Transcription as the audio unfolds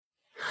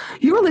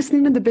You are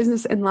listening to the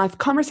Business and Life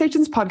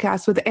Conversations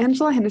podcast with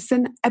Angela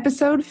Henderson,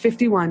 episode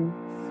 51.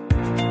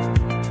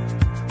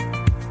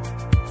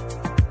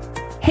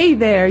 Hey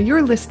there,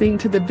 you're listening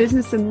to the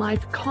Business and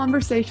Life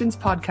Conversations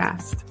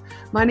podcast.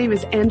 My name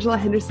is Angela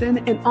Henderson,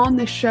 and on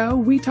this show,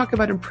 we talk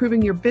about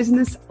improving your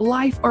business,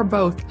 life, or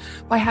both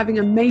by having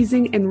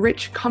amazing and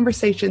rich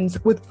conversations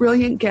with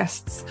brilliant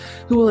guests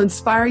who will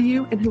inspire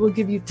you and who will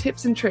give you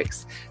tips and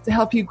tricks to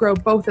help you grow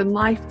both in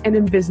life and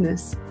in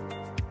business.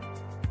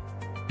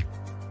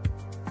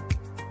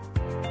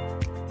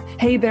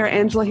 Hey there,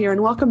 Angela here,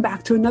 and welcome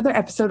back to another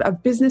episode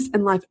of Business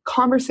and Life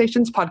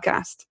Conversations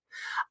podcast.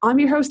 I'm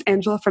your host,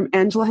 Angela, from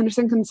Angela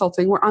Henderson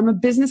Consulting, where I'm a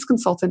business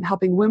consultant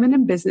helping women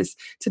in business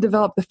to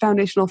develop the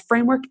foundational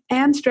framework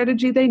and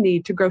strategy they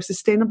need to grow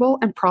sustainable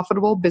and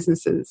profitable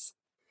businesses.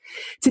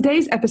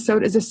 Today's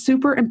episode is a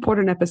super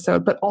important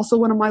episode, but also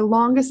one of my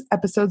longest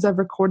episodes I've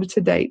recorded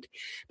to date,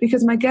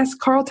 because my guest,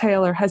 Carl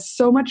Taylor, has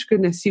so much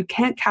goodness you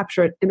can't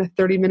capture it in a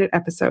 30-minute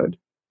episode.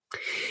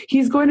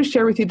 He's going to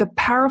share with you the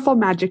powerful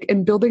magic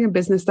in building a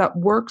business that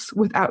works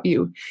without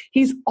you.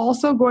 He's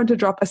also going to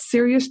drop a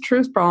serious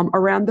truth bomb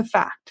around the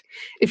fact: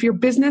 if your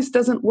business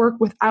doesn't work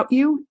without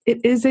you,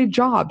 it is a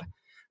job,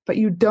 but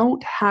you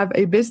don't have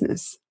a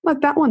business.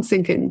 Let that one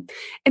sink in.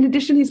 In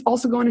addition, he's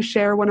also going to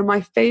share one of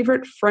my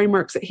favorite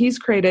frameworks that he's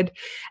created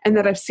and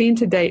that I've seen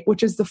to date,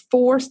 which is the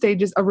 4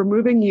 stages of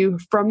removing you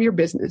from your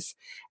business.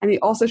 And he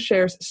also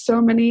shares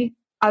so many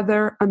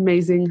other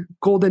amazing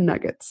golden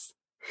nuggets.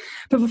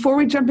 But before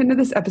we jump into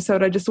this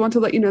episode, I just want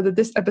to let you know that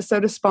this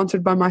episode is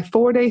sponsored by my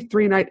 4-day,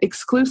 3-night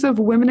exclusive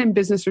Women in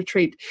Business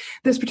retreat.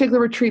 This particular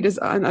retreat is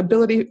an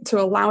ability to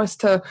allow us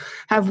to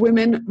have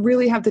women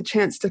really have the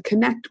chance to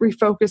connect,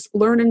 refocus,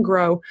 learn, and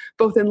grow,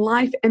 both in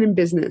life and in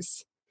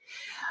business.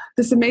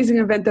 This amazing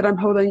event that I'm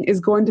holding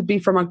is going to be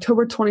from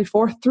October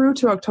 24th through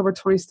to October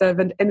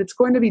 27th, and it's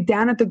going to be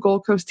down at the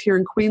Gold Coast here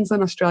in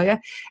Queensland,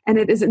 Australia, and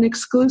it is an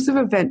exclusive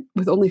event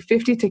with only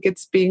 50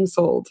 tickets being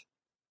sold.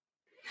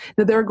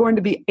 Now, there are going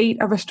to be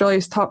 8 of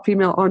Australia's top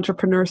female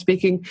entrepreneurs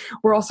speaking.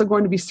 We're also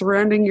going to be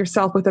surrounding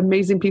yourself with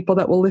amazing people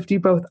that will lift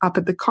you both up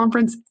at the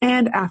conference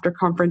and after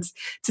conference,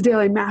 to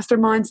daily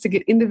masterminds to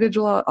get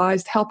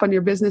individualized help on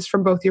your business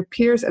from both your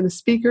peers and the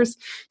speakers,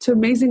 to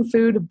amazing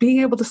food, being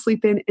able to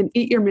sleep in and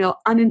eat your meal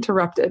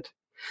uninterrupted.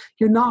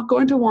 You're not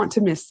going to want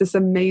to miss this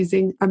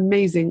amazing,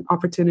 amazing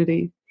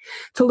opportunity.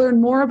 To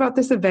learn more about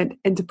this event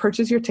and to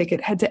purchase your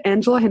ticket, head to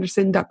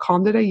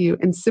angelahenderson.com.au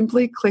and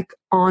simply click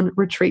on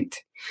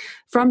retreat.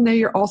 From there,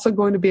 you're also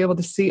going to be able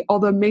to see all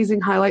the amazing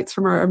highlights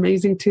from our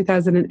amazing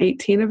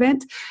 2018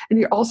 event. And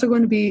you're also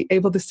going to be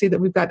able to see that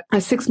we've got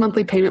 6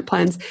 monthly payment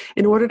plans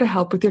in order to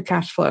help with your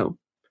cash flow.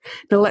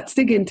 Now let's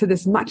dig into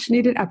this much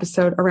needed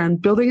episode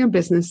around building a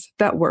business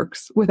that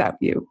works without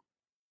you.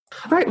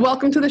 All right,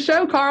 welcome to the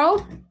show,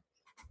 Carl.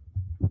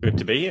 Good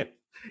to be here.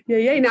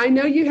 Yeah. Now, I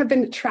know you have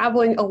been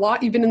traveling a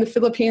lot. You've been in the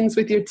Philippines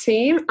with your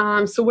team.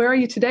 So where are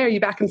you today? Are you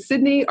back in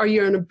Sydney? Are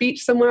you on a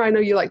beach somewhere? I know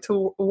you like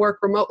to work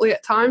remotely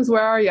at times.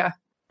 Where are you?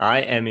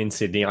 I am in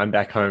Sydney. I'm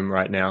back home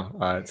right now.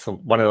 It's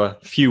one of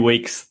the few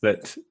weeks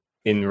that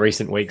in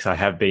recent weeks I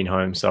have been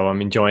home. So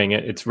I'm enjoying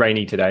it. It's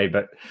rainy today,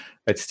 but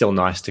it's still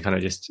nice to kind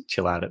of just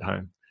chill out at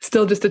home.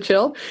 Still just a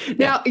chill.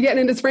 Now, yeah,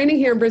 and it's raining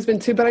here in Brisbane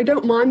too, but I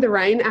don't mind the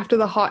rain after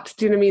the hot,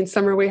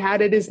 summer we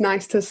had. It is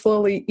nice to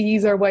slowly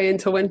ease our way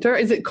into winter.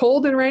 Is it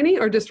cold and rainy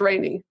or just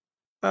rainy?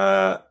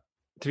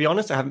 To be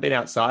honest, I haven't been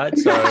outside,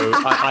 so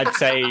I'd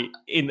say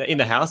in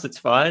the house it's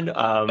fine.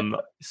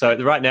 So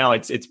right now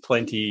it's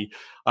plenty.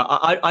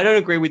 I don't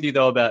agree with you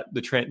though about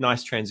the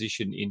nice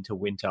transition into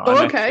winter.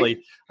 Oh, okay.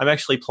 I'm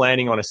actually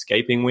planning on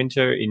escaping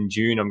winter in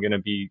June. I'm going to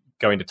be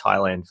going to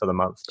Thailand for the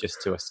month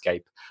just to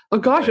escape. Oh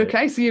gosh,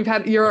 okay. So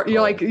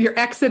you're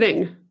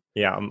exiting.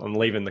 Yeah, I'm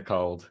leaving the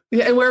cold.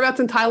 Yeah, and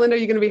whereabouts in Thailand are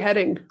you going to be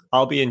heading?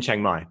 I'll be in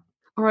Chiang Mai.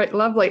 All right,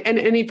 lovely. And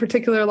any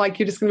particular,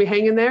 you're just going to be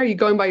hanging there? Are you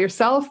going by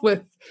yourself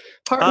with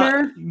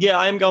partner? Yeah,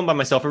 I am going by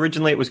myself.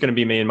 Originally, it was going to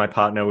be me and my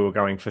partner. We were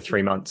going for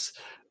 3 months.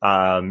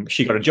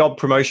 She got a job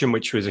promotion,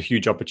 which was a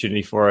huge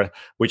opportunity for her,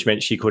 which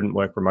meant she couldn't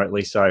work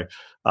remotely. So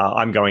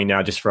I'm going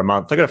now just for a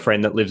month. I got a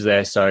friend that lives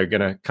there, so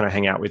going to kind of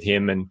hang out with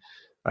him. And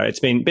it's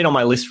been on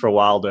my list for a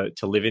while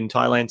to live in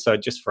Thailand. So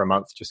just for a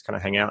month, just kind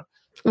of hang out.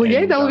 Well,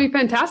 yeah, that would be a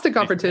fantastic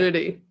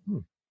opportunity.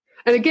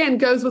 And again,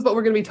 goes with what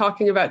we're going to be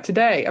talking about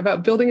today,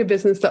 about building a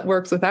business that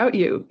works without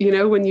you.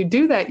 When you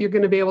do that, you're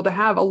going to be able to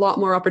have a lot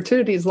more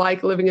opportunities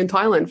like living in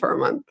Thailand for a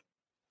month.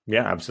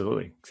 Yeah,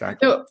 absolutely.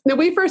 Exactly. Now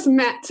we first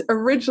met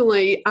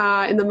originally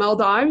in the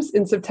Maldives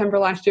in September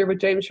last year with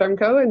James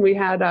Shremko, and we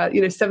had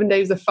 7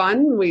 days of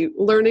fun.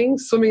 Learning,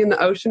 swimming in the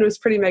ocean. It was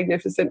pretty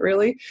magnificent,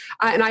 really.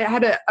 And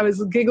I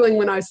was giggling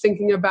when I was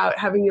thinking about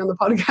having you on the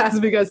podcast,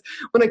 because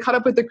when I caught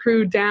up with the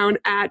crew down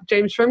at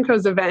James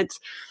Shremko's event,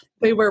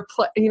 they were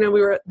we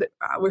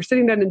were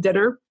sitting down in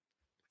dinner.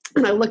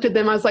 And I looked at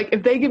them, I was like,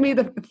 if they give me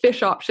the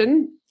fish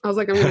option, I was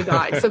like, I'm going to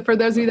die. So for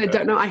those of you that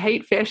don't know, I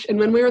hate fish. And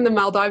when we were in the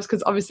Maldives,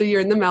 because obviously you're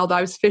in the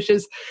Maldives, fish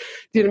is,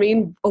 do you know what I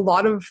mean? A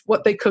lot of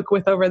what they cook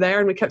with over there.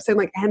 And we kept saying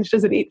like, Ange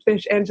doesn't eat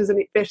fish. Ange doesn't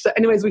eat fish. So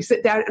anyways, we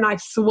sit down and I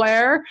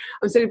swear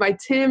I'm sitting by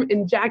Tim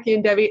and Jackie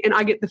and Debbie and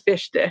I get the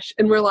fish dish.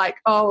 And we're like,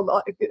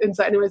 oh, and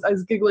so anyways, I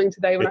was giggling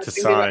today when it's I was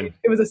a thinking sign. Like,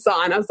 it was a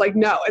sign. I was like,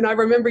 no. And I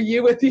remember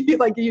you with you,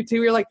 like you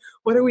two, you're like,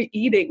 what are we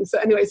eating? So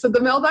anyway, so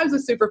the Maldives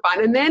was super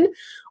fun. And then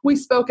we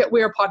spoke at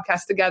We're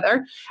Podcast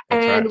together.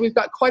 That's and right. We've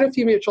got quite a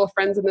few mutual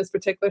friends in this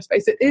particular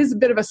space. It is a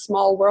bit of a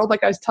small world.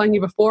 Like I was telling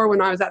you before,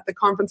 when I was at the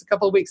conference a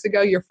couple of weeks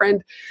ago, your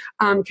friend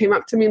came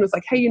up to me and was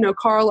like, hey,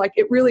 Carl, like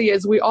it really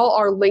is. We all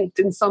are linked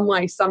in some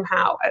way,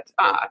 somehow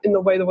in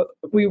the way that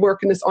we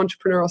work in this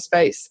entrepreneurial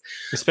space.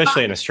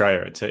 Especially in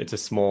Australia. It's a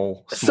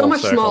small so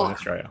much circle smaller in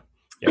Australia.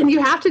 Yeah. And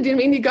you have to do,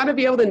 you got to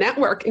be able to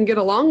network and get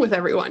along with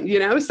everyone,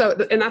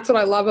 So, and that's what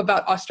I love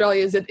about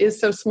Australia is it is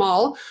so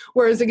small.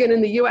 Whereas again,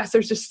 in the US,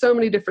 there's just so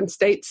many different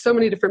states, so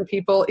many different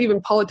people,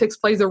 even politics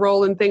plays a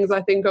role in things,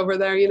 I think, over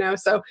there,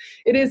 So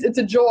it's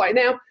a joy.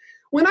 Now,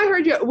 when I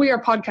heard you, We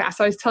Are Podcast,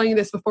 I was telling you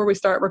this before we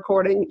start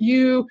recording,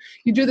 you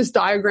do this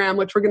diagram,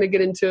 which we're going to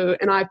get into,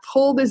 and I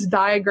pull this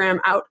diagram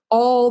out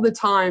all the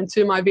time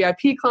to my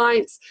VIP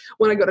clients,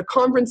 when I go to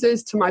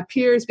conferences, to my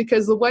peers,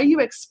 because the way you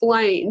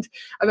explained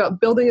about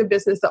building a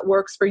business that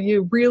works for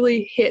you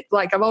really hit,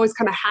 like I've always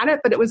kind of had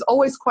it, but it was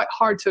always quite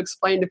hard to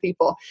explain to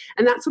people.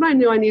 And that's when I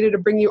knew I needed to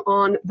bring you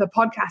on the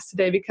podcast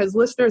today, because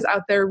listeners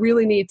out there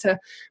really need to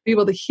be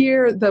able to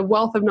hear the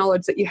wealth of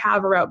knowledge that you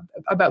have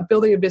about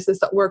building a business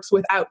that works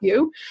without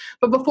you.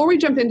 But before we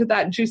jump into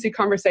that juicy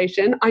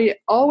conversation, I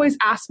always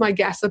ask my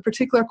guests a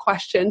particular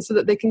question so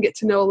that they can get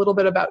to know a little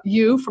bit about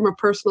you from a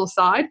personal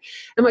side.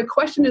 And my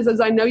question is,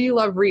 as I know you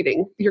love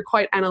reading, you're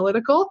quite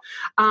analytical,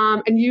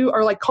 and you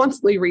are like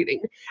constantly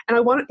reading. And I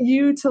want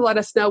you to let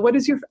us know, what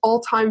is your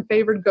all-time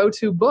favorite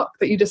go-to book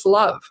that you just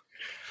love?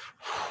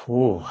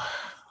 Ooh,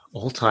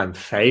 all-time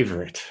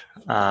favorite.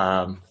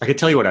 I could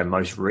tell you what I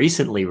most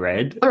recently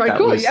read. All right,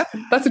 cool. Yep,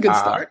 that's a good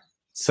start.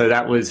 So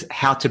that was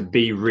How to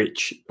Be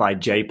Rich by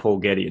J. Paul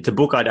Getty. It's a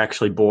book I'd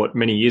actually bought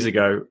many years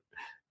ago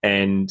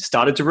and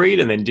started to read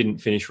and then didn't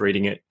finish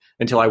reading it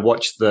until I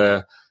watched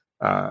there's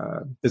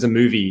a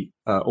movie,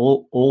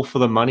 All for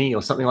the Money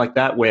or something like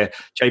that, where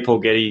J. Paul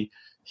Getty,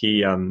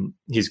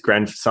 his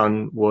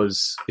grandson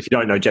was, if you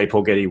don't know, J.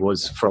 Paul Getty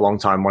was for a long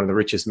time one of the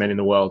richest men in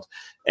the world.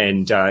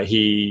 And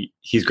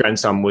his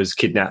grandson was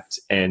kidnapped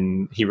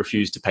and he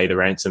refused to pay the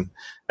ransom.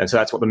 And so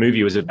that's what the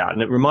movie was about.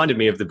 And it reminded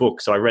me of the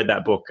book. So I read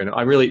that book and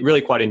I really,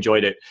 really quite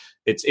enjoyed it.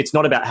 It's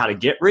not about how to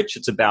get rich.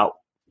 It's about,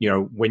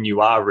 when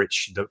you are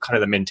rich, the kind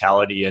of the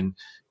mentality and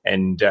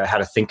how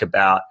to think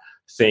about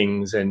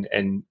things. And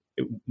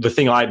the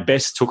thing I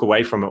best took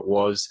away from it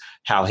was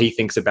how he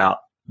thinks about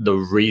the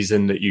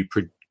reason that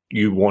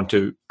you want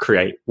to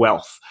create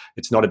wealth.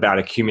 It's not about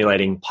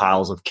accumulating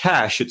piles of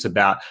cash. It's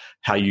about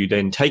how you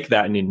then take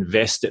that and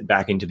invest it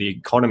back into the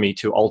economy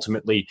to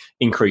ultimately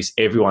increase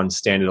everyone's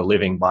standard of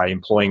living by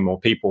employing more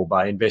people,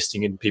 by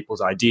investing in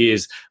people's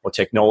ideas or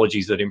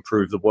technologies that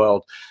improve the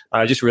world.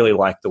 I just really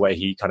like the way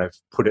he kind of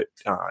put it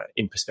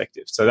in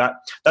perspective. So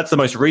that's the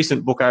most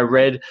recent book I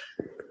read.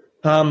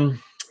 The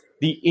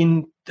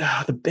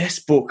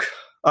best book.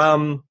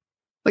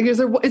 Like, is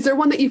there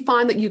one that you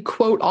find that you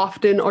quote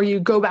often or you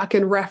go back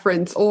and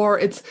reference,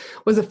 or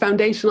was a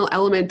foundational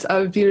element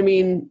of,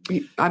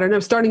 I don't know,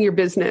 starting your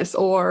business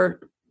or?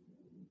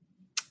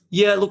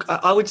 Yeah, look,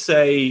 I would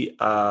say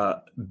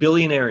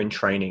Billionaire in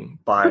Training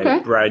by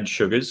Brad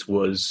Sugars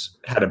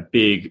had a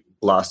big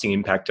lasting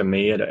impact on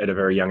me at a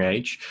very young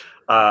age.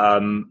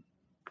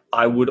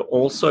 I would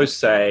also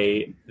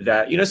say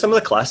that, some of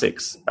the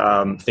classics,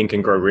 Think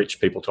and Grow Rich,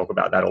 people talk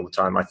about that all the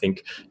time. I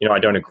think, I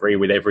don't agree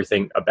with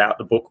everything about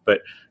the book,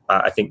 but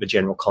I think the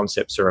general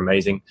concepts are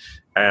amazing,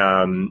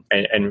 and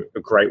a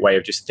great way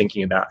of just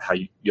thinking about how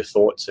your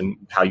thoughts and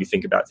how you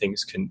think about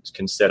things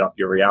can set up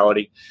your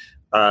reality.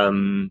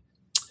 Brad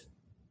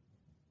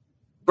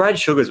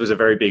Sugars was a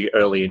very big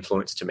early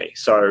influence to me.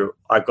 So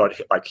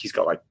he's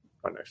got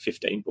I don't know,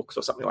 15 books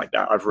or something like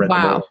that. I've read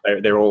them all.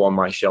 They're all on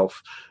my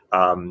shelf.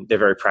 They're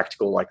very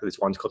practical. Like this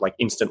one's called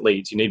Instant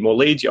Leads. You need more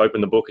leads. You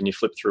open the book and you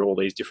flip through all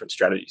these different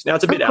strategies. Now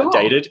it's a bit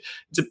outdated.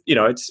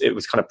 It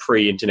was kind of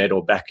pre-internet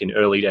or back in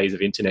early days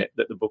of internet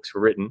that the books were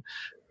written.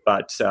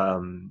 But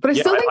I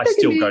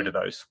still go to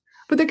those.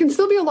 But there can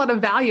still be a lot of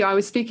value. I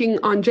was speaking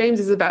on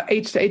James's about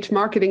H2H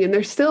marketing, and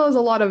there still is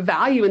a lot of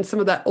value in some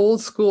of that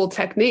old school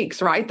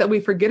techniques, right? That we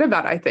forget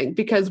about, I think,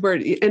 because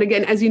and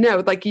again, as you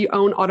know, you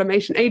own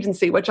automation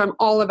agency, which I'm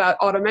all about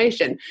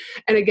automation.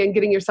 And again,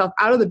 getting yourself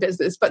out of the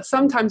business. But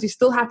sometimes you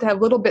still have to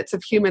have little bits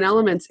of human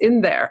elements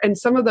in there. And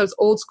some of those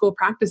old school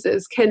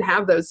practices can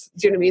have those,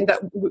 do you know what I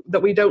mean,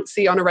 that we don't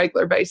see on a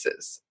regular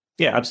basis.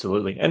 Yeah,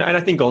 absolutely. And I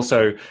think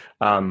also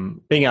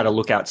being able to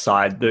look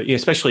outside,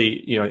 especially,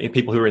 in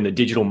people who are in the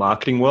digital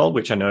marketing world,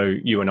 which I know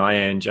you and I,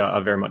 Ange,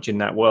 are very much in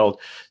that world,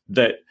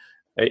 that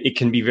it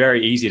can be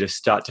very easy to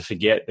start to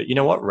forget that,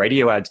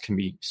 radio ads can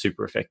be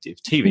super effective.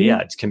 TV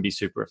ads can be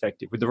super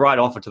effective. With the right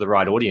offer to the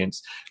right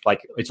audience,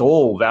 it's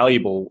all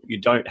valuable.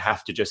 You don't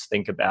have to just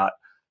think about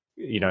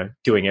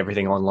doing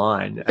everything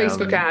online.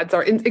 Facebook ads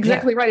are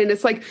exactly right. And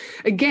it's like,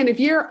 again, if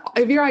your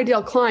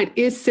ideal client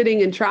is sitting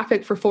in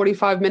traffic for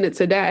 45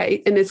 minutes a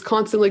day and is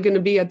constantly going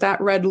to be at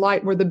that red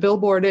light where the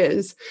billboard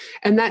is,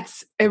 and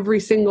that's every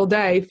single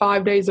day,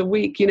 5 days a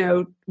week,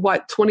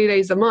 20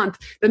 days a month,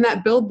 then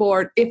that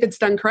billboard, if it's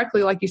done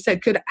correctly, like you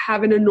said, could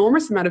have an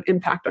enormous amount of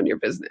impact on your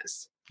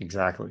business.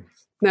 Exactly.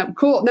 Now,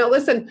 cool. Now,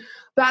 listen,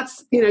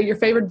 that's, your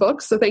favorite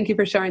books. So thank you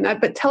for sharing that.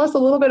 But tell us a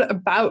little bit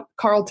about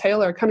Carl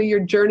Taylor, kind of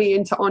your journey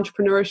into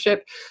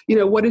entrepreneurship.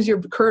 What is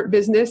your current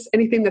business,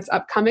 anything that's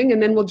upcoming?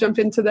 And then we'll jump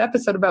into the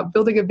episode about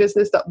building a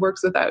business that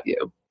works without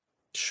you.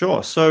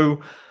 Sure. So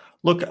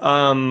look,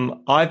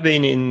 I've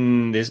been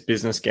in this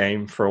business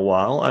game for a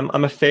while.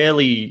 I'm a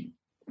fairly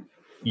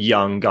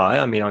young guy.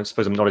 I mean, I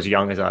suppose I'm not as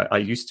young as I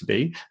used to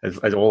be,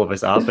 as all of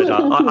us are, but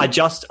I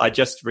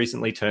just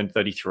recently turned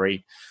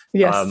 33.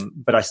 Yes.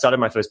 But I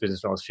started my first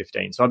business when I was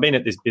 15. So I've been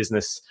at this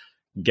business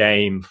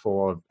game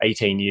for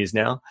 18 years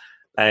now.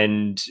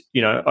 And,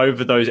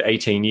 over those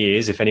 18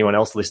 years, if anyone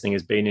else listening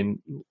has been in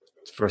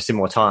for a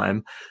similar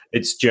time,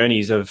 it's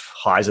journeys of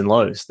highs and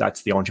lows.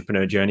 That's the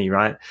entrepreneur journey,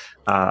 right?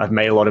 I've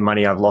made a lot of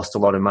money. I've lost a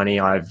lot of money.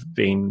 I've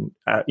been,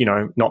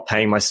 not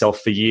paying myself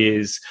for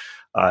years.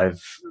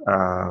 I've,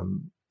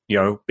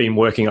 been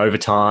working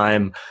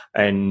overtime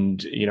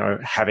and,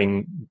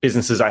 having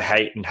businesses I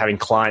hate and having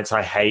clients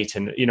I hate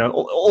and,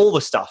 all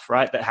the stuff,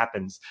 right, that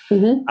happens.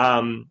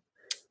 Mm-hmm.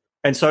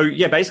 And so,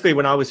 basically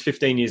when I was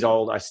 15 years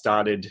old, I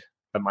started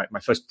my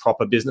first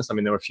proper business. I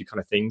mean, there were a few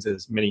kind of things,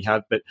 as many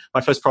have, but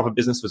my first proper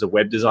business was a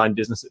web design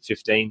business at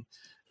 15.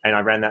 And I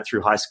ran that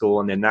through high school.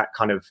 And then that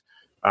kind of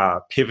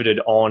pivoted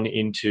on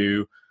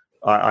into,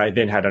 I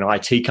then had an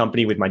IT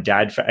company with my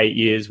dad for 8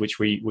 years, which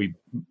we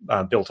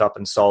built up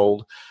and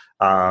sold.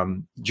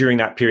 During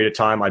that period of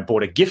time, I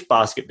bought a gift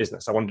basket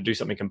business. I wanted to do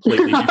something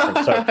completely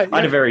different. So I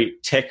had a very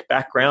tech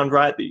background,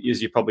 right?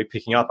 As you're probably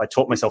picking up, I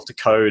taught myself to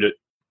code at,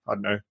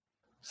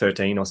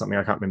 13 or something.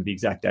 I can't remember the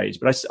exact age,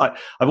 but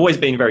I've always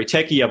been very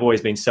techie. I've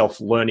always been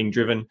self-learning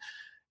driven.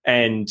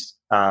 And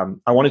I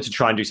wanted to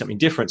try and do something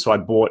different. So I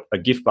bought a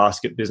gift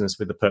basket business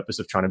with the purpose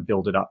of trying to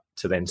build it up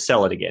to then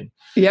sell it again.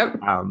 Yep.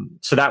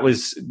 So that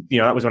was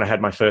when I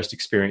had my first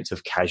experience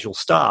of casual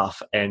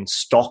staff and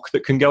stock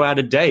that can go out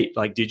of date.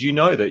 Like, did you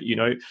know that,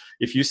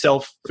 if you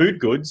sell food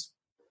goods,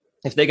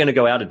 if they're going to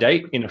go out of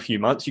date in a few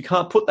months, you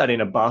can't put that in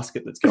a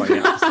basket that's going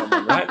out to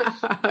someone,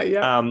 right?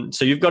 Yeah.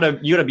 So you got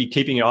to be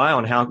keeping your eye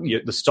on how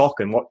the stock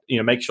and what,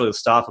 make sure the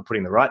staff are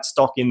putting the right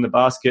stock in the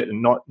basket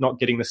and not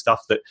getting the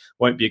stuff that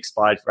won't be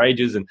expired for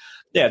ages. And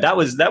that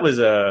was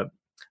a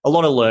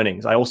lot of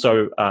learnings. I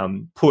also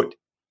put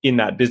in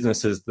that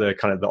business as the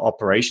kind of the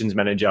operations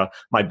manager,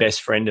 my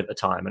best friend at the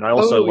time. And I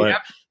also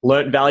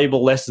learned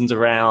valuable lessons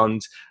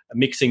around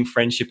mixing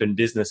friendship and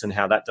business and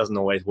how that doesn't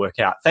always work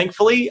out.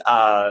 Thankfully,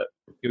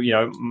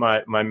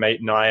 my mate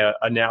and I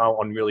are now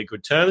on really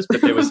good terms,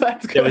 but there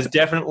was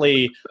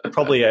definitely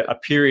probably a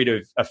period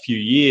of a few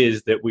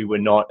years that we were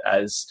not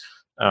as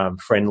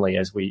friendly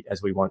as we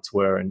once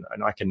were, and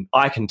I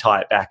can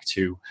tie it back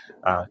to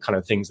kind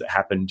of things that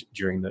happened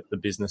during the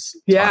business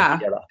time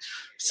together.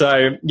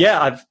 So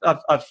I've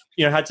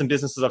had some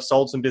businesses, I've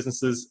sold some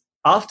businesses.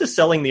 After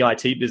selling the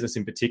IT business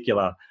in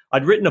particular,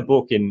 I'd written a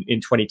book in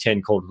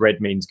 2010 called Red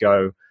Means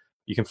Go.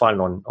 You can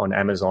find it on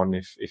Amazon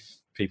if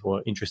people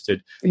are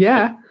interested.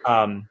 Yeah.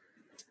 I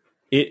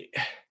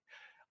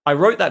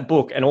wrote that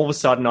book, and all of a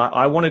sudden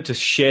I wanted to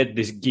shed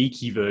this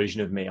geeky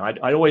version of me. I'd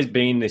always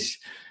been this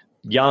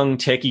young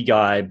techie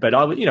guy, but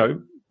I was,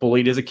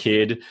 bullied as a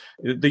kid,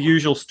 the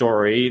usual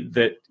story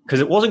that, because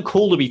it wasn't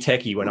cool to be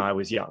techie when I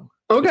was young.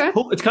 Okay.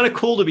 It's kind of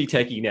cool to be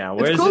techie now.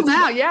 It's cool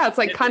now. Yeah. It's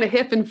like kind of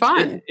hip and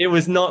fun. It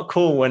was not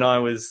cool when I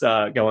was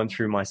going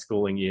through my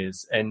schooling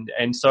years.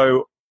 And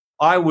so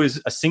I was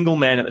a single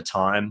man at the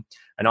time,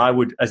 and I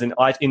would,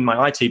 in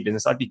my IT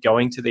business, I'd be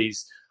going to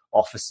these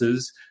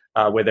offices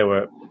where there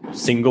were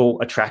single,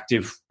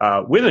 attractive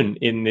women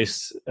in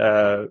these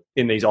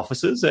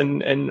offices,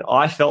 and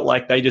I felt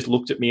like they just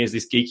looked at me as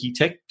this geeky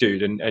tech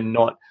dude, and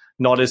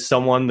not as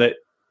someone that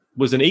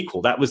was an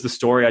equal. That was the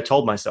story I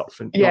told myself,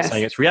 and not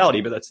saying it's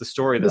reality, but that's the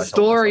story that I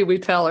told myself. We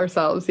tell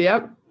ourselves.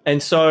 Yep.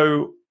 And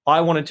so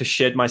I wanted to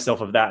shed myself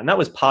of that, and that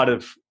was part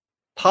of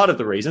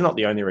the reason, not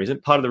the only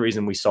reason. Part of the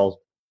reason we sold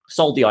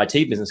the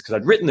IT business, because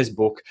I'd written this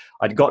book,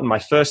 I'd gotten my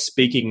first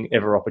speaking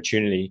ever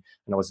opportunity,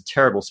 and I was a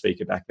terrible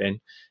speaker back then.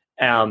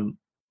 And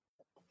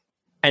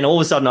all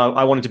of a sudden,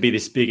 I wanted to be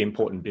this big,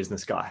 important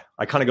business guy.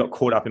 I kind of got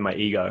caught up in my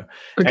ego.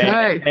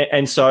 Okay.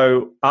 And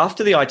so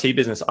after the IT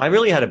business, I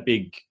really had a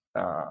big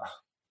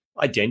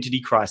identity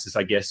crisis,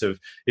 I guess, of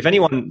if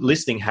anyone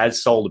listening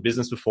has sold a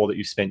business before that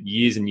you've spent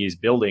years and years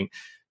building,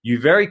 you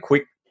very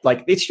quick,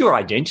 like, it's your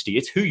identity.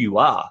 It's who you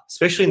are,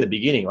 especially in the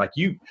beginning. Like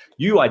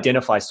you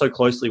identify so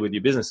closely with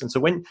your business. And so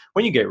when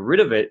you get rid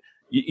of it,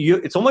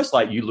 it's almost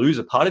like you lose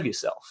a part of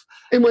yourself.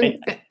 And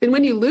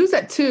when you lose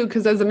that too,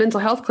 because as a mental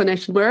health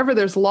clinician, wherever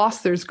there's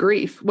loss, there's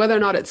grief. Whether or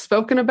not it's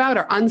spoken about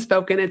or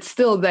unspoken, it's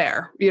still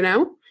there,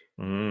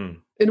 Mm.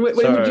 And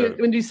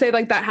when you say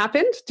like that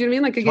happened? Do you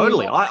know what I mean? Like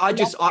totally.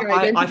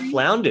 I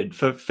floundered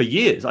for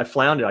years. I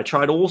floundered. I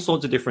tried all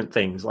sorts of different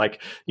things.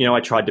 Like, I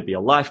tried to be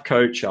a life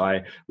coach.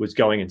 I was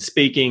going and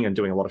speaking and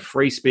doing a lot of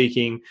free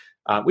speaking,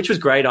 which was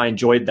great. I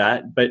enjoyed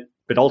that, but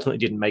ultimately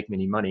didn't make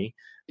many money.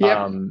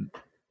 Yep.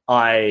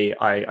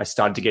 I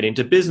started to get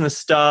into business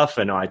stuff,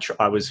 and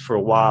I was for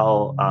a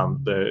while,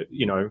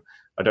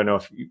 I don't know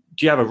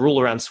do you have a rule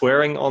around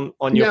swearing on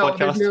your podcast?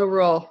 No, there's no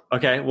rule.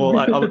 Okay. Well,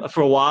 I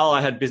for a while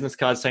I had business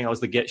cards saying I was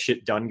the get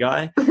shit done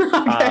guy.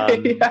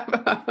 Okay.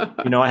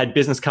 I had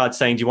business cards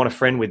saying, do you want a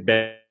friend with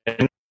Ben?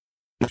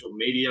 Social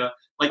media.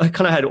 Like, I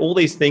kind of had all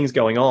these things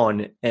going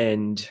on,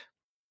 and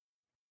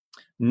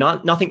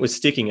nothing was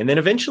sticking. And then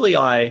eventually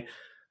I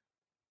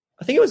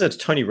think it was a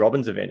Tony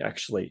Robbins event,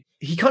 actually.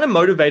 He kind of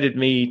motivated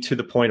me to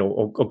the point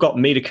or got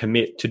me to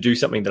commit to do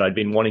something that I'd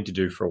been wanting to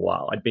do for a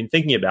while. I'd been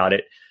thinking about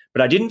it,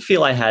 but I didn't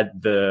feel I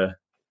had the,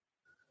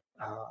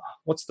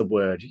 what's the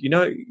word?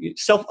 I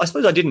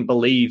suppose I didn't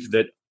believe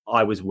that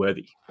I was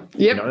worthy.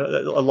 Yep.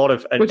 A lot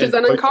of... Which is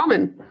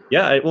uncommon.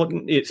 Yeah. Well,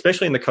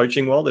 especially in the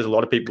coaching world, there's a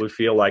lot of people who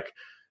feel like,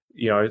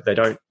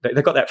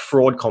 they've got that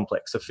fraud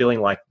complex of feeling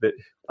like that.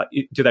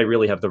 Do they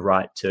really have the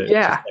right to say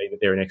that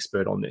they're an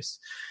expert on this?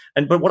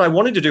 But what I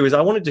wanted to do is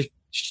I wanted to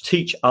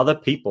teach other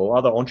people,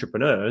 other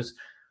entrepreneurs,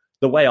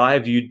 the way I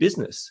viewed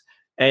business.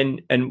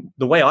 And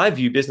the way I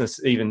view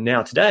business even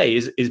now today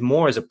is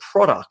more as a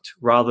product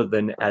rather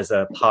than as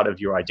a part of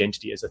your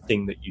identity, as a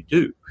thing that you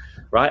do,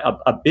 right?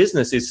 A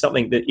business is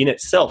something that in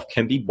itself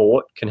can be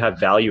bought, can have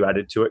value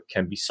added to it,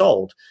 can be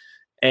sold.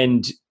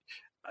 And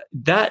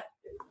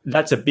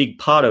that's a big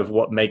part of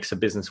what makes a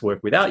business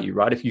work without you,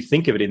 right? If you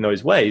think of it in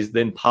those ways,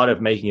 then part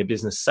of making a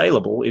business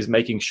saleable is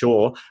making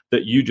sure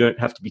that you don't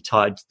have to be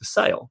tied to the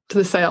sale. To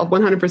the sale,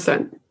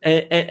 100%.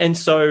 And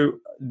so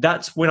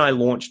that's when I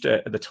launched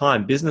at the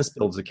time Business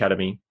Builders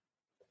Academy.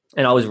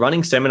 And I was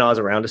running seminars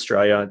around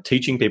Australia,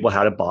 teaching people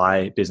how to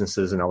buy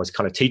businesses. And I was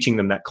kind of teaching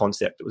them that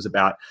concept. It was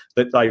about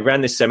that I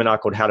ran this seminar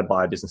called How to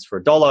Buy a Business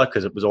for $1,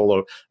 because it was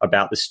all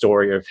about the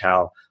story of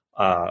how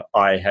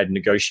I had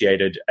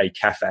negotiated a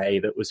cafe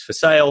that was for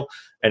sale,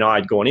 and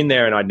I'd gone in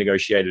there and I'd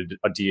negotiated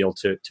a deal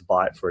to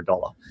buy it for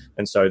 $1.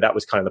 And so that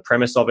was kind of the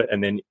premise of it.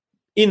 And then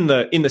in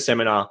the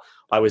seminar,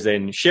 I was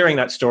then sharing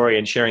that story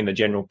and sharing the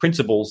general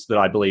principles that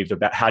I believed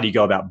about how do you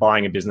go about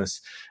buying a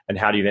business and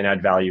how do you then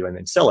add value and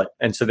then sell it.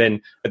 And so then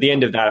at the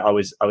end of that, I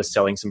was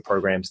selling some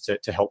programs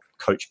to help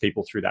coach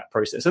people through that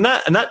process. And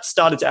that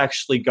started to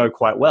actually go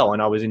quite well.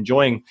 And I was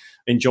enjoying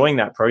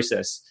that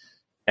process.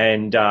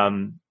 And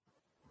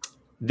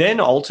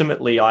then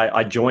ultimately,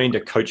 I joined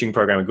a coaching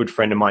program. A good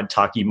friend of mine,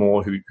 Taki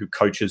Moore, who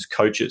coaches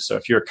coaches. So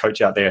if you're a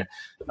coach out there,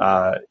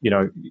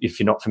 if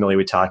you're not familiar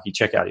with Taki,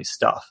 check out his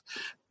stuff.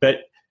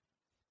 But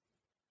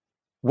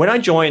when I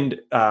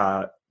joined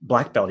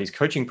Black Belt, his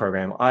coaching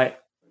program, I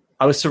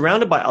was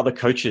surrounded by other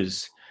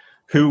coaches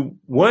who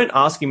weren't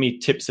asking me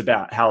tips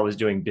about how I was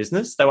doing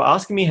business. They were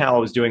asking me how I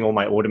was doing all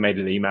my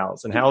automated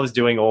emails and how I was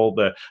doing all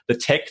the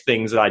tech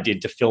things that I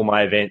did to fill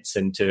my events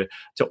and to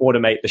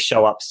automate the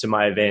show ups to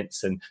my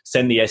events and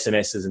send the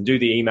SMSs and do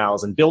the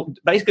emails and build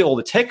basically all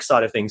the tech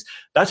side of things.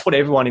 That's what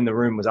everyone in the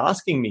room was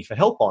asking me for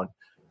help on.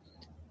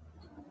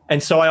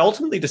 And so I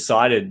ultimately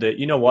decided that,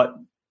 you know what,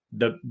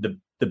 the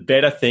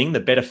better thing, the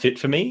better fit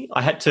for me,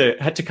 I had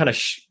to kind of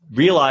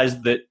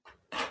realize that,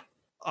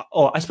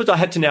 I suppose I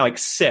had to now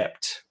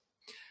accept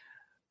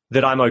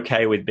that I'm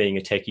okay with being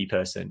a techie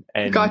person.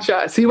 And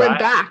gotcha. So you went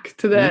back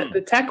to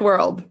the tech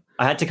world.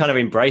 I had to kind of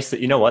embrace that,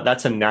 you know what,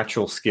 that's a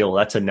natural skill.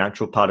 That's a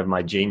natural part of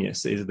my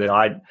genius, is that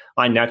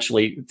I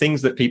naturally,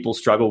 things that people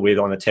struggle with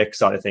on the tech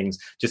side of things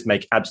just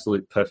make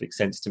absolute perfect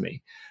sense to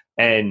me.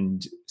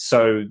 And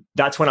so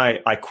that's when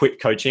I quit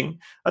coaching.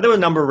 There were a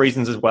number of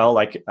reasons as well.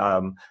 Like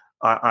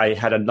I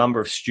had a number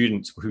of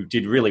students who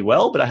did really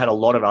well, but I had a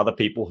lot of other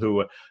people who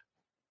were,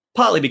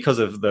 partly because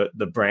of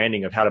the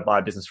branding of how to buy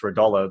a business for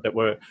 $1, that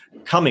were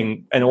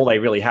coming and all they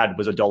really had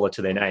was $1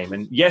 to their name.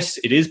 And yes,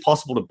 it is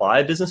possible to buy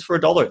a business for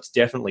 $1. It's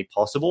definitely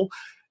possible.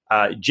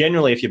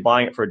 Generally, if you're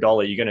buying it for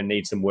 $1, you're going to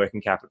need some working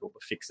capital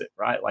to fix it,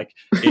 right? Like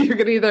you're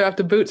going to either have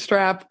to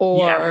bootstrap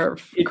or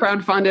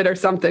crowdfund it or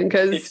something.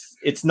 Because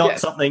it's not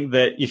something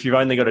that if you've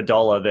only got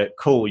 $1, that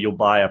cool, you'll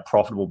buy a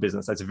profitable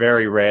business. That's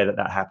very rare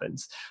that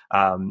happens.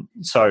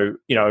 So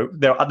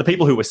there are the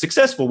people who were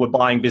successful were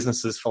buying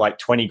businesses for like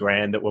 20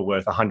 grand that were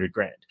worth 100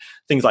 grand,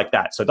 things like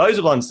that. So those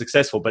are the ones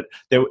successful, but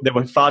there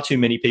were far too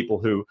many people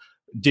who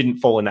didn't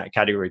fall in that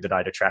category that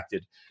I'd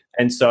attracted.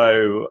 And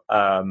so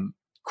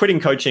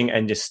quitting coaching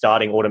and just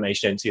starting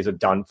Automation Agency as a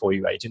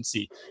done-for-you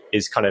agency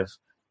is kind of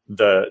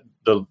the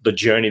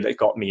journey that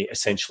got me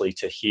essentially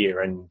to here.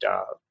 And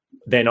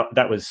then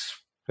that was,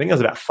 I think that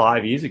was about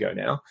 5 years ago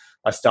now.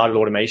 I started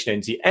Automation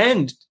Agency.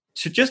 And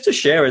to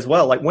share as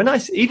well, like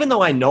even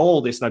though I know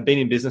all this and I've been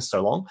in business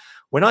so long,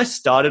 when I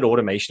started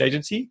Automation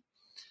Agency,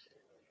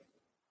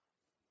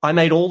 I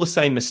made all the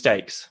same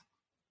mistakes.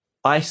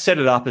 I set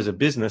it up as a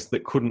business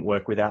that couldn't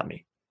work without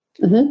me.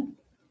 Mm-hmm.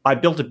 I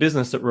built a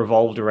business that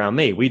revolved around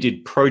me. We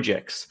did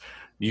projects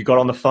You got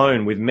on the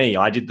phone with me.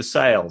 I did the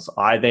sales.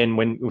 I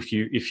then,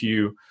 if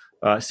you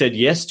said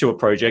yes to a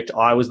project,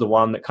 I was the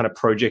one that kind of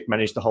project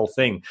managed the whole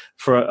thing.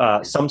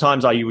 For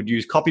sometimes I would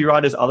use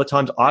copywriters. Other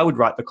times I would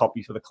write the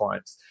copy for the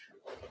clients.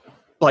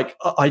 Like,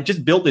 I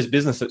just built this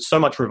business that so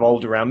much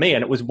revolved around me.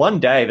 And it was one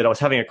day that I was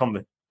having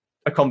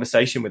a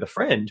conversation with a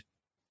friend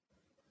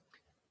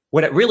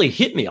when it really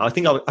hit me. I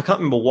think I can't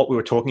remember what we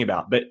were talking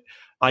about, but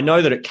I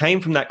know that it came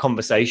from that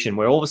conversation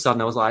where all of a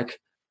sudden I was like,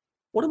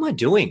 what am I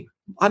doing?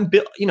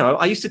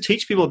 I used to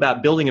teach people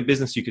about building a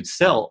business you could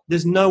sell.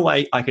 There's no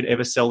way I could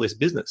ever sell this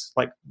business.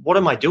 Like, what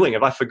am I doing?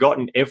 Have I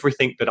forgotten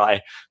everything that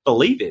I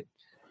believe in?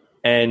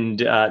 And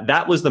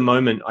that was the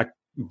moment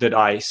that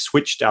I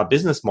switched our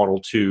business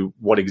model to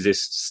what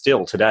exists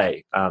still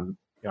today. I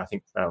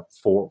think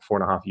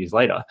 4.5 years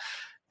later.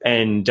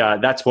 And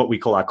that's what we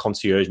call our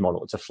concierge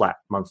model. It's a flat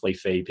monthly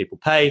fee people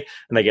pay,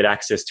 and they get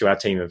access to our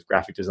team of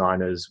graphic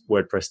designers,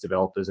 WordPress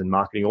developers, and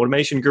marketing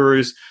automation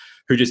gurus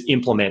who just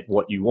implement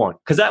what you want.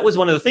 Because that was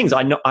one of the things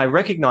I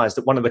recognized,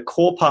 that one of the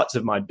core parts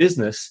of my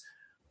business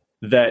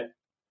that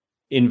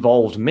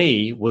involved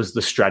me was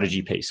the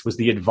strategy piece, was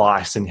the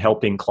advice and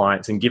helping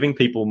clients and giving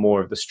people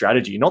more of the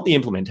strategy, not the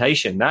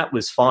implementation. That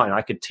was fine.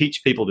 I could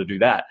teach people to do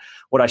that.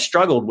 What I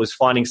struggled was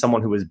finding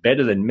someone who was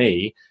better than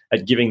me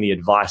at giving the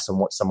advice on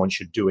what someone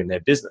should do in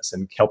their business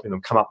and helping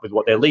them come up with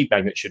what their lead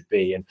magnet should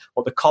be and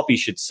what the copy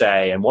should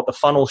say and what the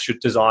funnel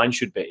design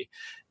should be.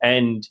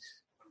 And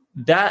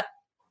that,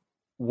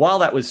 while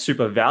that was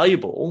super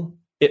valuable,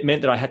 it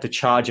meant that I had to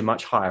charge a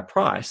much higher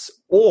price,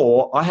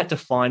 or I had to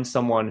find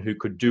someone who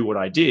could do what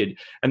I did.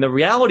 And the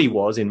reality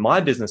was, in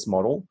my business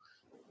model,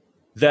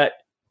 that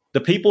the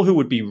people who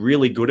would be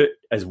really good at,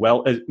 as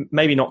well as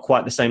maybe not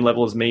quite the same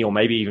level as me, or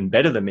maybe even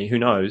better than me, who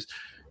knows,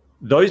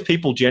 those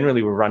people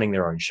generally were running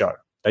their own show.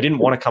 They didn't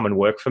want to come and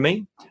work for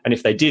me. And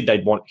if they did,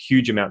 they'd want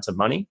huge amounts of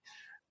money.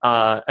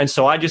 And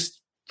so I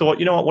just thought,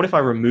 you know what if I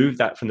remove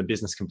that from the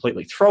business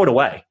completely, throw it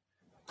away,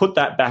 put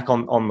that back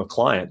on the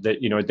client, that,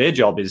 their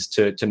job is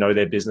to know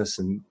their business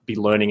and be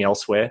learning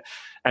elsewhere.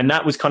 And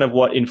that was kind of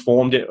what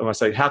informed it. And I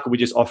said, how could we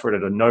just offer it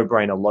at a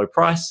no-brainer, low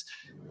price?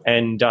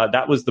 And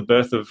that was the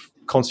birth of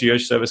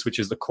Concierge Service, which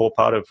is the core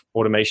part of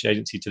Automation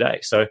Agency today.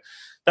 So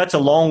that's a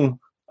long,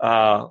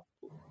 but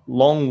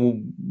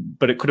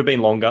it could have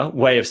been longer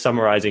way of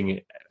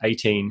summarizing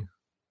 18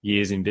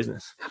 years in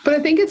business. But I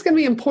think it's going to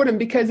be important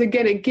because,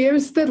 again, it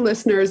gives the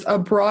listeners a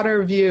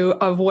broader view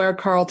of where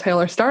Carl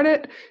Taylor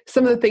started,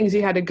 some of the things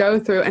you had to go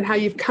through, and how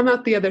you've come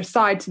out the other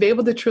side to be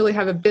able to truly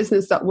have a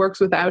business that works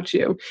without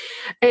you.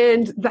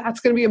 And that's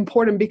going to be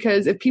important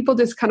because if people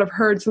just kind of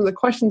heard some of the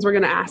questions we're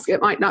going to ask,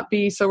 it might not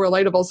be so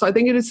relatable. So I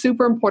think it is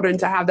super important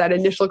to have that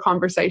initial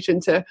conversation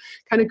to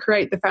kind of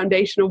create the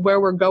foundation of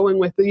where we're going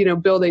with,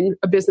 building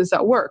a business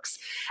that works.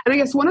 And I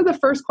guess one of the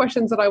first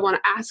questions that I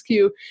want to ask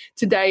you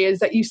today is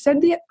that you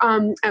said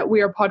at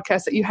We Are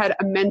Podcast that you had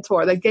a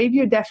mentor that gave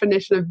you a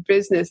definition of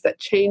business that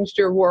changed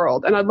your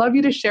world. And I'd love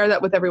you to share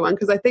that with everyone,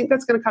 because I think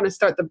that's going to kind of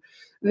start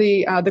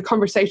the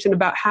conversation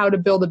about how to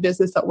build a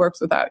business that works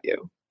without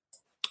you.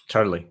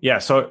 Totally. Yeah.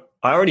 So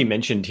I already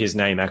mentioned his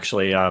name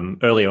actually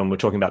earlier when we were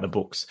talking about the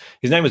books.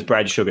 His name was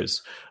Brad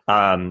Sugars.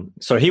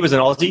 So he was an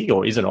Aussie,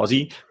 or is an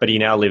Aussie, but he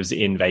now lives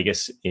in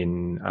Vegas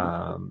in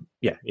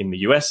the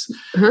US.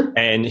 Uh-huh.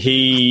 And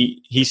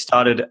he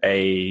started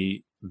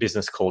a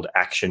business called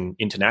Action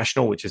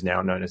International, which is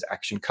now known as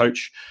Action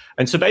Coach.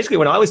 And so basically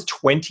when I was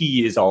 20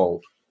 years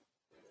old,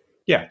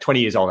 I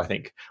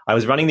think, I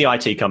was running the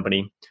IT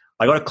company.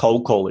 I got a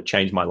cold call that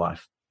changed my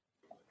life.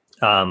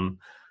 I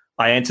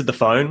answered the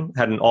phone,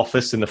 had an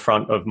office in the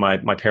front of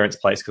my parents'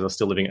 place because I was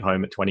still living at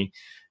home at 20.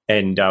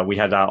 And we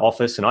had our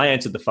office, and I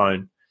answered the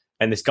phone.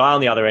 And this guy on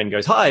the other end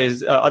goes, "Hi,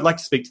 I'd like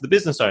to speak to the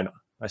business owner."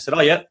 I said,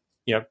 "Oh, yeah,"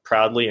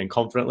 proudly and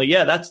confidently.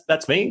 "Yeah,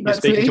 that's me. You're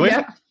speaking to him."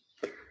 Yeah.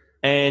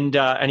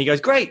 And he goes,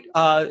 "Great.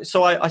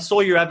 So I saw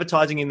your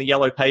advertising in the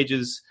Yellow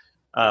Pages."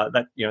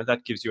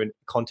 That gives you a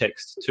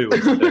context too.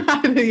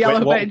 The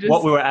Yellow Pages.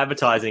 What we were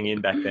advertising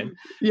in back then.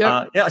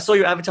 Yeah. I saw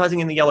you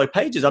advertising in the Yellow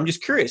Pages. I'm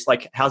just curious,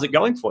 like, how's it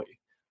going for you?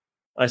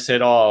 I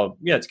said, "Oh,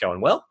 yeah, it's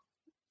going well."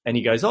 And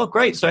he goes, "Oh,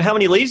 great. So how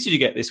many leads did you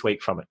get this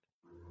week from it?"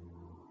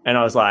 And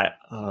I was like,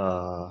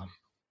 "I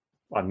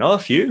don't know, a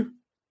few."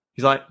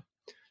 He's like,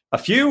 "A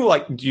few?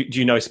 Like, do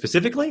you know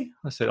specifically?"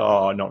 I said,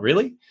 "Oh, not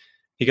really."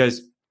 He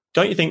goes,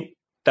 "Don't you think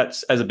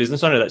that's, as a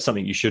business owner, that's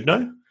something you should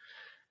know?"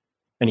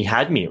 And he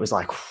had me. It was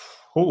like,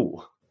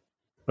 oh,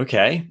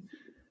 okay.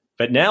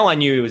 But now I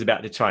knew he was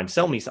about to try and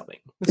sell me something.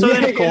 So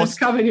then, of course, it's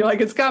coming. You're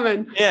like, it's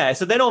coming. Yeah.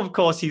 So then, of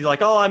course, he's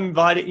like, "Oh, I'm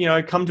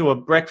invited. Come to a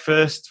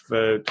breakfast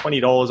for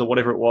 $20 or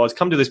whatever it was.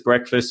 Come to this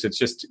breakfast. It's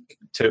just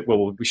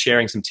we'll be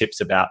sharing some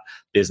tips about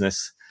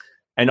business."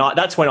 And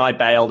that's when I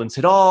bailed and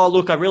said, "Oh,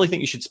 look, I really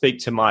think you should speak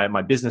to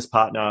my business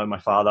partner, my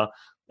father."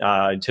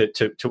 I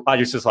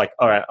just was like,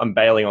 "All right, I'm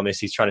bailing on this.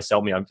 He's trying to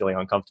sell me. I'm feeling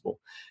uncomfortable."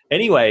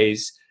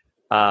 Anyways,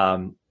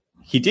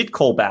 he did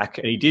call back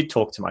and he did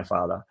talk to my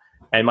father,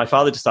 and my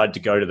father decided to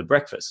go to the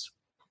breakfast.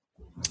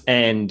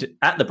 And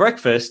at the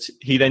breakfast,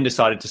 he then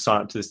decided to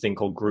sign up to this thing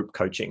called group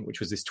coaching, which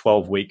was this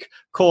 12-week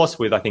course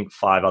with, I think,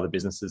 5 other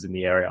businesses in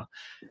the area.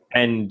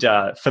 And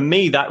for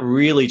me, that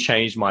really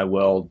changed my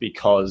world,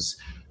 because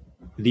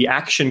the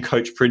action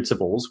coach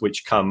principles,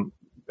 which come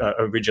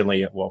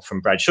originally,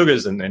 from Brad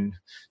Sugars, and then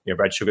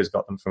Brad Sugars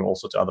got them from all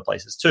sorts of other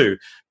places too,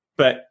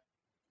 but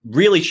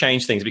really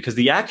changed things, because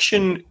the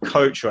action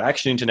coach or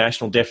Action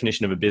International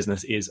definition of a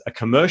business is a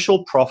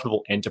commercial,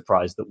 profitable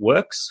enterprise that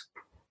works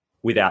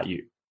without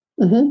you.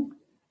 Mm-hmm.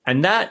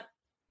 And that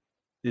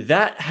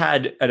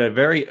had, at a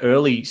very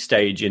early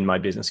stage in my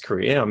business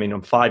career, I mean,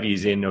 I'm 5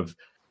 years in of,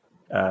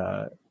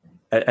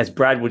 as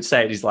Brad would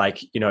say, it is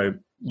like,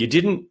 you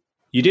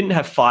didn't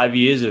have 5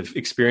 years of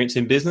experience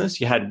in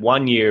business. You had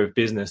 1 year of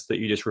business that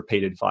you just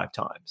repeated 5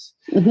 times.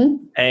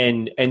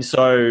 Mm-hmm. And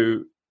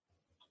so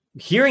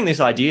hearing this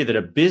idea that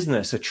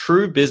a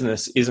true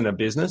business isn't a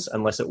business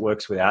unless it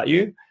works without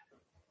you,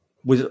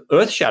 was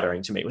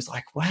earth-shattering to me. It was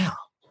like, wow.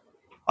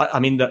 I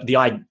mean,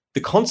 the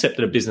concept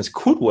that a business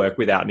could work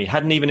without me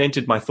hadn't even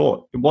entered my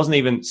thought. It wasn't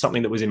even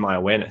something that was in my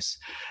awareness.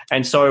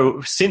 And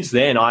so since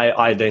then,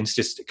 I then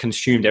just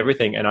consumed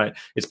everything, and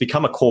it's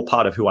become a core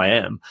part of who I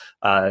am,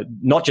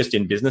 not just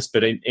in business,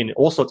 but in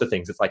all sorts of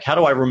things. It's like, how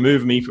do I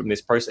remove me from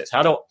this process?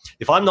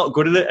 If I'm not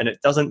good at it and it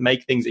doesn't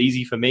make things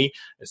easy for me,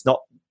 it's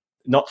not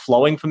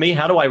flowing for me,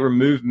 how do I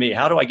remove me?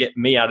 How do I get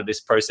me out of this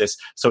process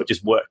so it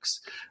just works?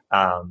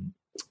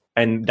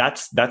 And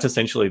that's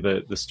essentially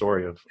the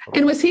story of.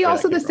 And was he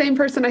also the same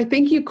person? I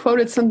think you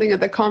quoted something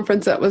at the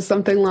conference that was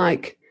something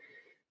like,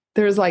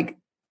 there's like,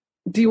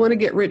 do you want to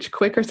get rich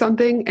quick or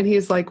something? And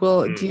he's like,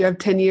 well, do you have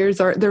 10 years?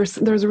 Or there's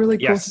a really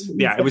cool. Yes.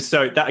 Yeah. It was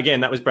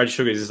that was Brad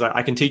Sugars. It's like,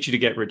 I can teach you to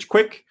get rich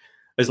quick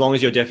as long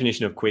as your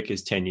definition of quick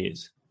is 10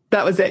 years.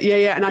 That was it.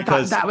 Yeah. And I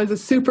thought that was a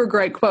super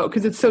great quote,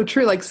 because it's so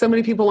true. Like, so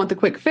many people want the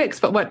quick fix,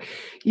 but what,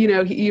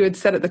 you had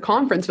said at the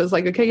conference was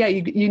like, okay, yeah,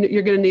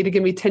 you're going to need to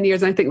give me 10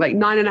 years. And I think like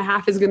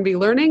 9.5 is going to be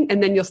learning.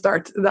 And then you'll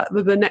start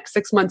the next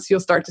 6 months,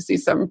 you'll start to see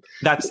some.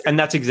 That's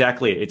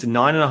exactly it. It's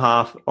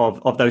 9.5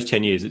 of those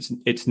 10 years.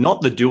 It's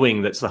not the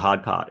doing that's the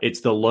hard part.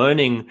 It's the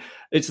learning.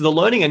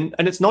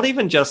 And it's not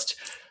even just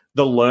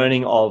the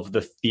learning of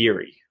the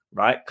theory.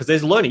 Right? Because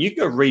there's learning. You can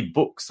go read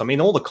books. I mean,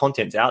 all the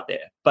content's out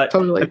there. But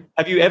totally.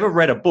 Have you ever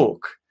read a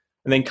book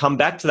and then come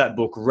back to that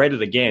book, read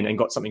it again, and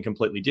got something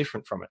completely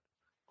different from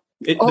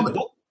it?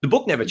 The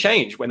book never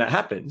changed when that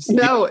happens.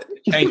 No.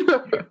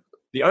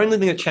 The only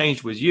thing that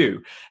changed was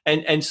you.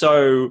 And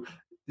so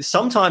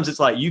sometimes it's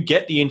like you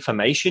get the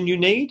information you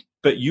need,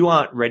 but you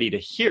aren't ready to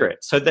hear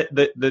it. So that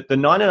the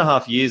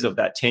 9.5 years of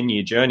that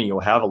 10-year journey,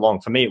 or however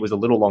long, for me, it was a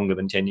little longer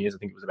than 10 years. I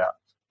think it was about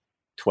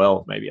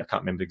 12, maybe. I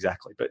can't remember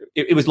exactly, but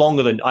it was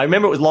longer than, I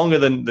remember it was longer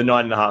than the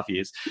 9.5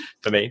 years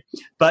for me.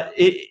 But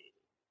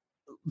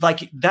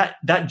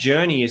that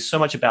journey is so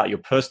much about your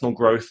personal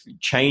growth,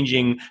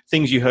 changing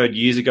things you heard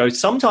years ago.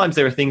 Sometimes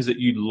there are things that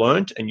you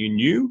learnt and you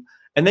knew,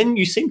 and then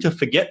you seem to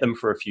forget them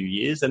for a few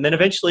years, and then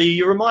eventually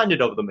you're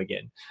reminded of them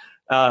again.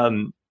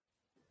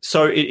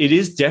 So it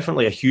is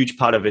definitely a huge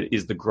part of it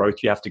is the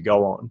growth you have to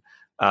go on,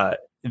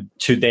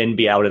 to then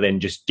be able to then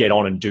just get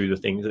on and do the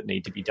things that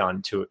need to be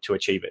done to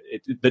achieve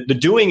it. The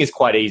doing is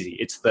quite easy.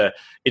 It's the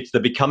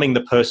becoming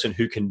the person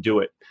who can do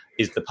it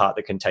is the part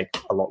that can take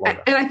a lot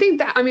longer. And I think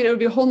that, I mean, it would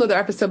be a whole nother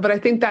episode, but I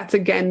think that's,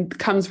 again,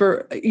 comes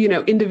for,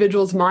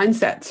 individuals'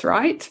 mindsets,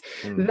 right?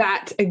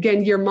 That,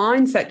 again, your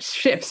mindset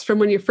shifts from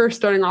when you're first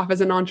starting off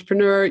as an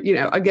entrepreneur,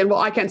 again, well,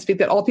 I can't speak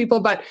that all people,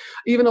 but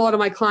even a lot of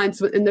my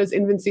clients in those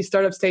infancy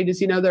startup stages,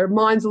 their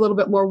mind's a little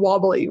bit more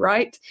wobbly,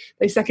 right?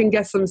 They second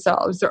guess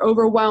themselves. They're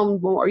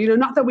overwhelmed more,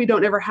 not that we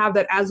don't ever have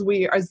that as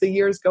the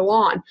years go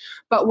on,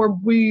 but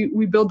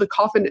we build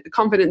the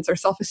confidence or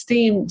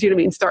self-esteem,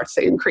 starts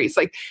to increase.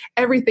 Like,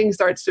 everything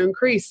starts to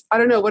increase. I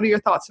don't know. What are your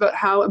thoughts about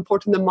how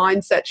important the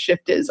mindset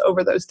shift is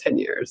over those 10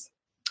 years?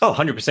 Oh,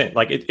 100%.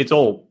 Like it's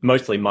all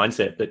mostly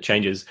mindset that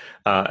changes,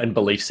 and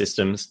belief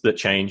systems that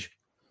change.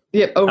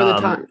 Yep. Over the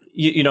time.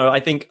 I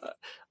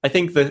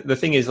think the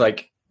thing is,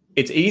 like,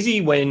 it's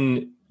easy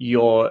when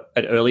you're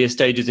at earlier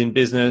stages in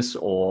business,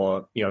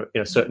 or, in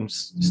a certain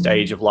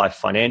stage of life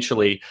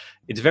financially,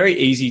 it's very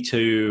easy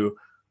to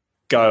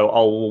go,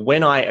 oh, well,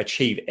 when I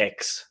achieve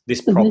X,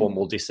 this problem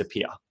will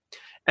disappear.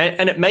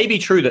 And it may be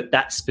true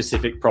that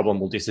specific problem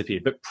will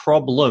disappear, but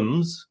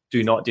problems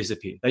do not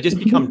disappear. They just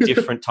become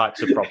different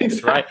types of problems,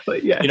 exactly,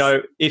 right?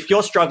 Yes. If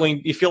you're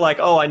struggling, if you're like,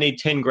 oh, I need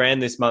 10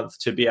 grand this month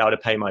to be able to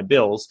pay my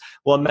bills.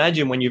 Well,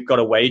 imagine when you've got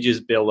a wages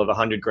bill of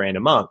 100 grand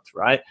a month,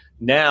 right?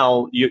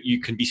 Now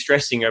you can be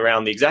stressing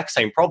around the exact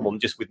same problem,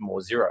 just with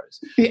more zeros.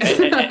 Yes.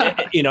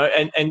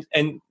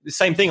 And the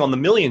same thing on the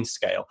million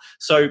scale.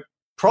 So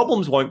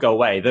problems won't go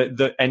away.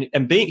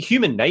 And being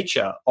human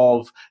nature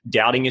of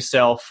doubting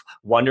yourself,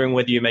 wondering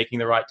whether you're making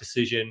the right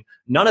decision,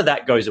 none of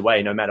that goes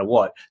away no matter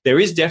what. There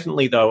is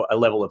definitely, though, a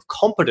level of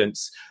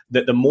competence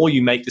that the more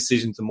you make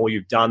decisions, the more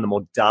you've done, the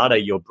more data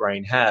your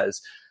brain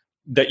has,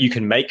 that you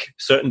can make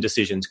certain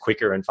decisions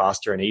quicker and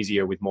faster and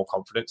easier with more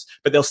confidence.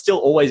 But there'll still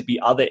always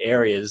be other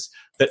areas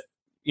that,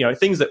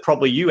 things that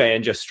probably you,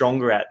 Ange, are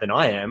stronger at than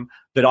I am,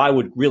 that I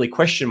would really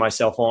question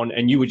myself on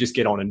and you would just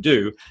get on and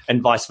do,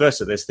 and vice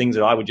versa. There's things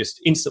that I would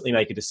just instantly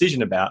make a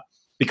decision about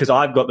because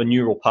I've got the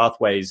neural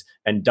pathways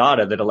and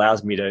data that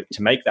allows me to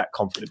make that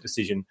confident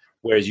decision,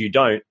 whereas you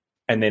don't,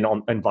 and then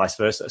on and vice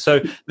versa.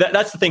 So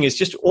that's the thing, is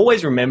just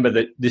always remember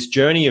that this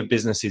journey of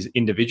business is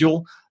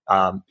individual.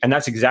 And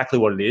that's exactly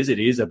what it is. It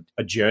is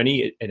a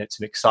journey, and it's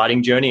an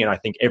exciting journey. And I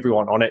think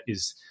everyone on it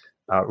is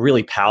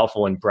really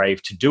powerful and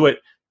brave to do it.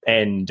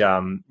 And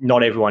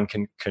not everyone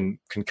can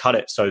cut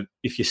it. So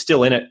if you're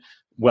still in it,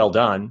 well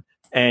done.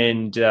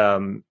 And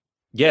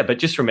but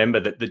just remember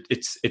that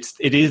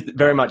it is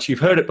very much, you've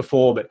heard it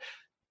before, but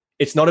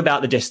it's not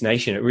about the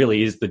destination. It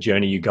really is the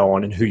journey you go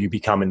on and who you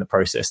become in the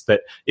process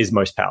that is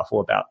most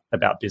powerful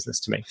about business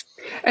to me.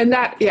 And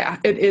that,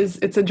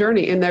 it's a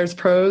journey, and there's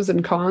pros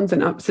and cons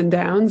and ups and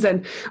downs.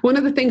 And one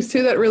of the things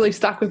too that really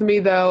stuck with me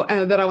though,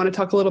 that I want to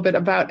talk a little bit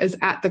about, is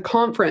at the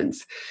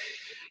conference,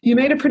 you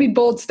made a pretty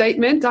bold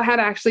statement. I had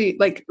to actually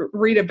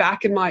read it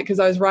back because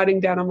I was writing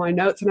down on my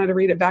notes and I had to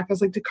read it back. I was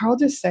like, did Carl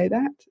just say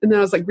that? And then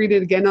I was like, read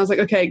it again. And I was like,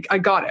 okay, I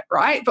got it,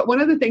 right? But one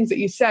of the things that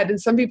you said,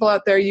 and some people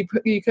out there, you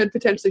could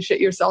potentially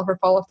shit yourself or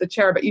fall off the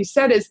chair, but you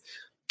said is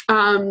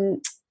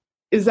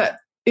that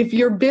if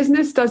your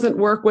business doesn't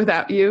work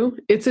without you,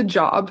 it's a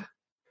job.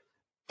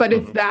 But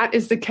if that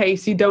is the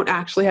case, you don't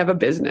actually have a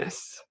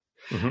business.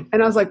 Mm-hmm.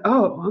 And I was like,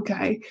 oh,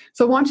 okay.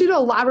 So I want you to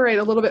elaborate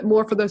a little bit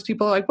more for those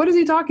people like, what is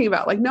he talking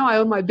about? Like, no, I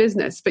own my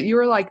business. But you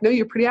were like, no,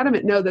 you're pretty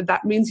adamant. No,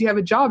 that means you have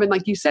a job. And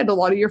like you said, a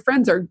lot of your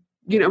friends are,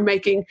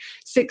 making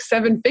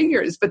 6-7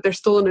 figures, but they're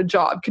still in a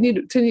job. Can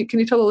you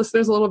tell the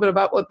listeners a little bit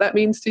about what that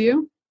means to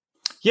you?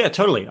 Yeah,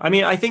 totally. I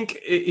mean, I think,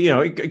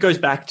 it goes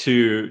back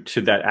to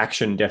that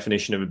action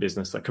definition of a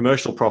business, a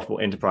commercial profitable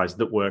enterprise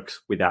that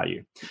works without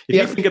you. If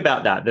you think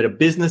about that a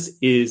business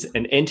is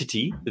an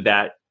entity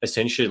that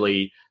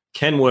essentially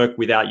can work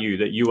without you,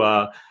 that you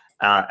are,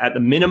 at the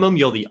minimum,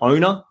 you're the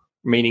owner,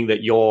 meaning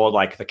that you're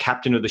like the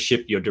captain of the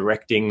ship, you're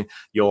directing,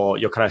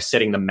 you're kind of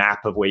setting the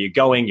map of where you're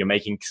going, you're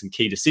making some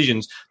key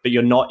decisions, but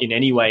you're not in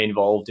any way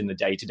involved in the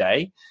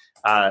day-to-day.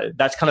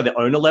 That's kind of the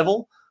owner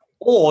level.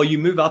 Or you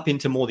move up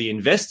into more the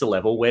investor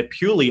level, where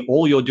purely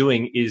all you're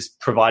doing is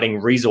providing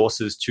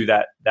resources to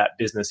that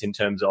business in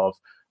terms of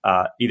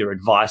either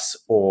advice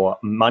or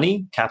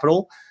money,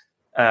 capital,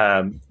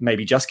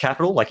 maybe just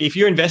capital. Like if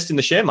you invest in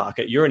the share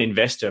market, you're an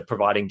investor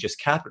providing just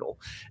capital.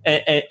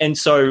 And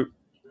so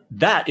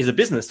that is a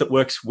business that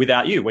works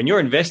without you. When you're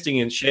investing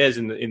in shares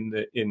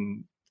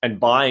and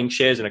buying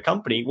shares in a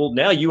company, well,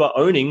 now you are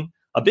owning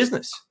a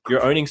business.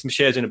 You're owning some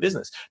shares in a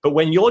business. But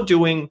when you're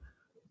doing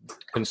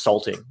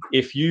consulting,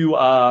 if you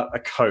are a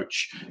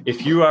coach,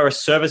 if you are a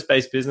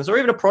service-based business or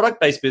even a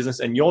product-based business,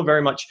 and you're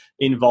very much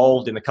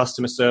involved in the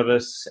customer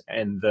service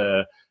and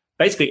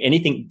basically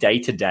anything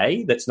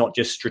day-to-day that's not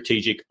just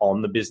strategic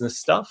on the business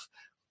stuff,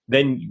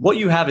 then what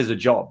you have is a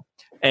job,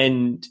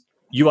 and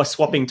you are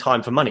swapping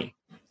time for money.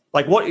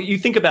 Like what you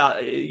think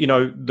about,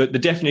 the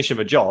definition of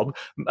a job,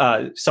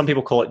 some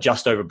people call it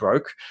just over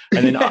broke.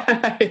 And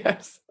then,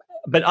 yes.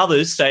 But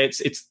others say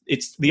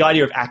it's the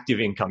idea of active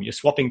income. You're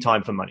swapping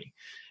time for money.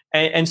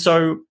 And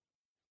so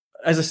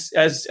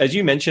as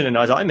you mentioned, and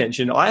as I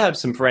mentioned, I have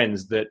some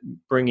friends that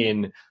bring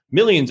in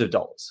millions of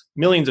dollars,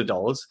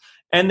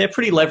 and they're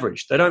pretty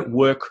leveraged. They don't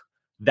work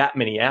that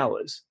many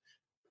hours.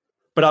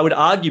 But I would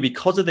argue,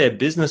 because of their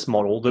business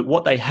model, that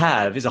what they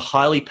have is a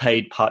highly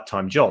paid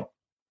part-time job,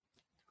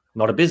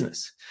 not a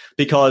business,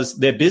 because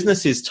their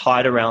business is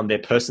tied around their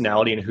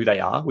personality and who they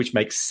are, which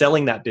makes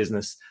selling that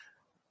business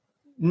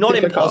not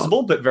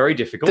impossible, but very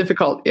difficult.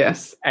 Difficult,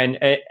 yes. And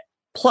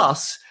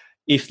plus,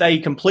 if they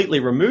completely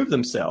remove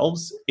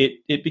themselves,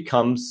 it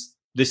becomes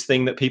this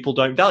thing that people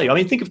don't value. I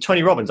mean, think of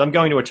Tony Robbins. I'm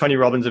going to a Tony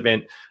Robbins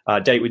event,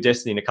 Date with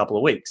Destiny, in a couple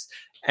of weeks.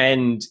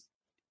 And,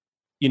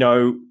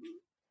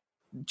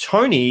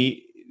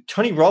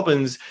 Tony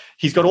Robbins,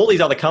 he's got all these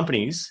other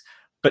companies,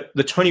 but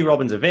the Tony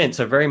Robbins events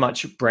are very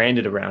much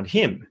branded around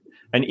him.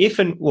 And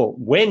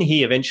when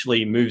he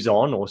eventually moves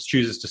on or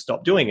chooses to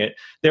stop doing it,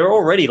 they're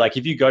already, like,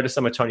 if you go to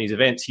some of Tony's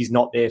events, he's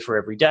not there for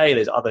every day.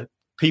 There's other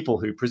people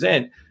who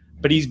present,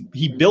 but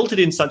he built it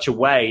in such a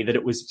way that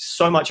it was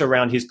so much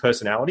around his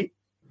personality.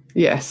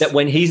 Yes. That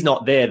when he's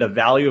not there, the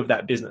value of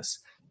that business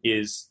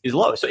is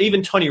low. So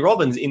even Tony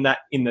Robbins,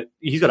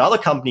 he's got other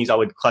companies I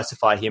would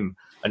classify him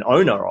an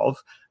owner of,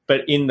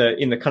 but in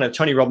the kind of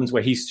Tony Robbins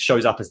where he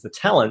shows up as the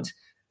talent,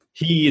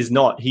 he is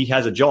not. He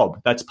has a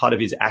job. That's part of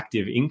his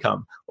active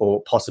income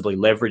or possibly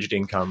leveraged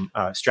income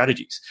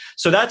strategies.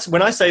 So that's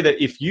when I say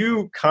that if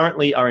you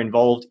currently are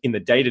involved in the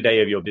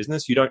day-to-day of your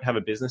business, you don't have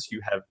a business,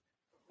 you have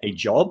a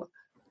job.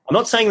 I'm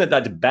not saying that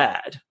that's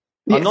bad.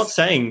 Yes. I'm not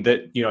saying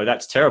that,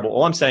 that's terrible.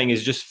 All I'm saying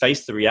is just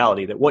face the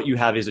reality that what you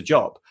have is a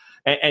job.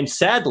 And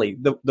sadly,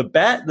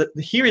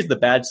 here is the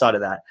bad side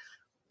of that.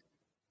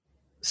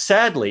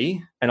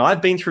 Sadly, and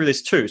I've been through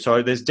this too,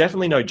 so there's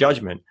definitely no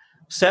judgment.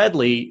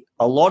 Sadly,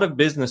 a lot of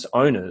business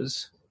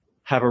owners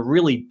have a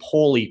really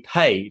poorly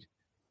paid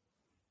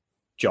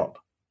job.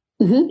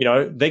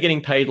 Mm-hmm. They're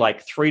getting paid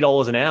like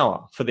 $3 an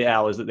hour for the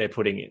hours that they're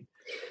putting in.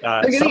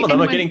 Some of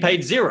them are getting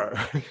paid zero.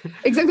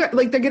 Exactly.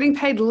 Like they're getting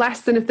paid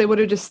less than if they would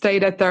have just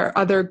stayed at their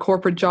other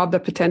corporate job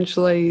that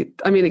potentially,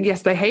 I mean,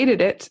 yes, they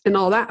hated it and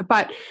all that,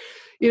 but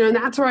and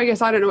that's where I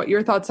guess, I don't know what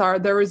your thoughts are.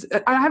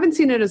 I haven't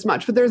seen it as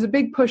much, but there was a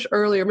big push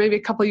earlier, maybe a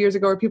couple of years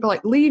ago, where people are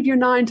like, leave your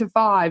 9 to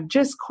 5,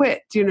 just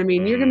quit. Do you know what I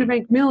mean? You're going to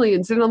make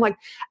millions. And I'm like,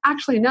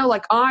 actually, no,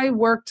 like I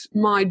worked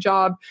my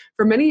job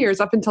for many years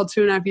up until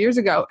 2.5 years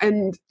ago.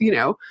 And,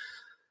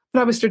 but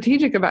I was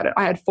strategic about it.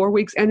 I had 4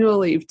 weeks annual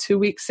leave, 2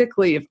 weeks sick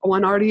leave,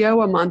 1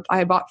 RDO a month.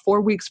 I bought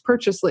 4 weeks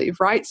purchase leave,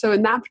 right? So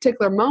in that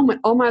particular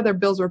moment, all my other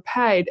bills were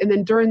paid. And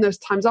then during those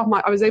times off,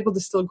 I was able to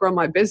still grow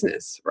my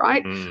business,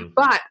 right?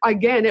 But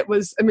again, that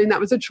was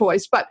a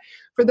choice. But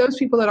for those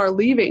people that are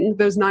leaving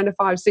those 9 to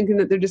 5s thinking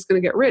that they're just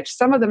going to get rich,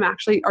 some of them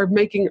actually are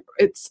making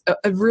it's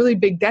a really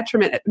big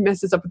detriment. It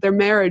messes up with their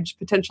marriage,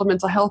 potential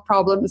mental health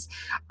problems,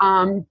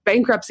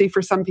 bankruptcy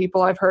for some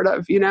people I've heard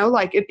of,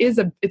 like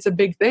it's a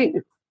big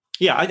thing.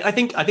 Yeah, I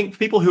think for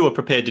people who are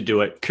prepared to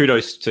do it,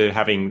 kudos to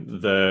having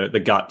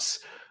the guts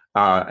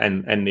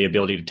and the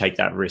ability to take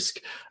that risk.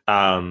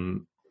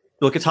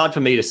 Look, it's hard for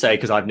me to say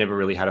because I've never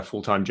really had a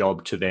full-time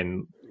job to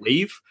then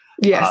leave.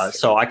 Yes.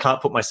 So I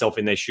can't put myself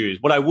in their shoes.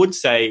 What I would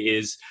say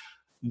is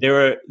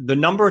there are the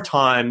number of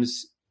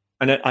times,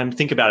 and I'm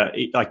thinking about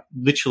it, like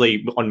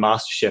literally on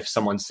MasterChef,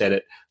 someone said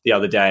it the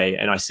other day,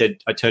 and I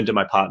turned to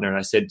my partner and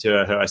I said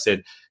to her,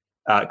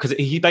 because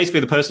he basically,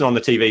 the person on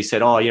the TV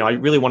said, I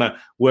really want to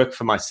work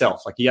for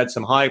myself. Like he had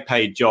some high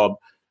paid job,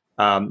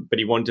 but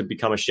he wanted to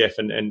become a chef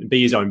and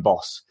be his own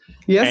boss.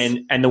 Yes.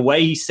 And the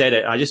way he said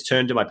it, I just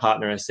turned to my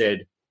partner and I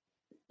said,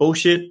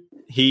 bullshit.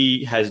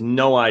 He has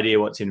no idea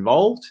what's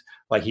involved.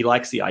 Like he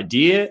likes the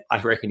idea. I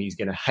reckon he's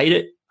going to hate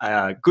it.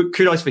 Good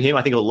kudos for him.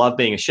 I think he'll love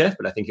being a chef,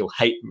 but I think he'll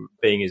hate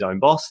being his own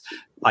boss.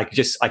 I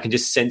can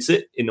just sense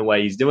it in the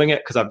way he's doing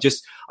it because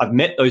I've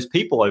met those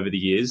people over the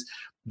years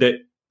that,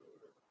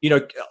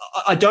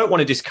 I don't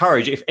want to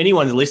discourage if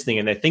anyone's listening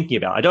and they're thinking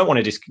about it. I don't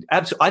want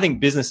to I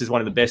think business is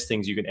one of the best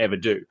things you can ever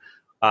do.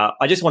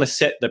 I just want to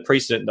set the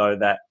precedent though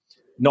that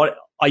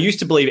I used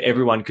to believe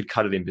everyone could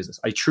cut it in business.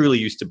 I truly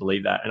used to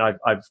believe that. And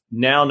I've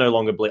now no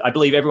longer I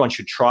believe everyone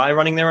should try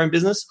running their own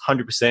business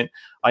 100%.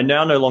 I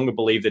now no longer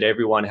believe that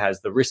everyone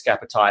has the risk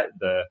appetite,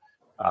 the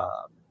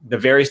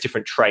various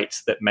different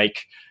traits that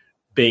make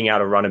being able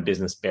to run a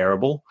business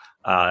bearable.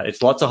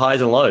 It's lots of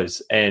highs and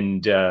lows.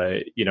 And,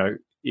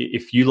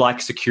 if you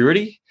like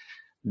security,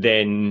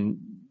 then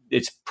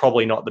it's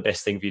probably not the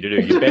best thing for you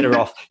to do.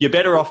 You're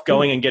better off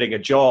going and getting a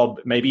job,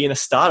 maybe in a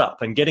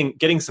startup and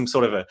getting some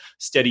sort of a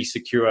steady,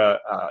 secure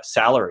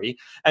salary.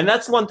 And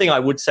that's one thing I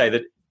would say,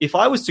 that if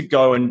I was to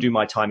go and do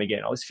my time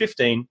again, I was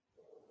 15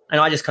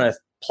 and I just kind of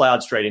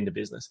plowed straight into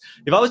business.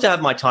 If I was to have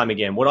my time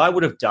again, what I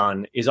would have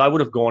done is I would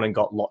have gone and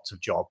got lots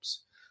of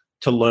jobs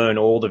to learn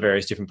all the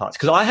various different parts,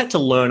 because I had to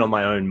learn on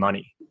my own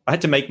money. I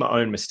had to make my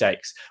own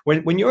mistakes.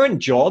 When you're in a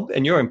job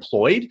and you're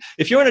employed,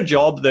 if you're in a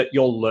job that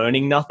you're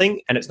learning nothing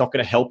and it's not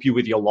going to help you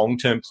with your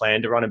long-term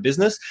plan to run a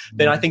business,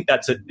 then I think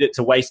it's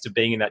a waste of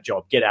being in that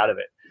job. Get out of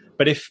it.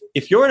 But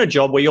if you're in a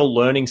job where you're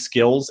learning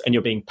skills and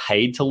you're being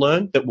paid to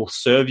learn that will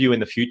serve you in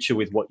the future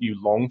with what you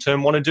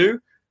long-term want to do,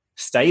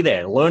 stay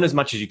there. Learn as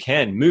much as you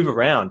can. Move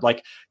around.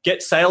 Like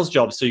get sales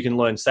jobs so you can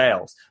learn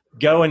sales.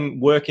 Go and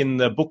work in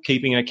the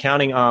bookkeeping and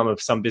accounting arm of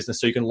some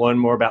business so you can learn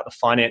more about the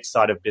finance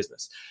side of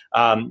business.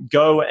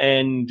 Go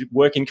and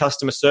work in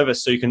customer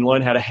service so you can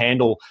learn how to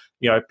handle,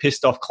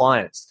 pissed off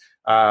clients.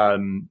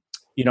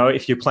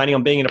 If you're planning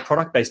on being in a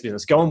product-based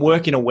business, go and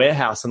work in a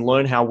warehouse and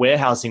learn how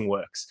warehousing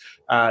works.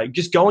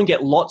 Just go and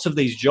get lots of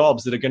these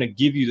jobs that are going to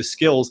give you the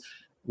skills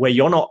where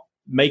you're not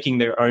making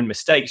their own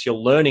mistakes. You're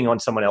learning on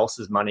someone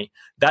else's money.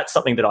 That's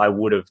something that I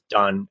would have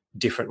done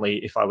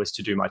differently if I was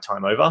to do my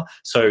time over.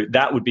 So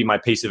that would be my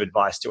piece of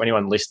advice to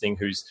anyone listening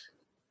who's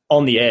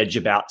on the edge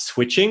about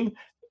switching,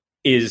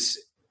 is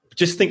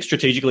just think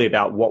strategically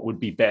about what would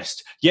be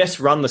best. Yes,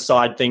 run the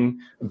side thing,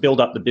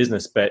 build up the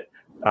business, but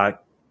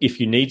if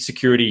you need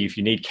security, if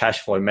you need cash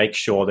flow, make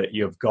sure that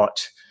you've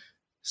got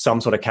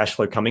some sort of cash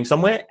flow coming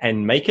somewhere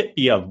and make it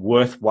be a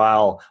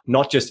worthwhile,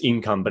 not just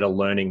income, but a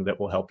learning that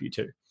will help you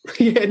too.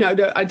 Yeah,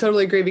 no, I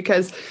totally agree,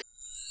 because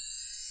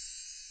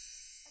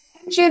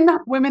attention,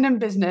 women in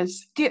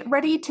business, get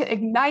ready to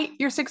ignite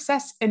your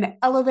success and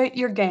elevate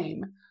your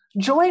game.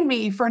 Join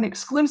me for an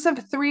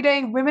exclusive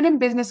 3-day Women in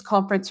Business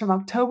conference from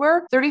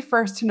October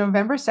 31st to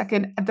November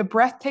 2nd at the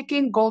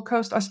breathtaking Gold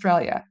Coast,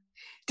 Australia.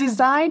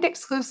 Designed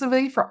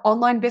exclusively for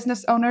online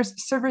business owners,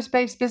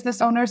 service-based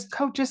business owners,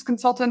 coaches,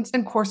 consultants,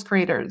 and course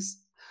creators.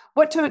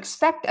 What to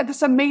expect at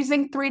this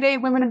amazing 3-day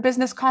Women in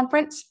Business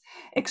conference?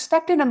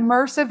 Expect an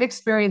immersive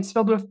experience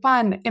filled with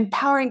fun,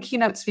 empowering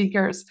keynote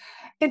speakers,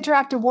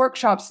 interactive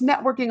workshops,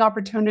 networking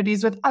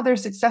opportunities with other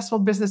successful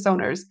business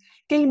owners,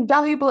 gain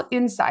valuable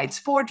insights,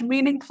 forge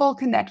meaningful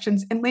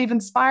connections, and leave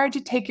inspired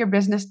to take your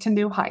business to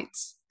new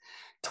heights.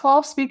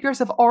 12 speakers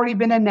have already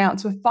been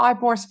announced, with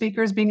 5 more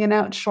speakers being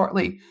announced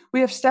shortly.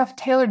 We have Steph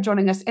Taylor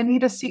joining us,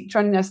 Anita Seek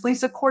joining us,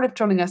 Lisa Cordiff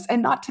joining us,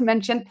 and not to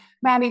mention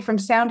Maddie from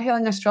Sound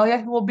Healing Australia,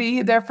 who will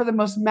be there for the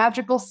most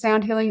magical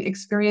sound healing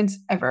experience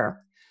ever.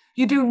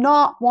 You do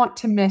not want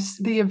to miss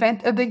the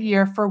event of the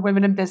year for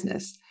women in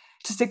business.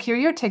 To secure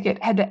your ticket,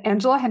 head to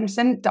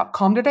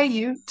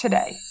angelahenderson.com.au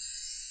today.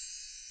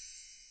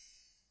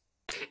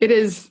 It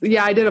is,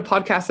 I did a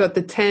podcast about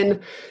the 10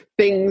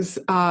 things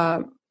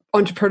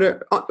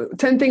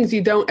 10 things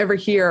you don't ever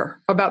hear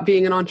about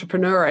being an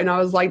entrepreneur. And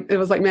it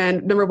was like,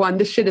 man, number one,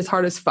 this shit is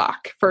hard as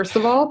fuck, first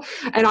of all.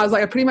 And I was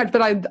like,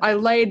 I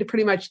laid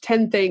pretty much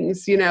 10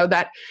 things,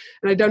 that,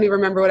 and I don't even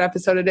remember what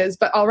episode it is,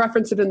 but I'll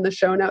reference it in the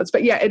show notes.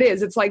 But yeah, it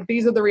is. It's like,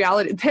 these are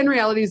the 10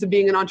 realities of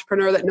being an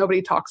entrepreneur that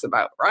nobody talks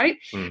about. Right.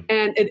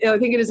 And I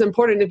think it is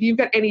important. If you've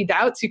got any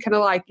doubts, you kind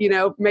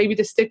of maybe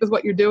to stick with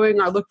what you're doing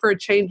or look for a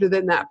change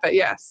within that. But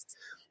yes.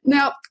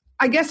 Now,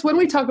 I guess when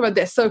we talk about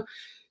this, so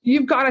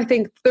you've got, I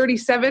think,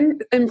 37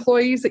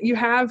 employees that you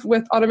have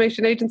with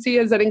Automation Agency.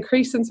 Has that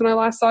increased since when I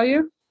last saw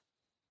you?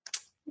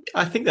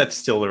 I think that's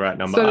still the right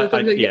number. So I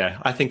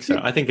think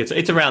so. I think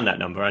it's around that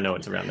number. I know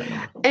it's around that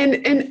number.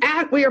 And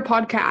at We Are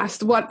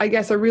Podcast, what I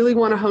guess I really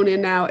want to hone in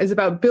now is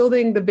about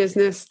building the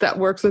business that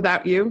works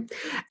without you,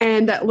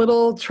 and that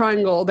little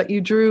triangle that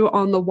you drew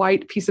on the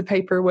white piece of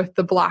paper with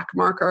the black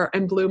marker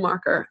and blue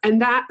marker.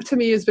 And that to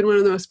me has been one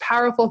of the most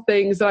powerful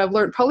things that I've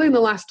learned probably in the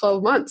last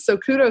 12 months. So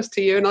kudos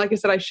to you. And like I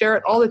said, I share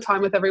it all the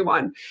time with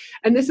everyone.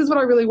 And this is what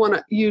I really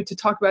want you to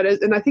talk about.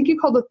 And I think you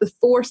called it the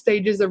 4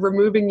 stages of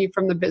removing you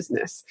from the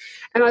business.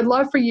 And I'd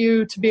love for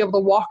you to be able to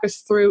walk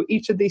us through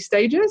each of these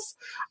stages.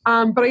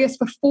 But I guess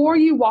before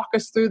you walk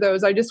us through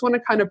those, I just want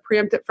to kind of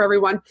preempt it for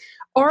everyone.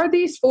 Are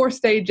these 4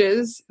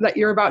 stages that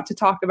you're about to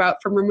talk about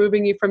from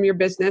removing you from your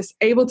business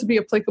able to be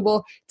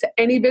applicable to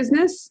any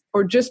business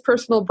or just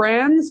personal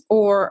brands?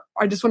 Or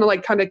I just want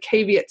to kind of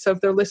caveat, so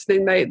if they're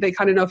listening, they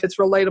kind of know if it's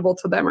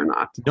relatable to them or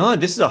not. No,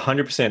 this is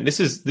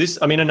 100%.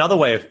 I mean, another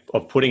way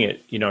of putting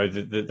it,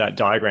 that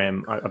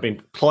diagram, I've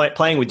been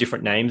playing with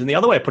different names. And the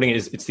other way of putting it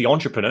is it's the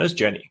entrepreneur's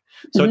journey.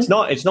 So it's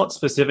not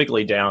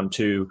specifically down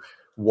to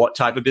what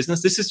type of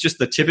business. This is just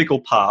the typical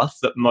path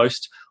that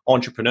most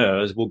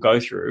entrepreneurs will go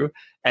through.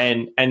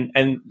 And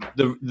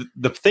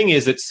the thing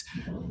is,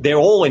 they're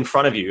all in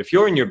front of you. If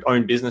you're in your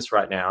own business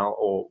right now,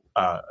 or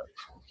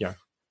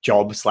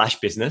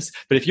job/business,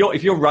 but if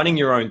you're running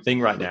your own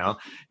thing right now,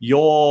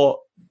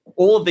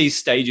 all of these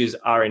stages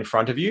are in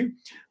front of you.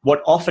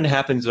 What often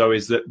happens though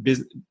is that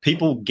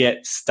people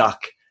get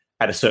stuck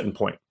at a certain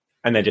point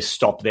and they just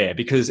stop there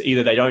because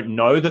either they don't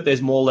know that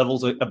there's more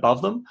levels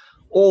above them,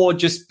 or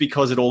just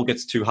because it all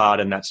gets too hard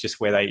and that's just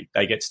where they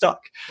get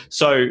stuck.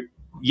 So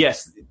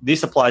yes,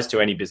 this applies to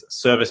any business: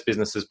 service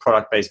businesses,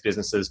 product-based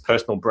businesses,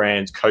 personal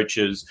brands,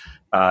 coaches,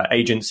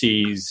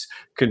 agencies,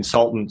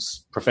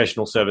 consultants,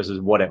 professional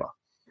services, whatever.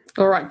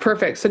 All right,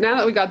 perfect. So now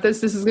that we got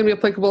this is going to be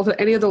applicable to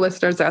any of the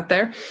listeners out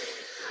there.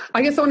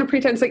 I guess I want to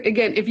pretend,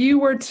 again, if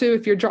you're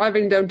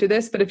driving, don't do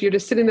this, but if you're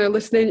just sitting there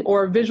listening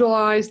or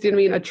visualize,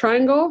 a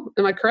triangle,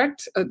 am I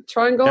correct? A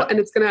triangle, yep. And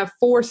it's going to have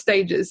 4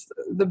 stages,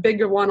 the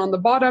bigger one on the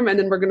bottom, and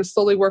then we're going to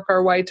slowly work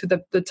our way to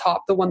the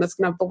top, the one that's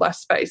going to have the less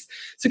space.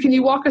 So can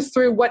you walk us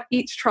through what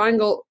each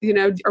triangle,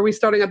 are we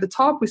starting at the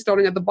top? Are we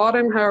starting at the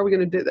bottom? How are we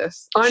going to do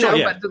this? I know,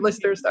 but the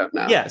listeners don't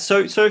know. Yeah,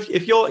 so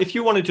if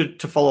you wanted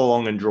to follow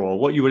along and draw,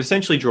 what you would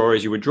essentially draw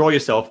is you would draw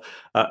yourself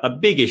a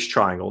biggish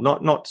triangle,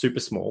 not super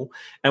small,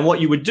 and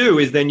what you would do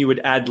is then you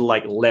would add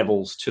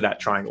levels to that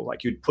triangle.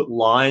 You'd put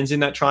lines in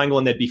that triangle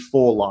and there'd be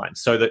 4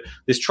 lines. So that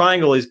this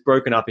triangle is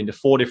broken up into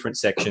 4 different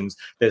sections.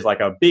 There's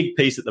a big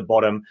piece at the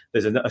bottom.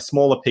 There's a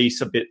smaller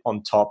piece a bit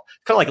on top,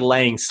 kind of like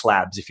laying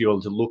slabs. If you were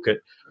to look at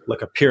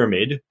a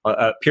pyramid,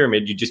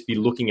 you'd just be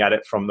looking at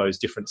it from those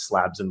different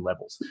slabs and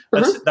levels.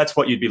 That's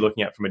what you'd be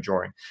looking at from a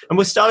drawing. And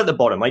we'll start at the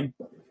bottom.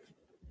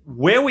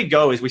 Where we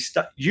go is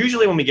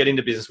usually when we get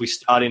into business, we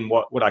start in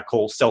what I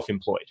call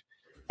self-employed.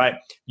 Right?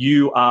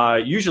 You are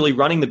usually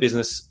running the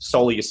business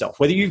solely yourself.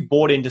 Whether you've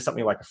bought into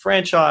something like a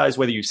franchise,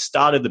 whether you've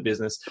started the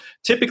business,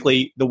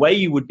 typically the way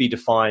you would be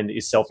defined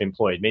is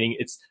self-employed, meaning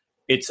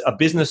it's a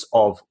business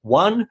of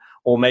one,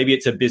 or maybe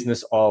it's a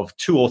business of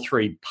 2 or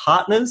 3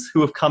 partners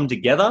who have come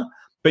together,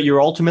 but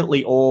you're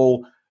ultimately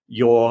all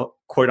your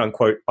quote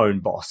unquote own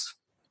boss,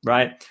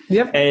 right?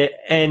 Yep.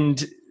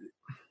 And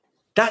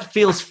that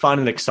feels fun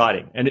and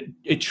exciting, and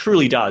it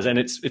truly does. And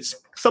it's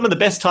some of the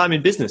best time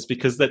in business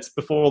because that's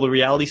before all the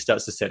reality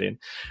starts to set in.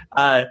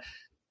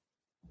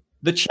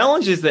 The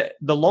challenge is that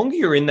the longer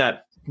you're in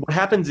that, what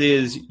happens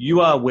is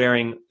you are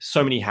wearing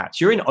so many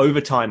hats. You're in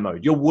overtime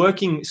mode. You're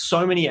working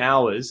so many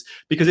hours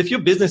because if your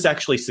business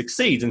actually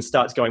succeeds and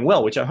starts going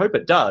well, which I hope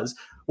it does,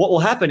 what will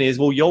happen is,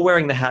 you're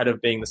wearing the hat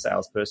of being the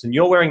salesperson.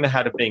 You're wearing the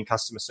hat of being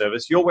customer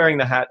service. You're wearing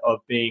the hat of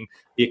being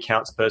the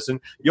accounts person.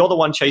 You're the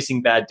one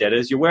chasing bad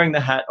debtors. You're wearing the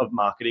hat of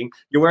marketing.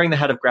 You're wearing the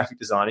hat of graphic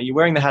designer. You're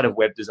wearing the hat of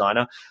web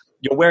designer.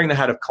 You're wearing the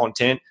hat of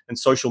content and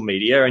social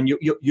media, and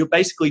you're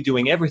basically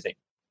doing everything.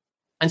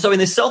 And so in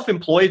this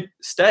self-employed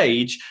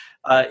stage,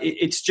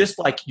 it's just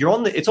like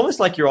it's almost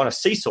like you're on a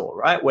seesaw,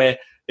 right? Where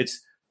it's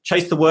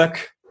chase the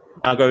work,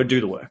 now go do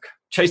the work.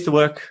 Chase the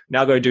work,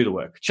 now go do the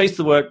work. Chase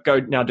the work, go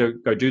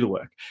do the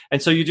work.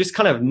 And so you're just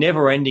kind of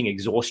never-ending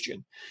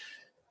exhaustion.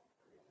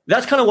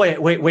 That's kind of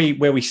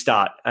where we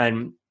start.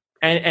 And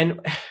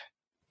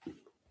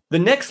The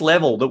next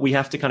level that we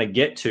have to kind of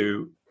get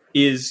to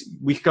is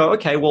we go,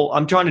 okay, well,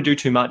 I'm trying to do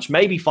too much.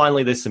 Maybe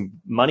finally there's some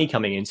money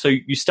coming in. So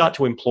you start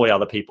to employ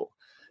other people.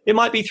 It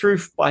might be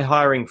by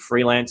hiring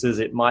freelancers.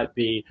 It might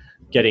be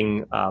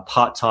getting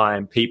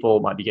part-time people.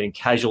 It might be getting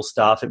casual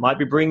staff. It might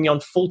be bringing on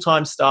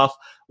full-time staff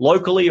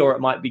locally, or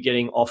it might be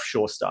getting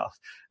offshore staff.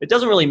 It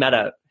doesn't really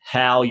matter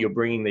how you're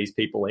bringing these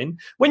people in.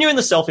 When you're in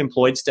the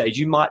self-employed stage,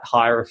 you might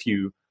hire a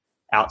few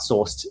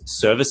outsourced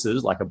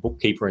services like a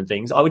bookkeeper and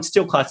things. I would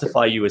still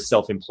classify you as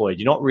self-employed.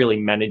 You're not really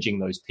managing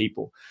those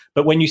people.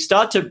 But when you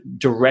start to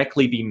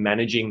directly be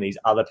managing these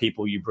other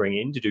people you bring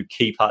in to do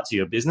key parts of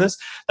your business,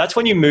 that's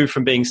when you move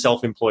from being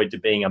self-employed to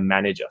being a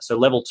manager. So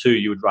level 2,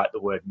 you would write the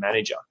word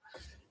manager.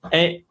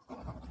 And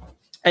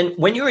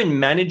when you're in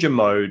manager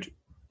mode,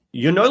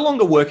 you're no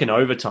longer working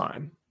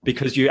overtime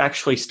because you're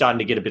actually starting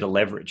to get a bit of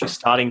leverage. You're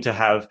starting to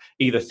have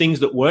either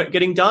things that weren't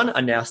getting done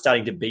are now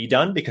starting to be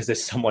done because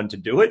there's someone to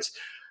do it.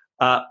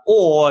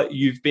 Or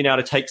you've been able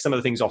to take some of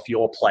the things off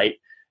your plate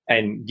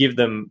and give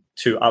them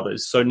to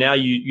others. So now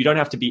you don't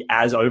have to be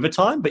as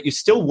overtime, but you're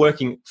still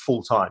working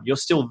full time. You're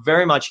still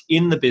very much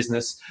in the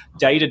business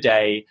day to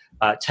day.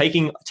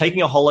 Taking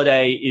a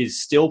holiday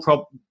is still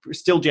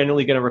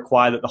generally going to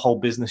require that the whole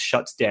business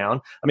shuts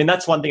down. I mean,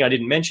 that's one thing I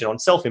didn't mention. On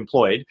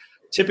self-employed,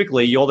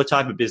 typically you're the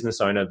type of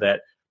business owner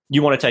that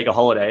you want to take a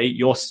holiday.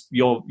 You're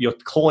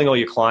calling all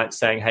your clients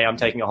saying, "Hey, I'm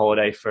taking a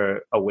holiday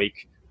for a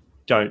week.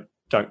 Don't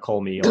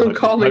call me. Don't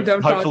call me.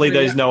 Don't talk to me. Hopefully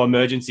there's no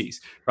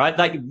emergencies," right?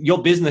 Like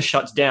your business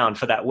shuts down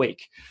for that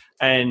week.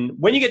 And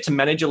when you get to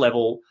manager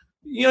level,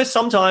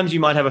 sometimes you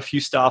might have a few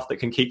staff that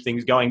can keep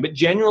things going, but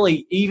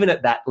generally, even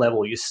at that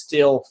level, you're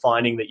still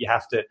finding that you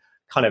have to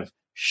kind of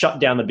shut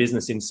down the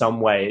business in some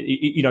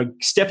way.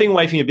 Stepping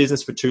away from your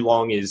business for too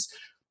long is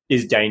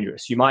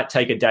dangerous. You might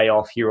take a day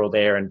off here or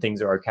there and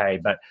things are okay,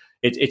 but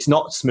it's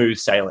not smooth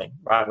sailing,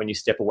 right? When you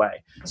step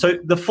away. So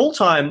the full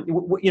time,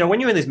 when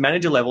you're in this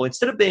manager level,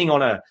 instead of being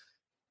on a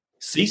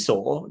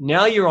seesaw,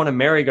 now you're on a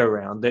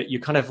merry-go-round that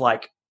you're kind of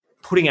like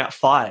putting out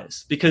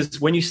fires,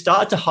 because when you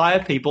start to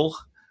hire people,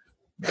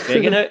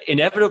 they're going to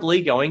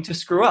inevitably going to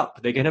screw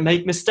up. They're going to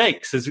make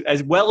mistakes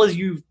as well as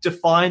you've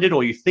defined it,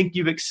 or you think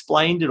you've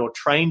explained it or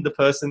trained the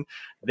person.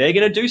 They're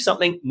going to do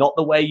something not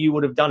the way you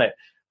would have done it.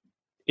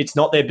 It's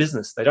not their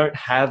business. They don't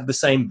have the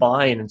same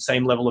buy-in and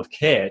same level of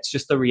care. It's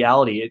just the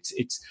reality.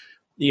 It's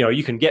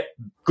you can get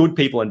good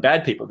people and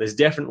bad people. There's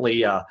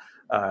definitely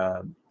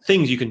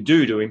things you can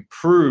do to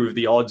improve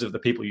the odds of the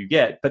people you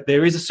get. But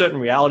there is a certain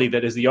reality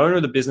that as the owner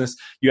of the business,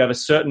 you have a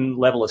certain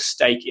level of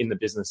stake in the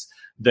business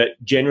that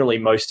generally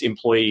most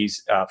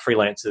employees,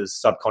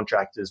 freelancers,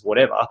 subcontractors,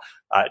 whatever,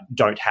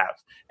 don't have.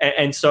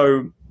 And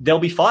so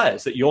there'll be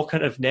fires that you're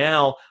kind of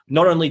now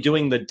not only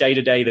doing the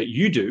day-to-day that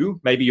you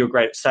do, maybe you're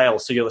great at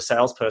sales, so you're the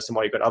salesperson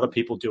while you've got other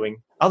people doing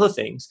other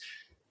things.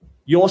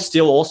 You're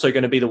still also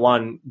going to be the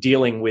one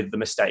dealing with the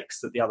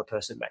mistakes that the other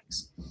person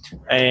makes.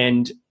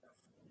 And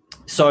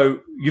so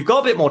you've got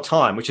a bit more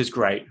time, which is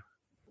great,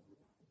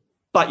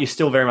 but you're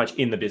still very much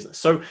in the business.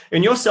 So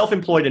in your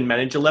self-employed and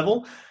manager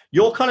level,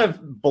 you're kind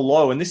of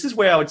below. And this is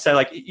where I would say,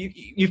 like,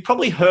 you've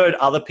probably heard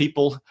other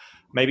people,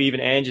 maybe even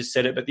Ange has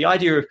said it, but the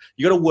idea of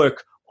you got to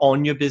work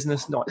on your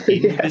business, not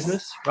in your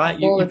business, right?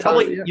 You've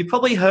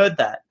probably heard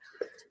that.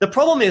 The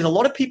problem is a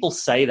lot of people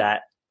say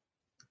that,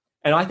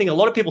 and I think a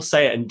lot of people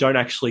say it and don't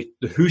actually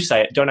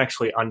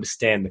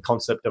understand the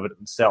concept of it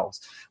themselves,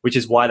 which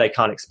is why they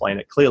can't explain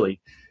it clearly.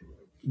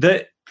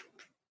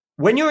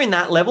 When you're in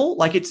that level,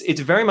 like it's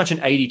very much an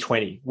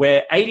 80-20,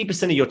 where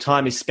 80% of your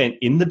time is spent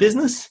in the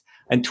business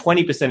and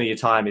 20% of your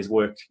time is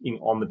working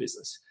on the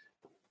business.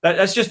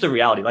 That's just the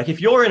reality. Like if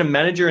you're in a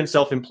manager and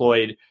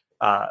self-employed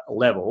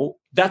level,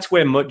 that's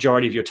where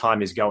majority of your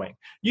time is going.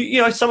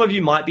 Some of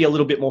you might be a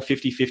little bit more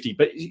 50-50,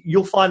 but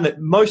you'll find that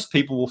most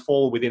people will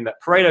fall within that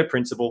Pareto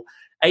principle.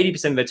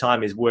 80% of their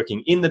time is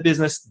working in the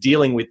business,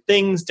 dealing with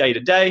things day to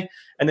day,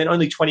 and then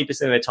only 20% of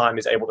their time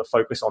is able to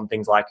focus on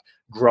things like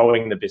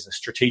growing the business,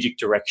 strategic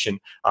direction,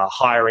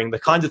 hiring, the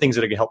kinds of things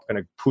that are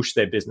going to push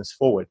their business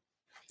forward.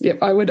 Yep,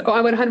 I would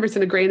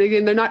 100% agree. And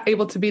again, they're not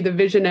able to be the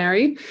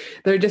visionary.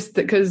 They're just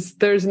because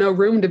there's no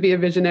room to be a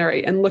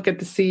visionary. And look at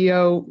the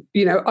CEO,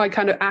 I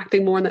kind of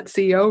acting more in that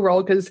CEO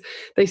role because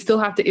they still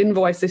have to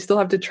invoice. They still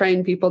have to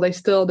train people.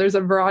 There's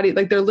a variety,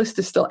 like their list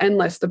is still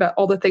endless about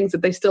all the things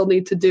that they still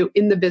need to do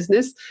in the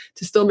business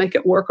to still make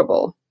it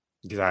workable.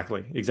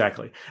 Exactly.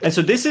 And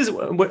so this is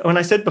when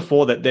I said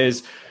before that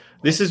this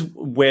is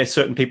where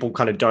certain people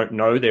kind of don't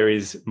know there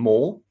is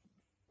more.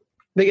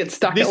 They get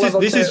stuck.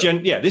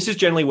 This is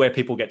generally where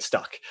people get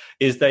stuck.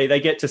 Is they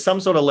get to some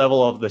sort of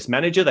level of this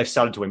manager. They've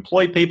started to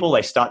employ people.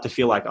 They start to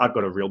feel like I've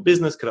got a real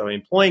business because I'm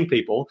employing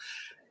people,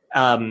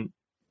 and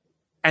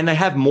they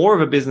have more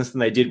of a business than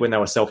they did when they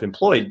were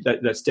self-employed.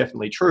 That's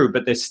definitely true,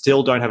 but they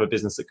still don't have a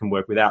business that can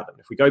work without them.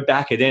 If we go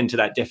back again to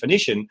that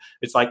definition,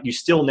 it's like you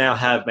still now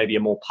have maybe a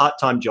more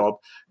part-time job,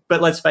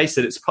 but let's face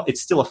it,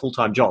 it's still a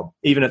full-time job.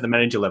 Even at the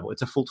manager level,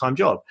 it's a full-time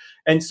job,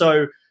 and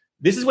so.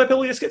 This is where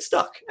people just get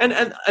stuck.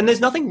 And there's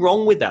nothing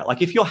wrong with that.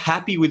 Like if you're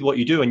happy with what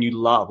you do and you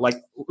love, like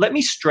let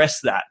me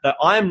stress that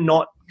I am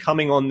not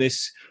coming on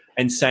this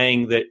and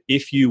saying that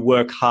if you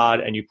work hard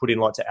and you put in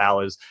lots of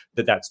hours,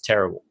 that that's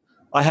terrible.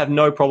 I have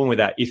no problem with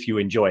that if you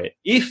enjoy it.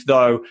 If,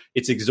 though,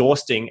 it's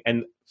exhausting,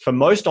 and for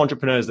most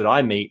entrepreneurs that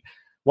I meet,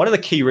 one of the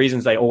key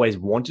reasons they always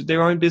wanted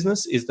their own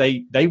business is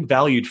they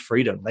valued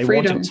freedom. They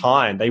wanted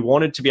time. They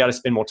wanted to be able to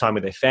spend more time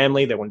with their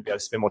family. They wanted to be able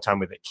to spend more time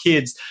with their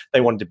kids.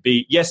 They wanted to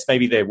be, yes,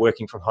 maybe they're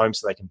working from home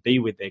so they can be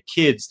with their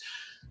kids,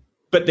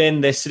 but then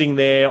they're sitting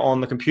there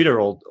on the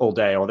computer all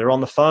day, or they're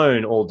on the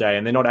phone all day,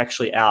 and they're not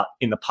actually out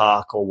in the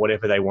park or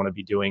whatever they want to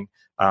be doing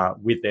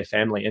with their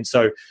family. And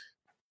so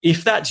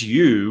if that's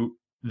you,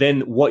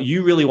 then what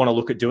you really want to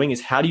look at doing is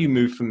how do you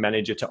move from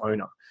manager to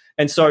owner?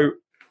 And so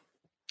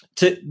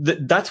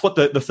that's what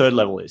the third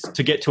level is,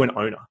 to get to an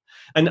owner.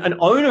 And an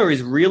owner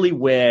is really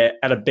where,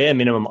 at a bare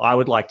minimum, I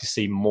would like to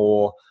see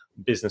more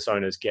business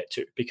owners get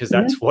to, because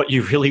that's what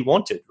you really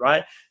wanted,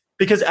 right?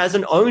 Because as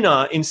an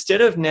owner,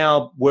 instead of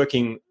now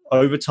working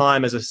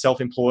overtime as a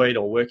self-employed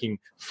or working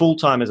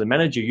full-time as a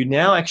manager, you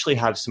now actually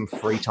have some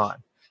free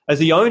time. As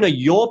the owner,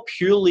 your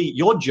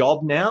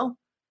job now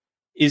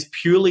is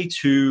purely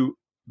to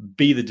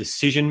be the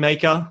decision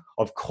maker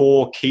of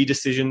core key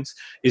decisions,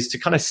 is to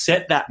kind of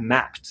set that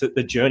map to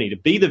the journey, to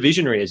be the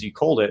visionary, as you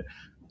called it,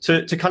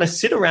 to kind of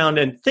sit around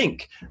and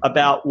think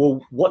about,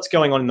 well, what's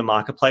going on in the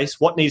marketplace?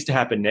 What needs to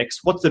happen next?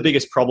 What's the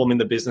biggest problem in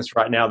the business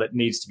right now that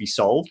needs to be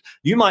solved?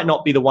 You might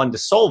not be the one to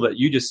solve it.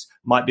 You just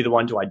might be the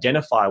one to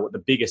identify what the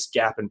biggest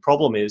gap and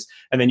problem is.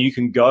 And then you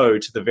can go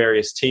to the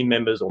various team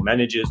members or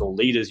managers or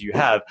leaders you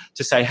have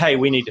to say, hey,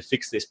 we need to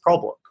fix this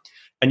problem.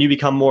 And you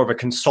become more of a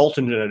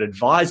consultant and an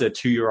advisor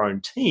to your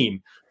own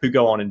team who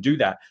go on and do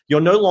that.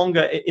 You're no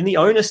longer, in the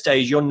owner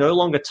stage, you're no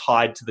longer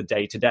tied to the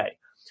day-to-day.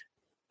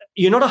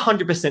 You're not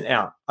 100%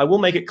 out. I will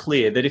make it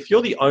clear that if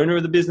you're the owner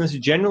of the business,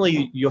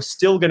 generally you're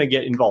still going to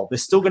get involved.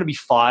 There's still going to be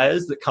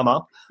fires that come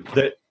up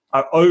that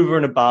are over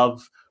and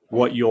above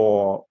what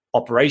your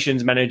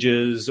operations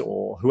managers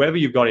or whoever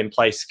you've got in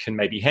place can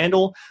maybe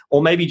handle,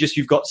 or maybe just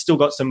you've still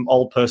got some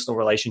old personal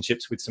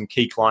relationships with some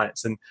key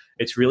clients, and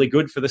it's really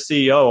good for the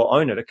CEO or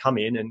owner to come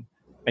in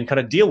and kind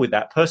of deal with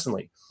that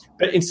personally.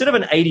 But instead of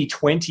an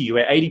 80-20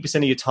 where 80%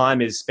 of your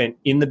time is spent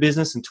in the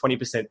business and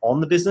 20%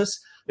 on the business,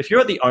 if you're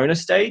at the owner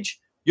stage,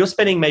 you're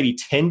spending maybe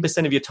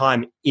 10% of your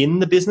time in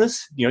the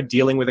business,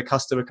 dealing with a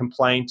customer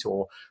complaint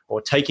or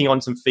taking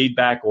on some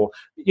feedback, or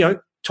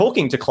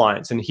talking to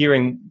clients and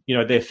hearing,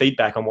 their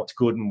feedback on what's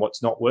good and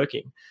what's not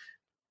working.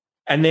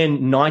 And then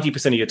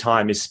 90% of your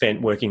time is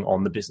spent working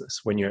on the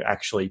business when you're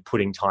actually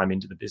putting time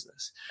into the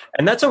business.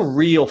 And that's a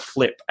real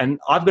flip. And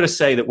I've got to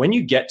say that when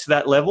you get to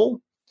that level,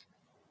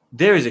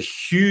 there is a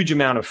huge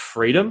amount of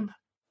freedom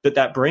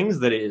that brings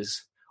that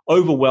is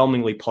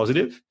overwhelmingly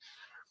positive.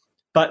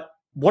 But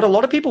what a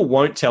lot of people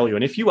won't tell you,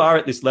 and if you are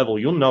at this level,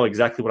 you'll know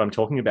exactly what I'm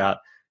talking about.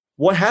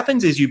 What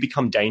happens is you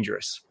become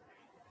dangerous.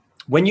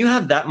 When you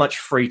have that much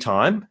free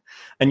time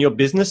and your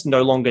business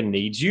no longer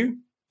needs you,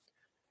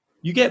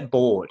 you get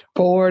bored.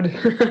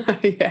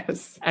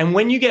 Yes. And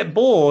when you get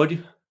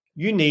bored,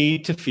 you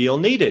need to feel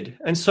needed.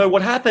 And so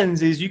what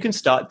happens is you can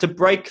start to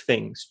break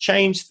things,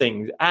 change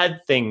things,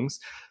 add things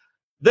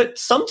that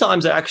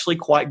sometimes are actually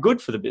quite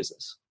good for the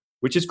business,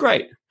 which is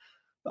great.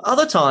 But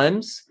other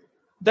times,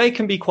 they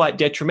can be quite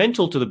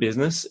detrimental to the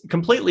business,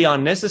 completely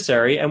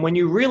unnecessary. And when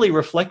you really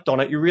reflect on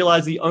it, you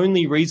realize the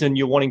only reason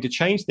you're wanting to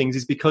change things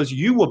is because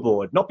you were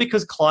bored, not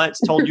because clients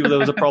told you there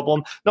was a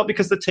problem, not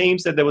because the team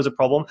said there was a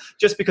problem,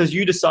 just because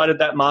you decided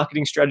that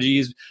marketing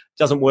strategy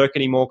doesn't work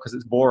anymore because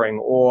it's boring,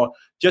 or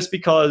just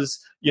because,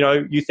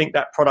 you think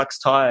that product's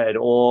tired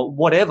or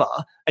whatever.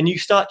 And you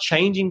start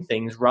changing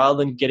things rather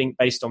than getting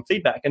based on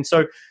feedback. And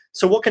so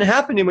what can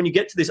happen when you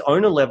get to this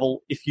owner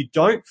level, if you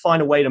don't find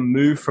a way to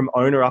move from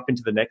owner up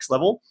into the next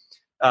level,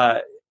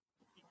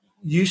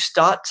 you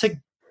start to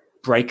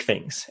break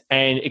things,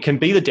 and it can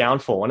be the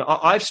downfall. And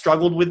I've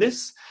struggled with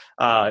this,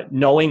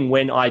 knowing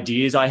when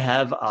ideas I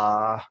have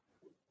are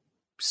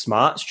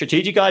smart,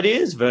 strategic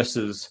ideas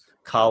versus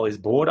Carl is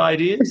bored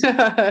ideas.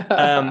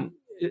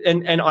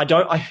 And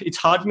it's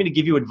hard for me to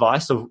give you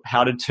advice of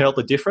how to tell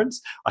the difference.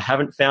 I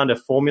haven't found a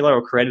formula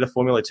or created a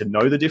formula to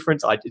know the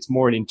difference. It's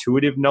more an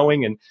intuitive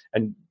knowing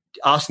and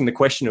asking the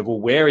question of,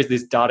 well, where is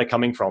this data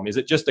coming from? Is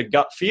it just a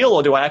gut feel,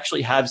 or do I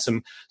actually have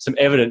some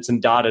evidence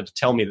and data to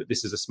tell me that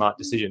this is a smart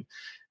decision?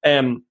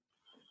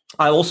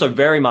 I also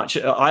very much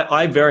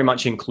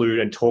include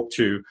and talk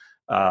to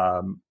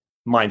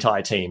my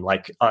entire team.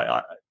 Like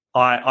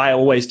I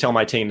always tell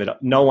my team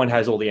that no one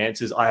has all the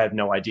answers. I have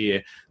no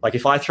idea. Like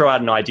if I throw out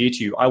an idea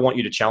to you, I want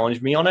you to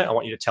challenge me on it. I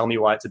want you to tell me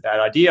why it's a bad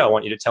idea. I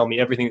want you to tell me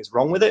everything that's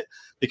wrong with it,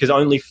 because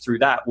only through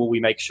that will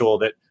we make sure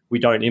that we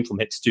don't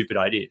implement stupid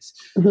ideas.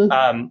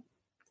 Mm-hmm.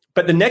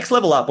 But the next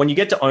level up, when you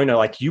get to owner,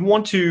 like you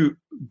want to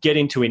get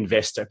into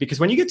investor, because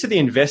when you get to the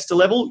investor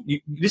level,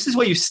 this is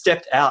where you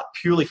stepped out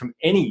purely from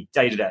any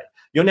day-to-day.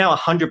 You're now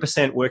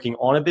 100% working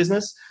on a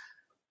business.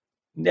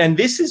 And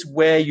this is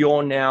where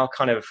you're now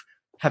kind of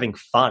having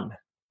fun.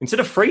 Instead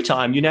of free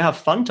time, you now have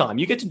fun time.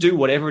 You get to do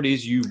whatever it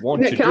is you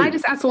want to do. Can I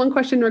just ask one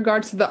question in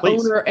regards to the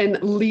Please. owner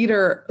and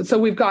leader?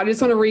 So I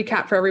just want to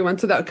recap for everyone.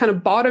 So that kind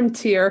of bottom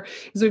tier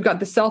is we've got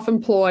the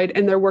self-employed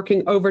and they're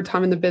working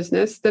overtime in the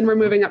business. Then we're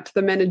moving up to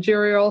the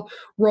managerial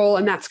role,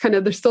 and that's kind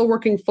of, they're still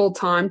working full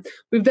time.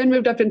 We've then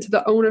moved up into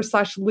the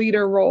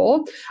owner/leader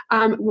role.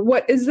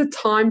 What is the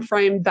time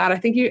frame that I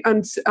think you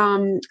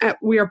at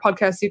We Are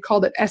Podcast, you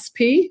called it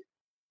SP?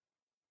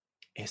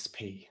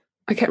 SP.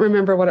 I can't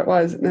remember what it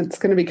was. And it's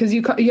going to be because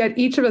you had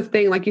each of a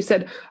thing, like you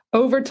said,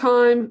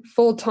 overtime,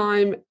 full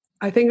time.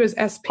 I think it was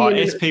SP.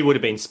 SP would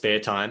have been spare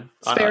time.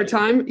 Spare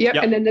time. Yep.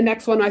 And then the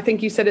next one I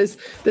think you said is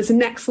this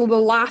the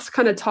last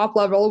kind of top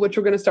level, which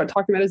we're going to start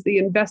talking about, is the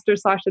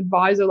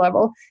investor/advisor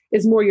level,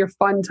 is more your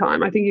fun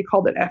time. I think you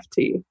called it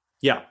FT.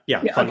 Yeah,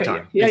 fun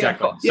time. Yeah,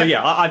 exactly. Yeah,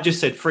 cool. So I've just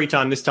said free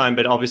time this time,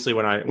 but obviously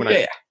when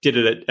I did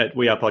it at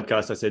We Are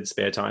Podcast, I said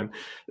spare time.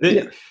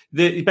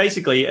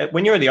 Basically,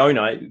 when you're the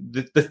owner,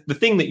 the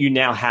thing that you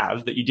now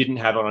have that you didn't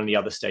have on the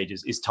other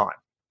stages is time.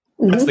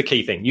 Mm-hmm. That's the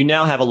key thing. You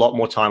now have a lot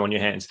more time on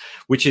your hands,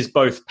 which is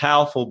both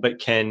powerful,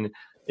 but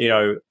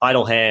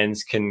idle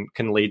hands can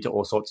lead to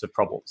all sorts of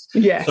problems.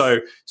 Yes.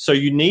 So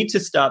you need to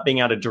start being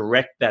able to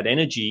direct that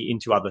energy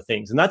into other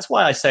things. And that's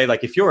why I say,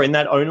 like, if you're in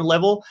that owner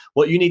level,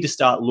 what you need to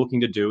start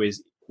looking to do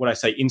is what I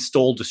say,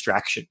 install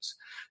distractions.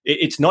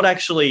 It's not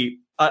actually,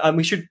 and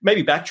we should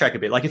maybe backtrack a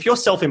bit. Like if you're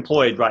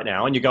self-employed right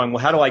now and you're going,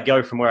 well, how do I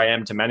go from where I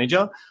am to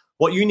manager?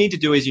 What you need to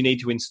do is you need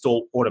to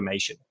install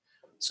automation.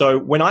 So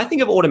when I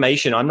think of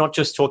automation, I'm not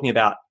just talking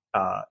about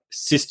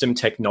system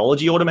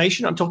technology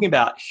automation. I'm talking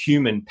about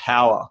human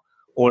power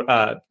or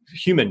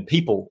human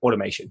people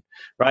automation,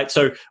 right?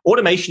 So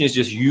automation is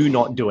just you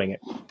not doing it.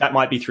 That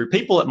might be through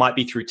people, it might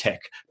be through tech,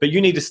 but you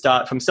need to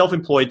start from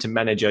self-employed to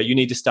manager. You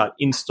need to start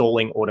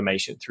installing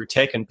automation through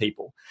tech and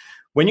people.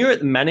 When you're at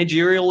the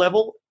managerial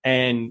level,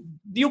 and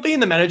you'll be in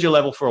the manager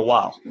level for a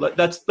while.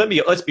 Let's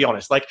be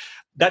honest. Like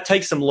that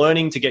takes some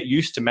learning to get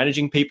used to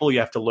managing people. You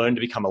have to learn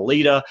to become a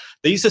leader.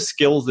 These are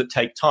skills that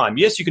take time.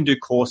 Yes, you can do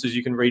courses,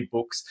 you can read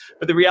books,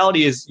 but the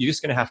reality is you're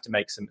just going to have to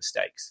make some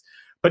mistakes.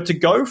 But to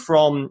go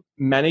from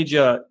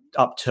manager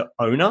up to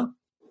owner,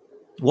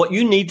 what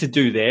you need to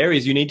do there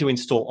is you need to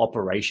install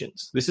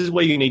operations. This is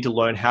where you need to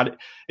learn how to,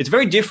 it's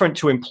very different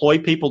to employ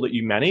people that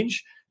you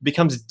manage. It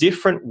becomes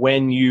different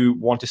when you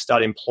want to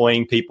start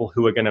employing people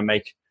who are going to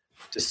make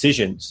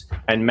decisions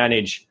and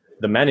manage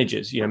the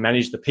managers,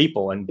 manage the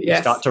people and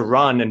start to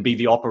run and be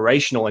the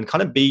operational and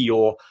kind of be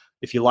your,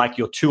 if you like,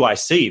 your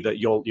 2IC, that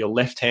your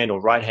left hand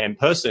or right hand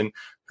person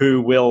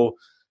who will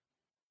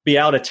be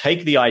able to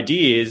take the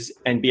ideas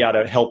and be able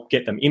to help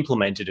get them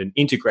implemented and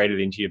integrated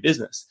into your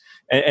business.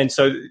 And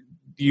so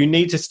you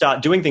need to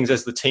start doing things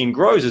as the team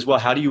grows as well.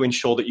 How do you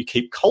ensure that you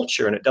keep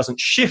culture and it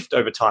doesn't shift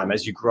over time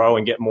as you grow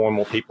and get more and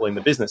more people in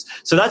the business?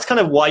 So that's kind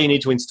of why you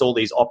need to install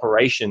these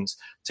operations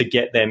to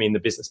get them in the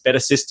business, better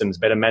systems,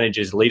 better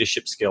managers,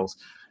 leadership skills.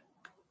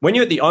 When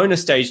you're at the owner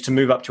stage to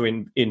move up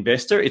to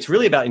investor, it's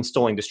really about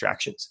installing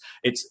distractions.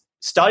 It's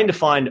starting to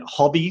find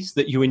hobbies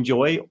that you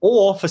enjoy,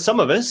 or for some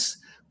of us,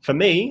 for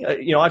me,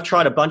 I've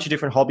tried a bunch of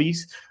different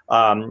hobbies.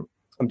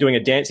 I'm doing a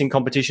dancing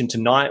competition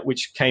tonight,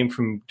 which came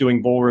from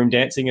doing ballroom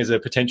dancing as a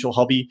potential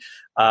hobby.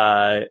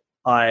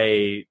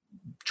 I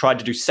tried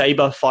to do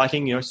saber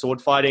fighting, sword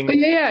fighting.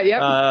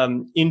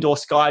 Indoor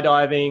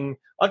skydiving.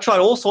 I've tried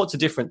all sorts of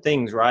different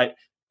things, right?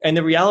 And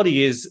the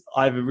reality is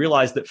I've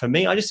realized that for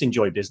me, I just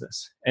enjoy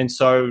business. And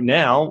so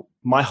now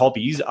my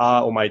hobbies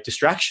are, or my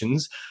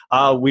distractions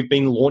are, we've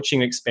been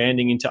launching,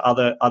 expanding into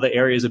other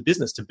areas of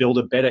business to build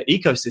a better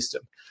ecosystem.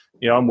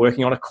 I'm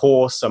working on a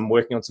course, I'm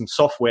working on some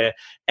software,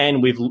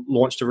 and we've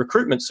launched a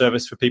recruitment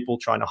service for people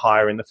trying to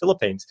hire in the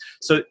Philippines.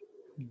 So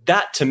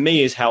that to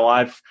me is how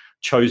I've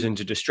chosen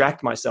to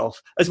distract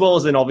myself, as well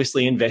as then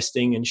obviously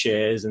investing in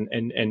shares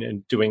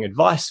and doing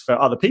advice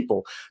for other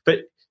people. But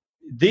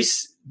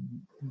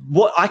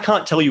I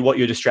can't tell you what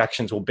your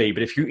distractions will be,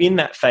 but if you're in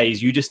that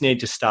phase, you just need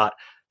to start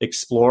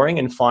exploring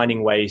and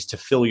finding ways to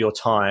fill your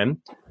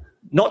time,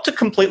 not to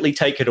completely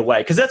take it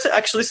away. Because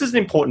this is an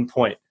important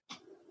point.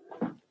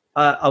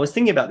 I was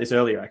thinking about this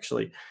earlier,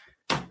 actually.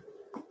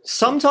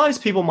 Sometimes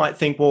people might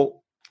think,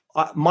 well,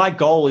 my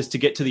goal is to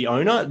get to the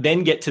owner,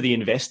 then get to the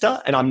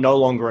investor, and I'm no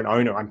longer an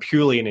owner. I'm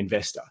purely an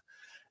investor.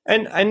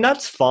 And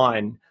that's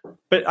fine.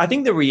 But I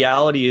think the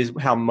reality is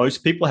how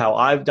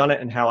I've done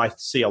it and how I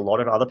see a lot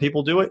of other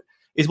people do it,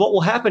 is what will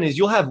happen is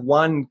you'll have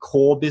one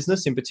core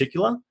business in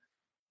particular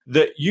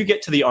that you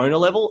get to the owner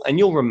level and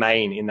you'll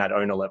remain in that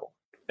owner level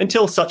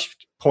until such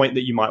point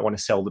that you might want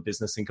to sell the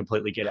business and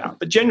completely get out.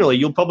 But generally,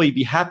 you'll probably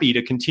be happy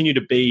to continue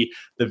to be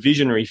the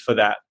visionary for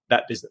that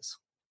business.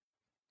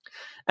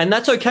 And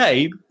that's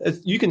okay.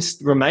 You can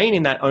remain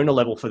in that owner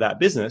level for that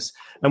business.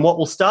 And what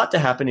will start to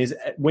happen is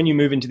when you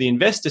move into the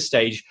investor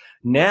stage,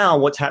 now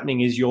what's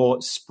happening is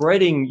you're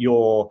spreading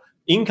your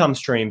income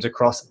streams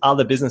across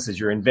other businesses.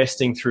 You're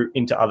investing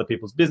into other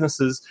people's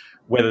businesses,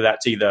 whether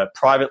that's either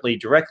privately,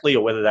 directly,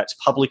 or whether that's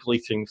publicly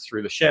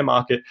through the share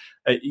market.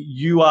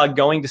 You are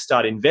going to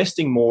start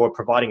investing more,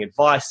 providing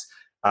advice,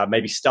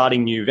 maybe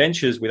starting new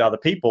ventures with other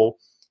people.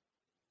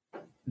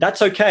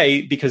 that's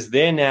okay, because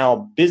they're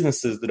now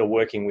businesses that are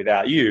working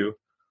without you,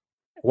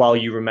 while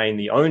you remain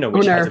the owner,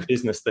 which has a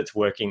business that's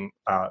working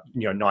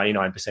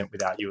 99%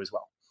 without you as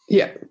well.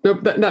 Yeah,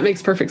 nope, that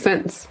makes perfect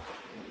sense.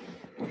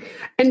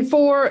 And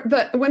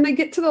when they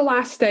get to the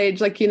last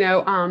stage, like,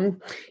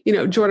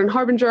 Jordan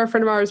Harbinger, a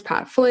friend of ours,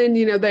 Pat Flynn,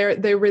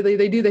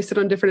 they sit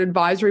on different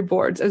advisory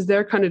boards as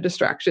their kind of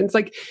distractions.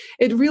 Like,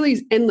 it really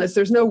is endless.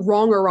 There's no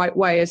wrong or right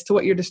way as to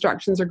what your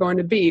distractions are going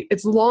to be,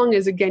 as long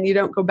as, again, you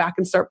don't go back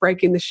and start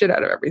breaking the shit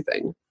out of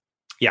everything.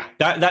 Yeah,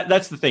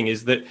 that's the thing,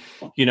 is that,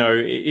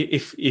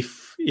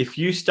 if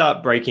you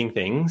start breaking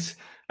things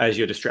as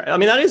your distraction, I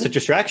mean, that is a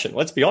distraction.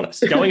 Let's be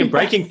honest. Going and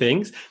breaking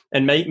things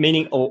and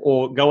meaning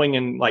or going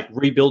and like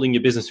rebuilding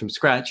your business from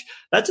scratch,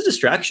 that's a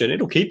distraction.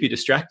 It'll keep you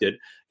distracted.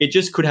 It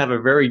just could have a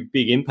very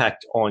big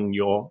impact on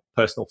your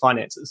personal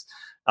finances,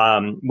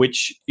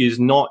 which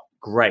is not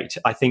great.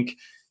 I think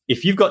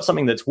if you've got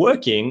something that's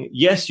working,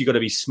 yes, you've got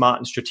to be smart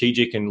and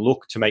strategic and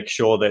look to make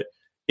sure that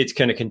it's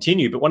going to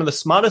continue. But one of the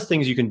smartest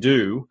things you can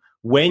do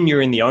when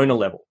you're in the owner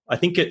level, I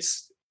think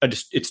it's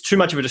too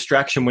much of a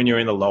distraction when you're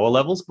in the lower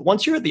levels. But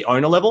once you're at the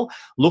owner level,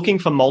 looking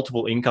for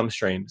multiple income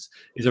streams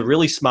is a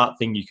really smart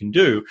thing you can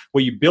do,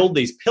 where you build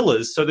these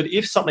pillars so that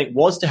if something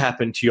was to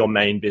happen to your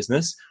main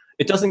business,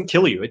 it doesn't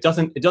kill you. It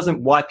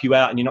doesn't wipe you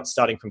out and you're not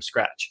starting from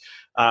scratch.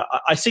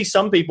 I see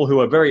some people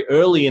who are very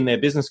early in their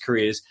business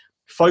careers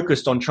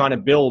focused on trying to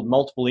build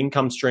multiple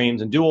income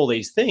streams and do all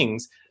these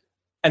things.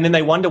 And then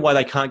they wonder why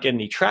they can't get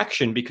any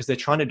traction, because they're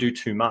trying to do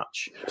too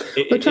much.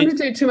 They're trying to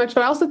do too much,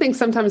 but I also think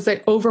sometimes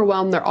they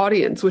overwhelm their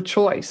audience with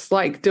choice.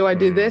 Like, do I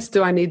do this?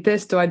 Do I need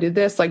this? Do I do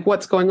this? Like,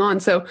 what's going on?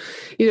 So,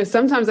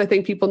 sometimes I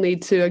think people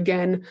need to,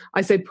 again,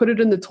 I say, put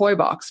it in the toy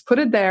box, put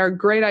it there,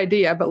 great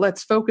idea, but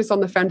let's focus on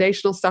the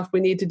foundational stuff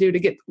we need to do to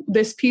get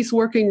this piece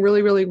working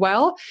really, really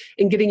well,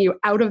 and getting you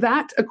out of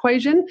that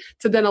equation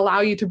to then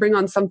allow you to bring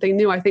on something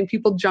new. I think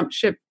people jump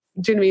ship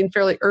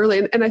fairly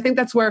early. And I think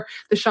that's where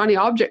the shiny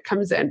object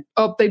comes in.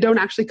 Oh, they don't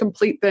actually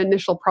complete the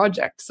initial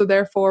project. So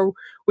therefore,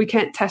 we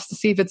can't test to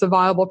see if it's a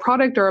viable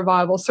product or a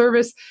viable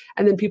service.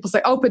 And then people say,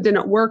 oh, it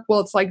didn't work. Well,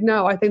 it's like,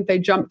 no, I think they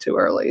jumped too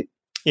early.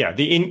 Yeah,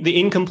 the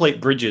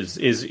incomplete bridges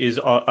is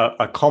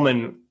a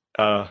common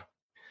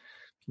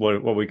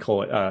what we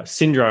call it,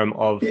 syndrome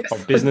of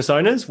business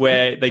owners,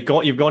 where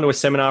you've gone to a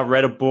seminar,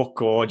 read a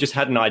book, or just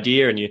had an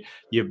idea, and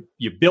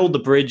you build the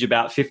bridge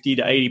about 50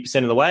 to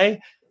 80% of the way.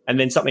 And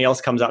then something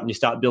else comes up and you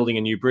start building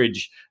a new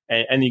bridge,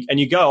 and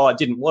you go, oh, it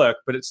didn't work.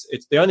 But it's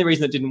the only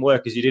reason it didn't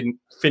work is you didn't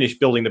finish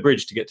building the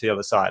bridge to get to the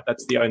other side.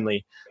 That's the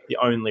only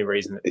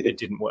reason it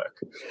didn't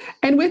work.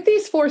 And with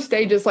these 4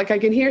 stages, like, I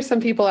can hear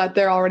some people out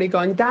there already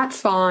going, that's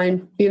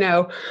fine,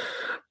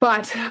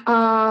 but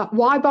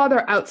why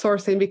bother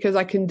outsourcing? Because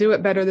I can do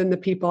it better than the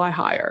people I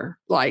hire.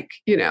 Like,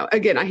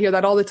 again, I hear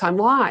that all the time.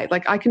 Why?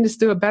 Like, I can just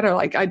do it better.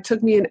 Like, it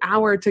took me an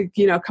hour to,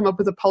 come up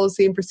with a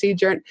policy and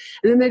procedure, and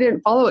then they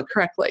didn't follow it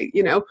correctly.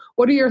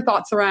 What are your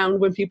thoughts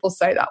around when people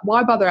say that?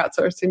 Why bother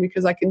outsourcing?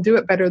 Because I can do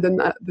it better than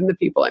the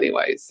people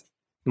anyways.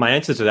 My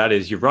answer to that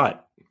is, you're right.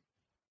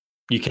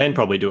 You can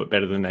probably do it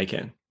better than they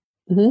can.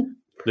 Mm-hmm.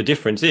 The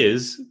difference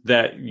is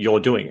that you're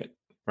doing it.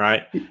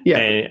 Right. Yeah.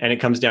 And it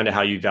comes down to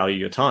how you value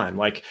your time.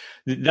 Like,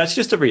 that's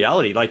just a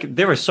reality. Like,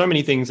 there are so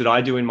many things that I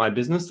do in my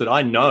business that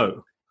I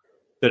know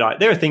there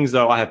are things,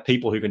 though, I have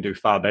people who can do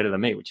far better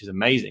than me, which is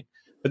amazing.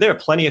 But there are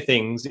plenty of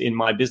things in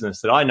my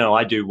business that I know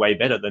I do way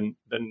better than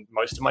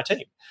most of my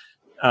team.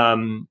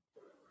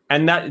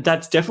 And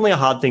that's definitely a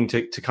hard thing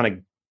to kind of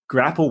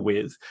grapple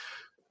with.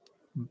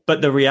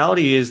 But the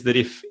reality is that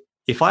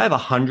if I have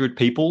 100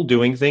 people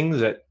doing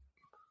things at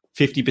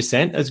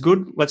 50% as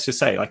good, let's just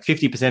say like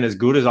 50% as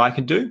good as I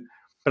can do,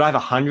 but I have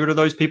 100 of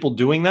those people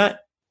doing that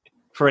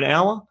for an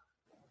hour,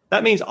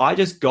 that means I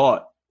just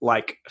got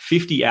like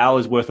 50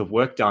 hours worth of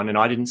work done, and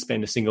I didn't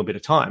spend a single bit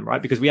of time,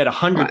 right? Because we had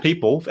 100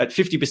 people at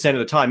 50% of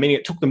the time, meaning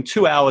it took them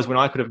 2 hours when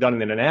I could have done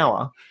it in an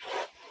hour.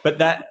 But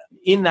that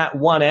in that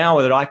 1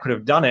 hour that I could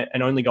have done it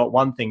and only got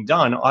one thing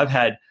done, I've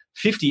had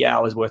 50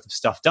 hours worth of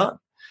stuff done.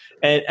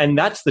 And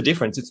that's the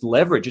difference. It's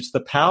leverage. It's the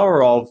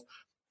power of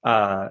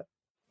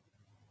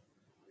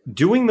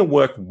doing the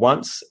work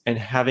once and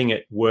having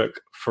it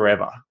work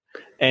forever.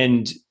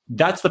 And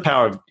that's the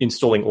power of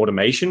installing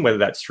automation, whether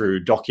that's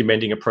through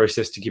documenting a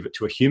process to give it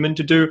to a human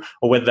to do,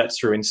 or whether that's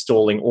through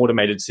installing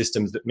automated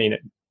systems that mean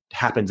it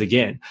happens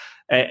again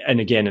and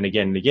again and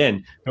again and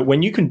again. But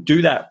when you can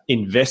do that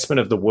investment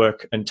of the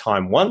work and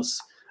time once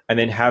and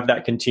then have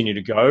that continue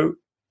to go,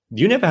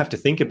 you never have to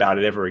think about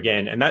it ever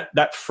again. And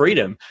that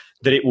freedom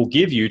that it will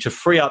give you to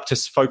free up to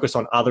focus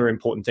on other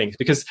important things.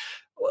 Because,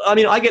 I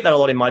mean, I get that a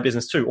lot in my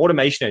business too.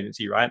 Automation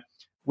agency, right?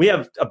 We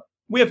have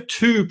there's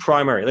two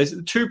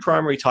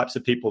primary types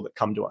of people that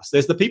come to us.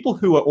 There's the people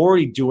who are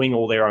already doing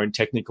all their own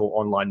technical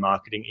online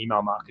marketing,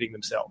 email marketing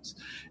themselves,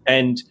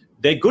 and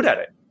they're good at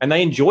it and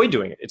they enjoy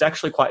doing it. It's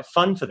actually quite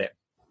fun for them.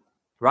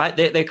 right?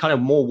 They're kind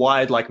of more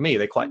wired like me.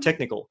 They're quite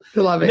technical.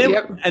 I love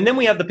it. And then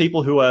we have the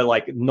people who are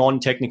like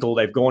non-technical.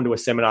 They've gone to a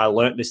seminar,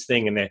 learnt this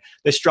thing, and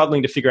they're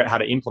struggling to figure out how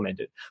to implement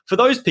it. For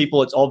those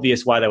people, it's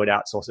obvious why they would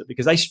outsource it,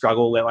 because they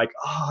struggle. They're like,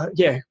 oh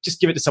yeah, just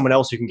give it to someone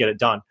else who can get it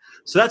done.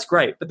 So that's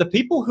great. But the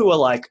people who are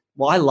like,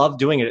 well, I love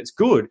doing it, it's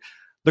good.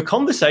 The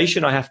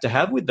conversation I have to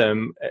have with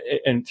them,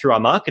 and through our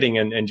marketing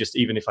and just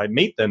even if I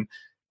meet them,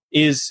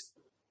 is,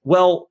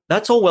 well,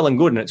 that's all well and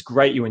good and it's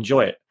great you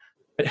enjoy it.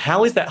 But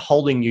how is that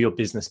holding your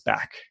business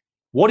back?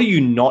 What are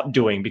you not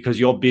doing because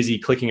you're busy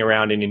clicking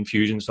around in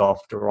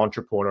Infusionsoft or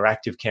Ontraport or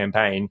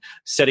ActiveCampaign,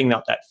 setting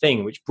up that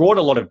thing, which brought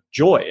a lot of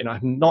joy, and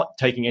I'm not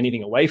taking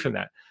anything away from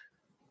that.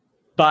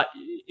 But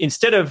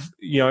instead of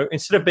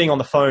being on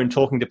the phone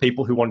talking to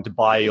people who wanted to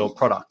buy your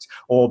product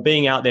or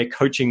being out there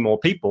coaching more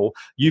people,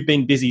 you've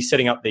been busy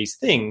setting up these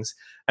things,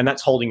 and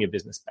that's holding your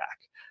business back.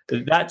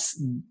 That's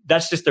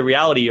just the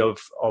reality of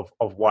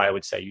why I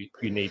would say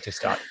you need to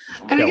start.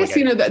 And I guess,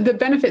 the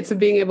benefits of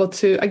being able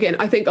to, again,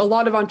 I think a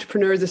lot of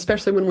entrepreneurs,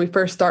 especially when we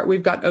first start,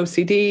 we've got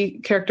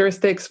OCD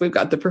characteristics, we've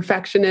got the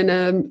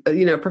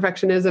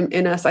perfectionism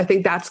in us. I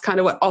think that's kind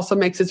of what also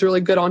makes us really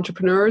good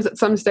entrepreneurs at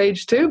some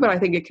stage too, but I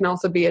think it can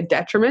also be a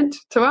detriment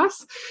to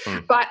us.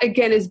 But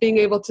again, is being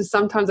able to,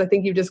 sometimes I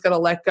think you've just got to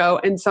let go,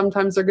 and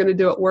sometimes they're going to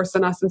do it worse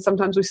than us, and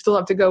sometimes we still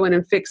have to go in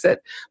and fix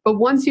it. But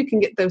once you can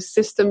get those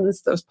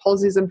systems, those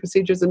policies and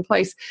procedures in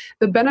place,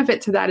 the benefit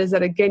to that is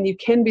that, again, you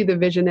can be the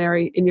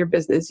visionary in your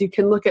business. You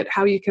can look at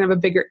how you can have a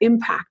bigger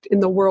impact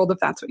in the world if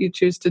that's what you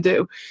choose to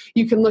do.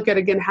 You can look at,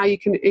 again, how you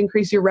can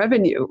increase your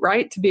revenue,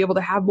 right? To be able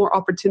to have more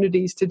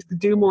opportunities to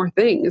do more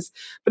things.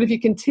 But if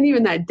you continue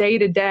in that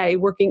day-to-day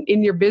working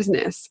in your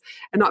business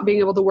and not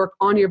being able to work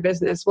on your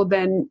business, well,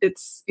 then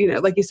it's,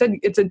 like you said,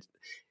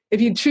 if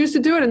you choose to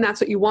do it and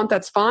that's what you want,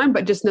 that's fine.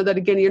 But just know that,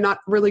 again, you're not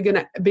really going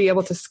to be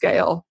able to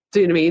scale. Do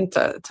you know what I mean?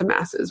 To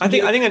masses. I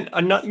think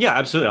yeah,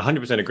 absolutely.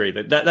 100% agree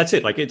that's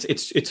it. Like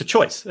it's a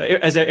choice,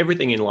 as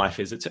everything in life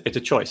is. It's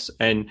a choice.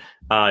 And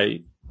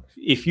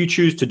if you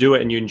choose to do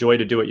it and you enjoy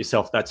to do it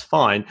yourself, that's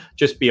fine.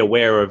 Just be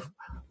aware of,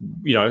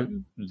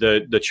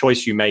 the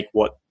choice you make,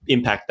 what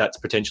impact that's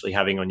potentially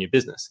having on your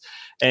business.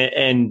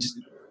 And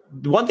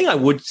the one thing I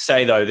would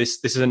say though,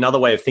 this is another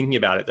way of thinking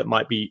about it that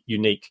might be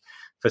unique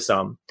for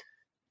some.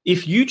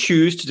 If you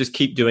choose to just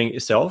keep doing it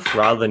yourself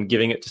rather than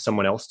giving it to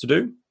someone else to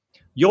do,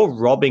 you're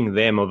robbing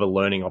them of a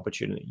learning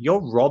opportunity.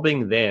 You're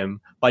robbing them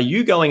by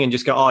you going and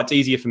just go, oh, it's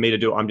easier for me to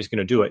do it, I'm just going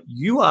to do it.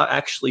 You are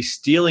actually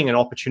stealing an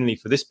opportunity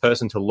for this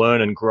person to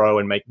learn and grow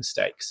and make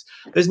mistakes.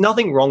 There's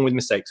nothing wrong with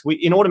mistakes.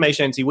 In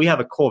Automation Agency, we have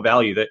a core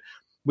value that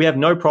we have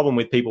no problem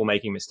with people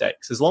making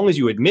mistakes, as long as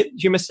you admit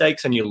your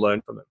mistakes and you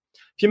learn from them.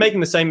 If you're making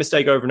the same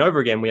mistake over and over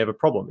again, we have a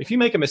problem. If you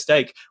make a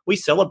mistake, we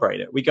celebrate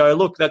it. We go,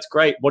 look, that's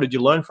great. What did you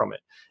learn from it?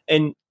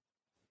 And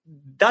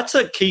that's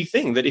a key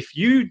thing, that if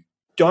you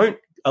don't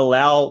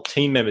allow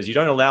team members, you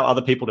don't allow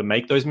other people to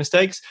make those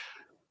mistakes,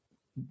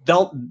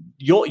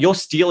 you're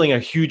stealing a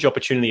huge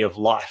opportunity of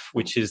life,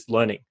 which is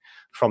learning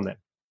from them.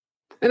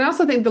 And I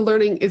also think the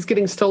learning is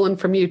getting stolen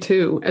from you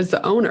too, as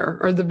the owner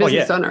or the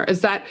business owner,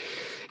 is that,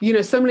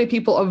 so many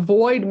people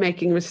avoid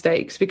making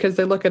mistakes because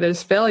they look at it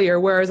as failure.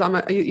 Whereas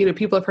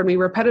people have heard me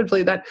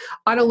repetitively that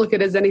I don't look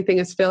at it as anything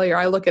as failure.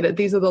 I look at it,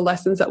 these are the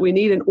lessons that we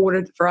need in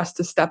order for us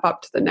to step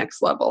up to the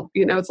next level.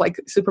 It's like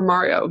Super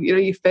Mario,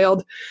 you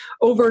failed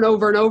over and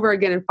over and over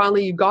again, and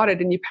finally you got it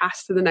and you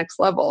passed to the next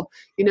level,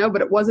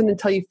 but it wasn't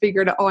until you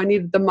figured out, I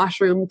needed the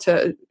mushroom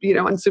to,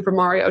 in Super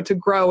Mario to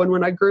grow. And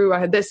when I grew, I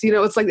had this,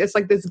 it's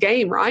like this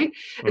game, right?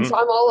 Mm-hmm. And so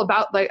I'm all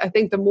about, I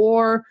think the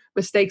more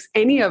mistakes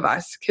any of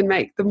us can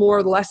make, the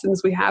more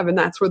lessons we have, and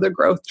that's where the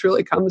growth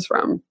truly comes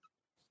from.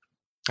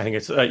 I think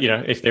it's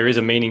if there is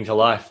a meaning to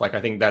life, I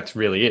think that's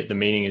really it. The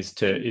meaning is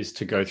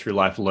to go through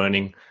life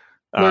learning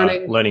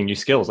new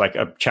skills.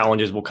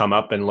 Challenges will come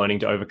up and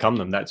learning to overcome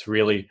them. That's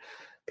really,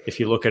 if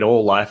you look at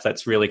all life,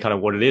 that's really kind of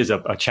what it is.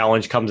 A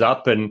challenge comes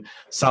up, and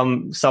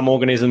some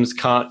organisms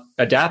can't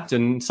adapt,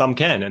 and some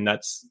can, and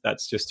that's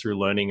just through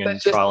learning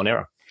and trial and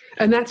error.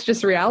 And that's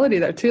just reality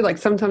though too.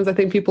 Sometimes I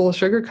think people will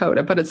sugarcoat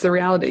it, but it's the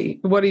reality.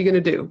 What are you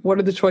going to do? What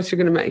are the choices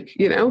you're going to make?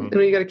 Mm-hmm.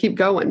 And you got to keep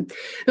going.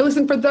 Now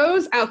listen, for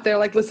those out there,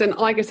 like I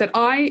said,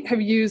 I have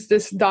used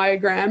this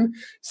diagram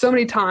so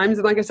many times.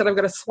 And like I said, I've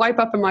got to swipe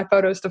up in my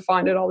photos to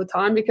find it all the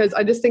time because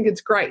I just think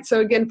it's great.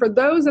 So again, for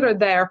those that are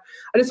there,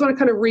 I just want to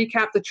kind of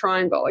recap the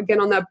triangle. Again,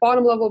 on that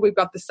bottom level, we've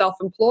got the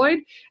self-employed,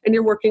 and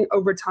you're working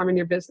overtime in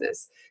your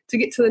business. To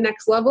get to the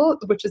next level,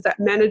 which is that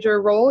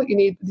manager role,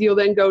 you'll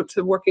then go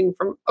to working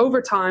from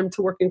overtime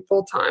to working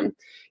full-time.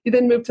 You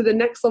then move to the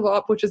next level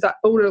up, which is that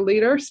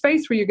owner-leader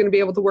space where you're going to be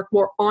able to work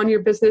more on your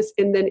business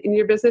and then in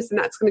your business, and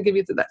that's going to give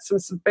you some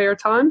spare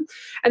time.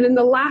 And then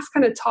the last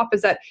kind of top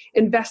is that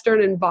investor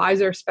and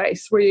advisor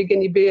space where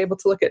you'd be able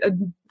to look at a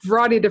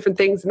variety of different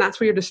things, and that's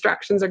where your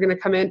distractions are going to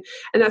come in,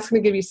 and that's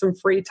going to give you some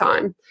free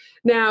time.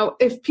 Now,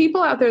 if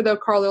people out there, though,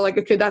 Carl, are like,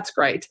 okay, that's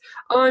great.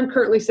 I'm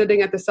currently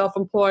sitting at the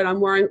self-employed. I'm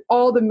wearing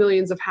all the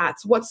millions of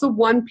hats. What's the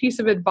one piece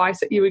of advice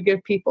that you would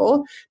give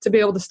people to be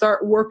able to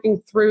start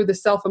working through the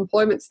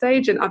self-employment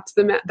stage and up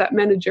to that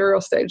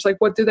managerial stage?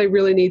 What do they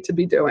really need to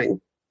be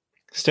doing?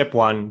 Step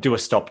one, do a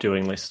stop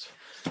doing list.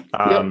 Yep.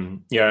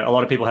 A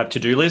lot of people have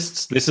to-do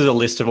lists. This is a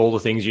list of all the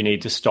things you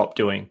need to stop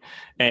doing.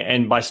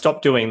 And by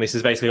stop doing, this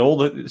is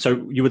basically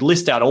so you would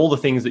list out all the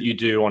things that you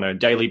do on a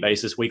daily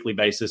basis, weekly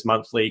basis,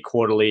 monthly,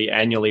 quarterly,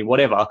 annually,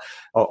 whatever,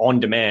 or on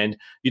demand.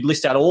 You'd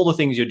list out all the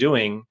things you're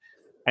doing.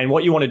 And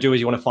what you want to do is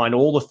you want to find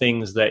all the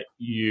things that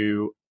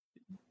you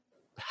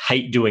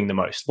hate doing the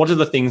most. What are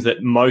the things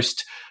that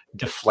most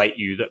deflate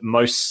you, that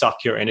most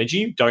suck your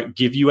energy, don't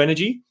give you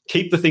energy?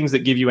 Keep the things that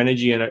give you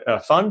energy and are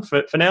fun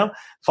for now.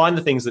 Find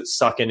the things that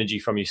suck energy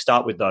from you.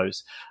 Start with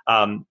those.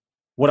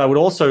 What I would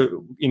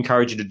also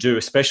encourage you to do,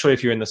 especially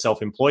if you're in the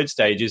self-employed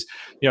stage, is,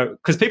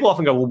 because people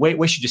often go, well,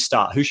 where should you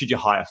start? Who should you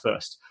hire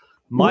first?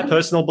 My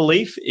personal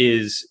belief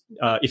is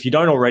if you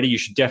don't already, you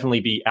should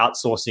definitely be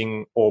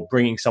outsourcing or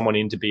bringing someone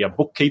in to be a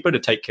bookkeeper to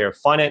take care of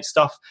finance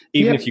stuff.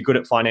 Even if you're good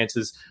at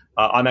finances,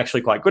 I'm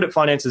actually quite good at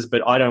finances,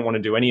 but I don't want to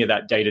do any of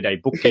that day-to-day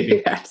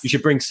bookkeeping. Yes. You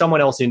should bring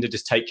someone else in to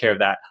just take care of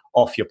that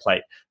off your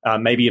plate.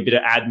 Maybe a bit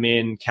of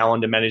admin,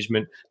 calendar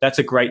management. That's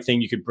a great thing.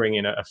 You could bring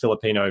in a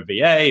Filipino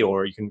VA,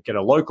 or you can get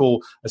a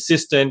local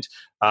assistant.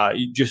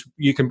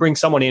 You can bring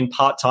someone in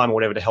part-time or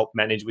whatever to help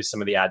manage with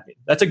some of the admin.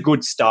 That's a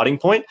good starting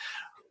point.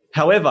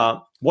 However,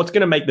 what's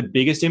going to make the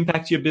biggest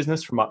impact to your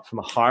business from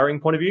a hiring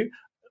point of view?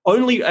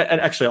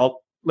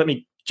 Let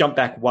me jump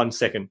back 1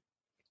 second.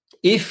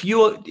 If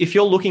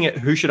you're looking at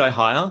who should I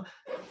hire,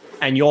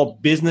 and your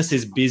business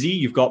is busy,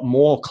 you've got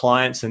more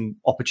clients and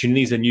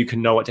opportunities than you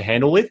can know what to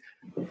handle with,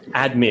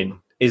 admin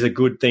is a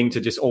good thing to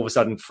just all of a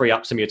sudden free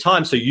up some of your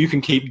time, so you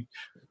can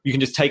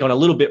just take on a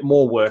little bit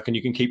more work and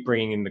you can keep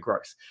bringing in the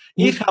growth.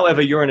 If,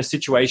 however, you're in a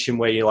situation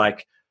where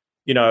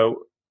you're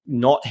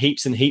not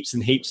heaps and heaps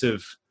and heaps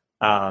of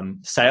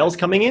sales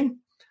coming in,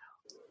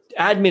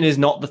 admin is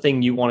not the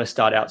thing you want to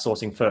start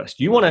outsourcing first.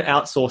 You want to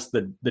outsource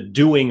the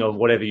doing of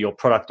whatever your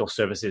product or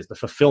service is, the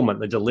fulfillment,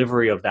 the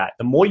delivery of that.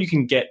 The more you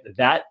can get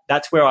that,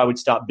 that's where I would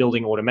start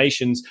building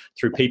automations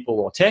through people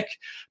or tech,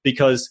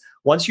 because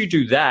once you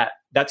do that,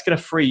 that's going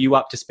to free you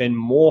up to spend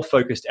more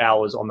focused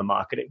hours on the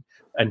marketing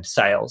and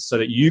sales, so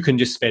that you can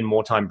just spend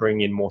more time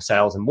bringing in more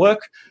sales and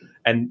work.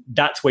 And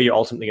that's where you're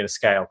ultimately going to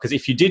scale. Because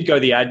if you did go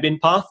the admin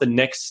path, the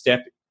next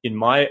step in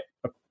my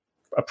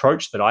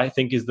approach that I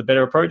think is the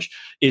better approach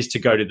is to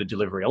go to the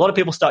delivery. A lot of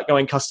people start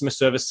going customer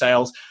service,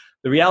 sales.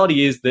 The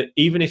reality is that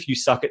even if you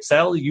suck at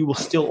sales, you will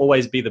still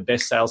always be the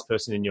best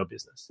salesperson in your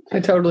business. I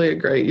totally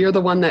agree. You're the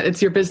one that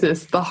it's your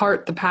business, the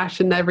heart, the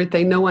passion,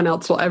 everything. No one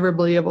else will ever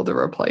be able to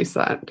replace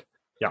that.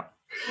 Yeah.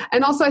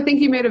 And also, I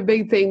think you made a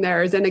big thing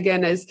there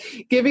is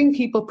giving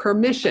people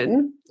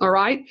permission, all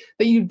right,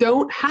 that you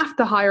don't have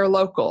to hire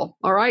local,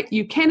 all right?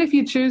 You can if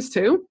you choose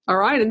to, all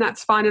right? And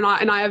that's fine. And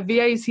I have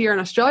VAs here in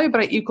Australia,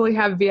 but I equally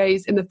have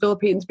VAs in the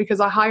Philippines, because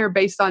I hire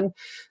based on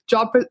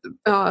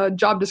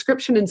job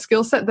description and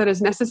skill set that is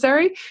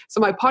necessary. So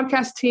my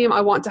podcast team, I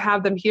want to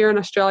have them here in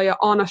Australia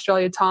on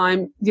Australia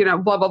time,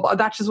 blah, blah, blah.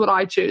 That's just what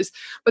I choose.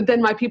 But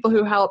then my people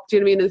who help,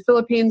 in the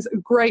Philippines,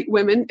 great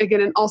women,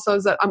 again, and also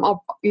is that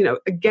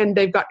again,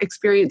 they've got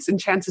experience and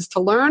chances to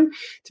learn,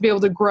 to be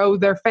able to grow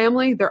their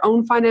family, their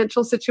own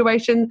financial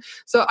situation.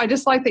 So I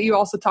just like that you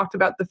also talked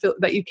about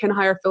that you can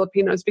hire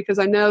Filipinos, because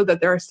I know that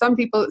there are some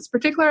people, it's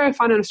particularly I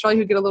find in Australia,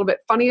 who get a little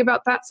bit funny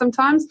about that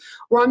sometimes,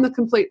 where I'm the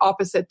complete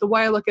opposite. The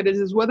way I look at it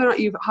is whether or not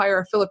you hire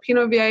a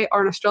Filipino VA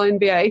or an Australian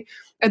VA,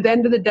 at the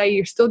end of the day,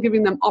 you're still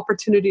giving them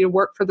opportunity to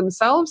work for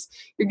themselves.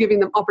 You're giving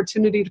them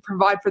opportunity to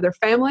provide for their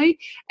family.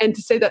 And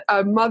to say that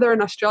a mother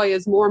in Australia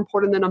is more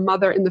important than a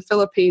mother in the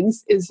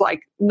Philippines is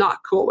not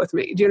cool with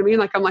me. Do you know what I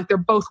mean? I'm they're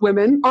both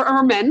women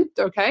or men,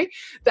 okay,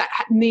 that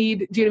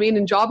need, do you know what I mean,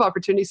 and job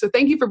opportunities. So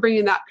thank you for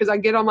bringing that, because I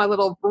get on my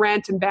little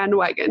rant and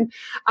bandwagon.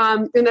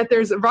 And that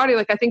there's a variety,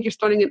 I think you're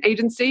starting an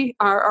agency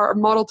or a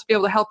model to be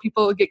able to help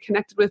people get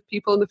connected with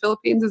people in the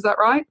Philippines. Is that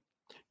right?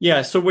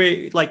 Yeah, so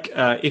we're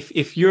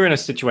if you're in a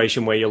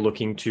situation where you're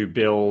looking to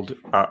build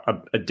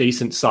a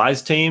decent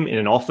sized team in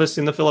an office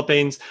in the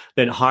Philippines,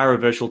 then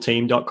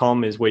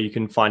hireavirtualteam.com is where you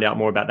can find out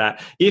more about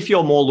that. If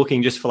you're more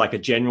looking just for a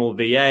general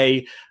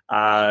VA,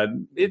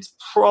 it's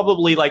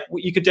probably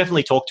you could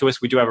definitely talk to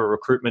us. We do have a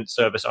recruitment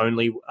service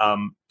only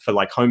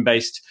for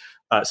home-based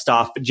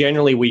staff, but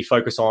generally we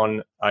focus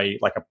on a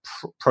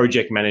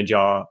project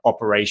manager,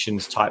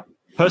 operations type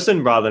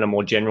person rather than a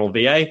more general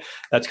VA.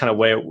 That's kind of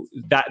where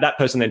that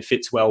person then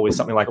fits well with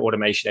something like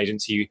automation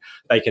agency.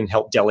 They can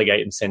help delegate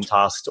and send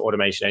tasks to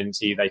automation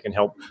agency. They can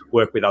help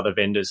work with other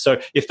vendors.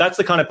 So if that's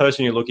the kind of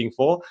person you're looking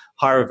for,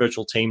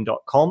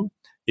 hireavirtualteam.com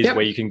is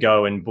where you can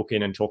go and book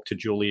in and talk to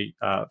Julie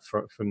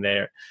from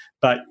there.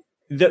 But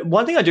the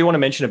one thing I do want to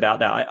mention about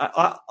that,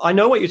 I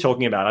know what you're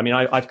talking about. I mean,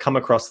 I've come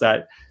across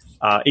that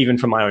even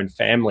from my own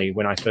family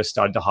when I first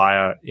started to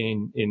hire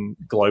in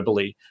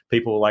globally.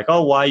 People were like,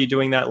 "Oh, why are you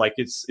doing that?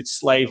 It's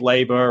slave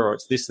labor, or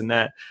it's this and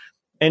that."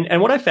 And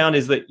what I found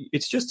is that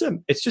it's just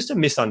a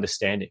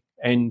misunderstanding.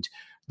 And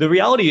the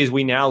reality is,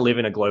 we now live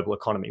in a global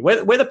economy.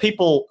 Whether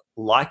people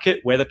like it,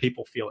 whether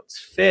people feel it's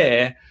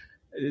fair,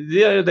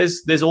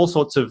 there's all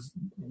sorts of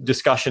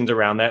discussions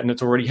around that, and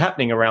it's already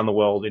happening around the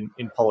world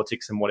in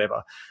politics and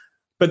whatever.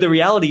 But the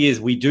reality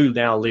is we do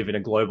now live in a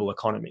global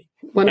economy.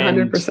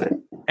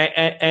 100%.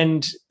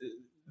 And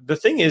the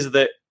thing is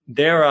that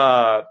there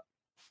are,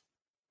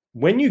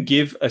 when you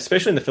give,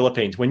 especially in the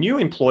Philippines, when you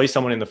employ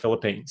someone in the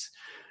Philippines,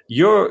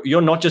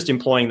 you're not just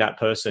employing that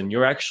person,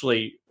 you're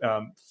actually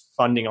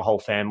funding a whole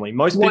family.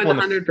 Most people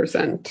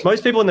 100%.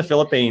 Most people in the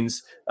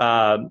Philippines,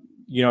 they're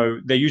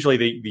usually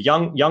the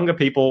younger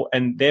people,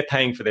 and they're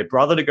paying for their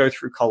brother to go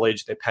through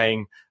college. They're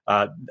paying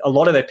a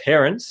lot of their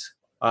parents.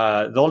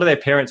 A lot of their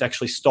parents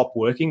actually stop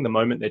working the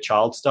moment their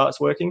child starts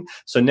working.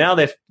 So now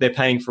they're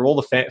paying for all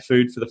the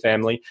food for the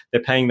family.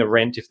 They're paying the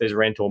rent if there's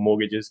rent or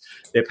mortgages.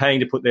 They're paying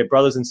to put their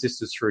brothers and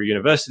sisters through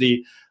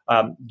university.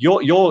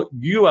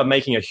 You are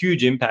making a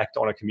huge impact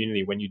on a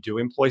community when you do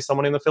employ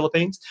someone in the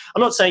Philippines.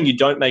 I'm not saying you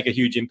don't make a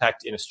huge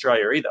impact in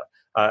Australia either.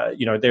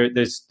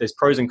 There's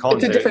pros and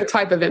cons. It's a different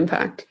type of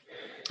impact.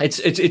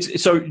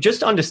 It's so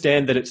just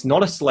understand that it's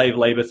not a slave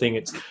labor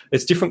thing.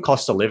 It's different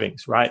cost of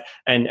livings, right?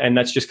 And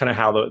that's just kind of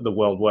how the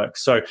world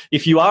works. So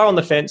if you are on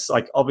the fence,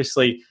 like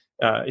obviously,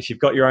 if you've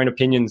got your own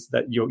opinions,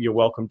 that you're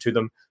welcome to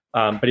them.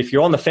 But if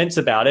you're on the fence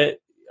about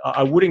it,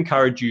 I would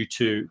encourage you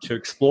to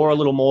explore a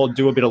little more,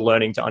 do a bit of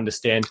learning to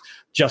understand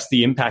just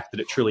the impact that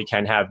it truly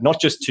can have,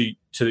 not just to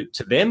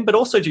them, but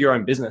also to your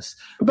own business.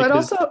 But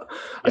also,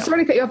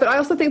 sorry to cut you off, but I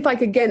also think,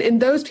 like, again, in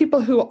those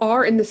people who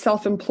are in the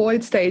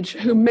self-employed stage,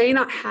 who may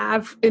not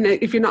have,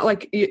 if you're not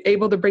like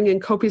able to bring in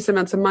copious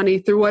amounts of money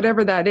through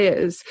whatever that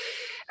is,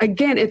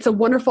 again, it's a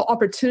wonderful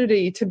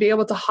opportunity to be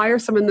able to hire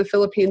someone in the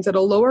Philippines at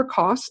a lower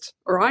cost,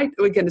 all right?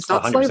 Again, it's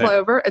not 100%. Slave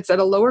labor. It's at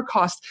a lower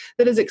cost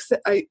that is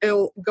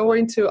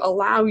going to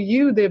allow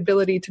you the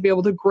ability to be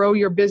able to grow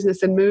your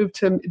business and move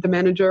to the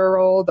manager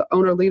role, the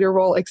owner leader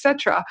role,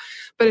 etc.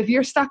 But if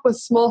you're stuck with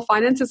small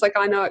finances, like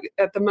I know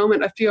at the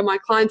moment, a few of my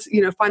clients,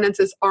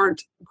 finances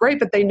aren't great,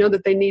 but they know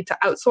that they need to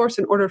outsource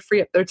in order to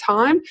free up their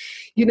time.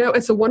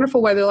 It's a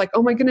wonderful way. They're like,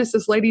 oh my goodness,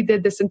 this lady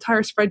did this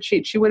entire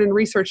spreadsheet. She went and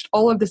researched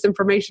all of this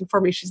information for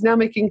me. She's now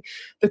making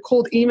the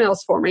cold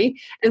emails for me.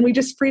 And we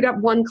just freed up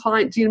one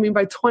client,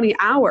 by 20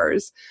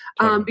 hours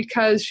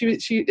because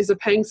she is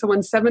paying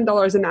someone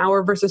 $7 an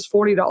hour versus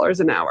 $40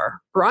 an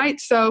hour, right?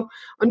 So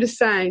I'm just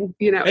saying,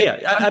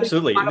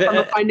 absolutely. On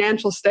the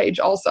financial stage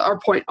also, our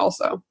point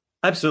also.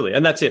 Absolutely.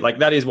 And that's it. Like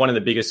that is one of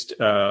the biggest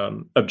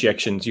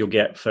objections you'll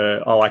get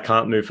for, I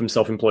can't move from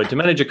self-employed to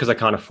manager because I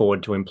can't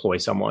afford to employ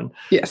someone.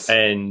 Yes.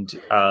 And,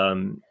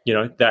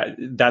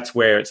 that's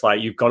where it's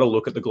like, you've got to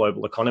look at the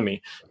global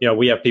economy.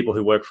 We have people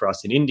who work for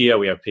us in India.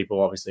 We have people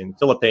obviously in the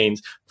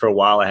Philippines. For a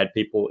while, I had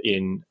people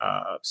in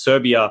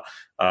Serbia.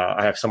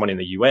 I have someone in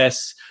the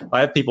US.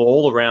 I have people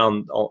all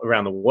around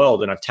the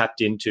world, and I've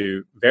tapped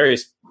into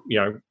various,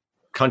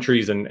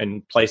 countries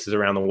and places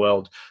around the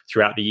world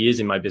throughout the years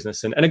in my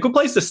business. And a good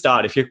place to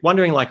start, if you're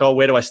wondering like,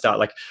 where do I start?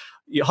 Like,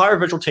 you hire a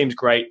virtual team is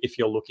great if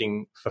you're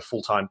looking for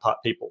full-time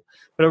people.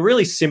 But a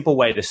really simple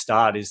way to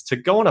start is to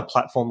go on a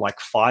platform like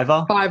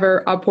Fiverr,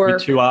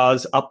 Upwork, 2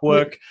 hours,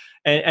 Upwork,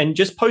 and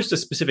just post a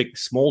specific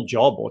small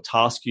job or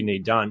task you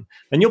need done.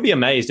 And you'll be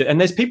amazed. And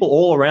there's people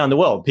all around the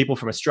world, people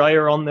from Australia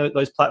are on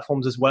those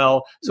platforms as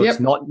well. So It's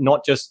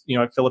not just,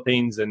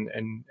 Philippines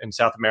and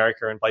South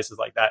America and places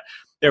like that.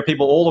 There are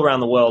people all around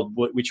the world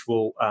which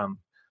will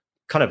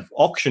kind of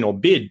auction or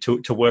bid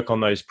to work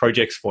on those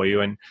projects for you.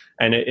 And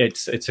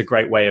it's a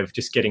great way of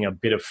just getting a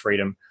bit of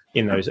freedom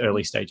in those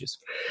early stages.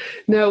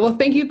 No, well,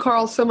 thank you,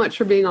 Carl, so much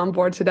for being on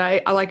board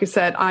today. Like I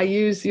said, I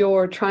use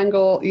your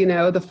triangle,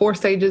 the 4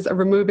 stages of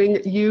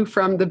removing you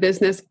from the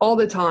business all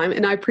the time.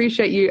 And I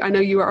appreciate you. I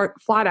know you are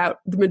flat out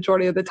the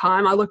majority of the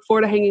time. I look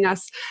forward to hanging out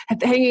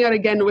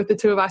again with the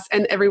 2 of us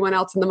and everyone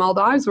else in the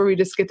Maldives, where we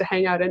just get to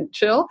hang out and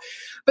chill.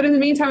 But in the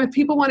meantime, if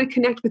people want to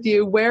connect with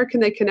you, where can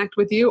they connect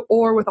with you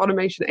or with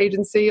Automation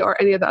Agency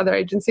or any of the other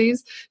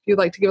agencies? If you'd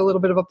like to give a little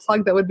bit of a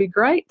plug, that would be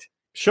great.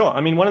 Sure.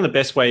 I mean, one of the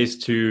best ways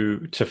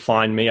to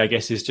find me, I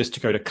guess, is just to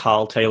go to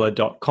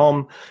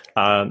carltaylor.com.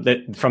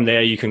 From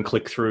there, you can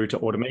click through to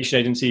Automation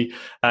Agency.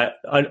 A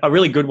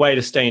really good way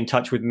to stay in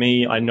touch with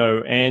me, I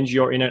know, Ange,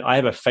 you're in it. I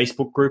have a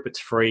Facebook group. It's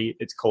free.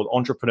 It's called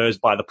Entrepreneurs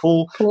by the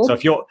Pool. Cool. So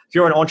if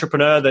you're an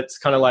entrepreneur that's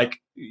kind of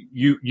like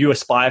you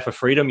aspire for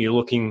freedom,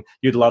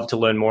 you'd love to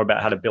learn more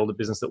about how to build a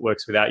business that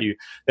works without you,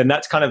 then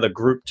that's kind of the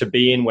group to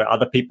be in, where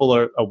other people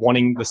are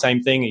wanting the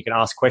same thing. You can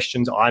ask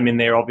questions. I'm in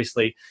there,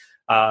 obviously.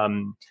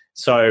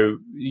 So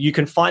you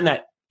can find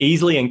that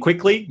easily and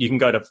quickly. You can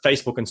go to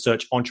Facebook and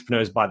search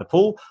Entrepreneurs by the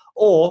Pool,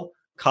 or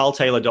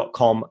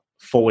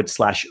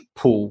carltaylor.com/pool,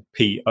 Pool.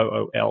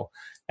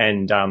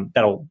 And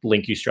that'll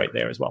link you straight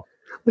there as well.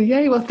 Well,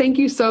 yay. Well, thank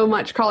you so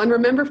much, Carl. And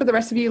remember, for the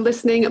rest of you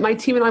listening, my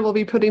team and I will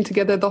be putting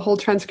together the whole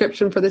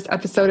transcription for this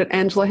episode at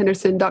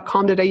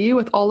angelahenderson.com.au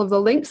with all of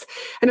the links.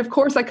 And of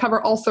course, I cover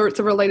all sorts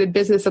of related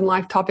business and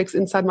life topics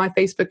inside my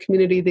Facebook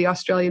community, the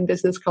Australian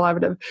Business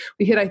Collaborative.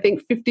 We hit, I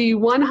think,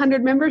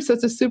 5,100 members. So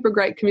it's a super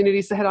great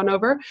community. So head on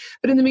over.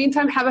 But in the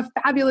meantime, have a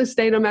fabulous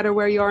day no matter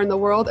where you are in the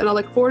world. And I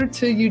look forward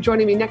to you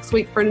joining me next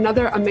week for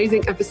another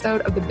amazing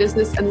episode of the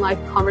Business and Life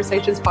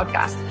Conversations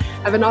podcast.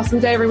 Have an awesome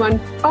day,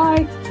 everyone.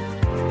 Bye.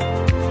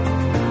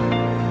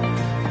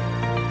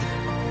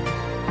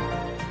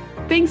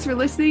 Thanks for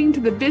listening to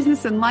the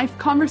Business and Life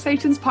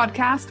Conversations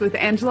podcast with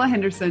Angela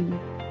Henderson.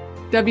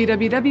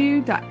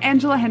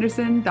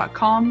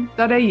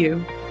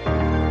 www.angelahenderson.com.au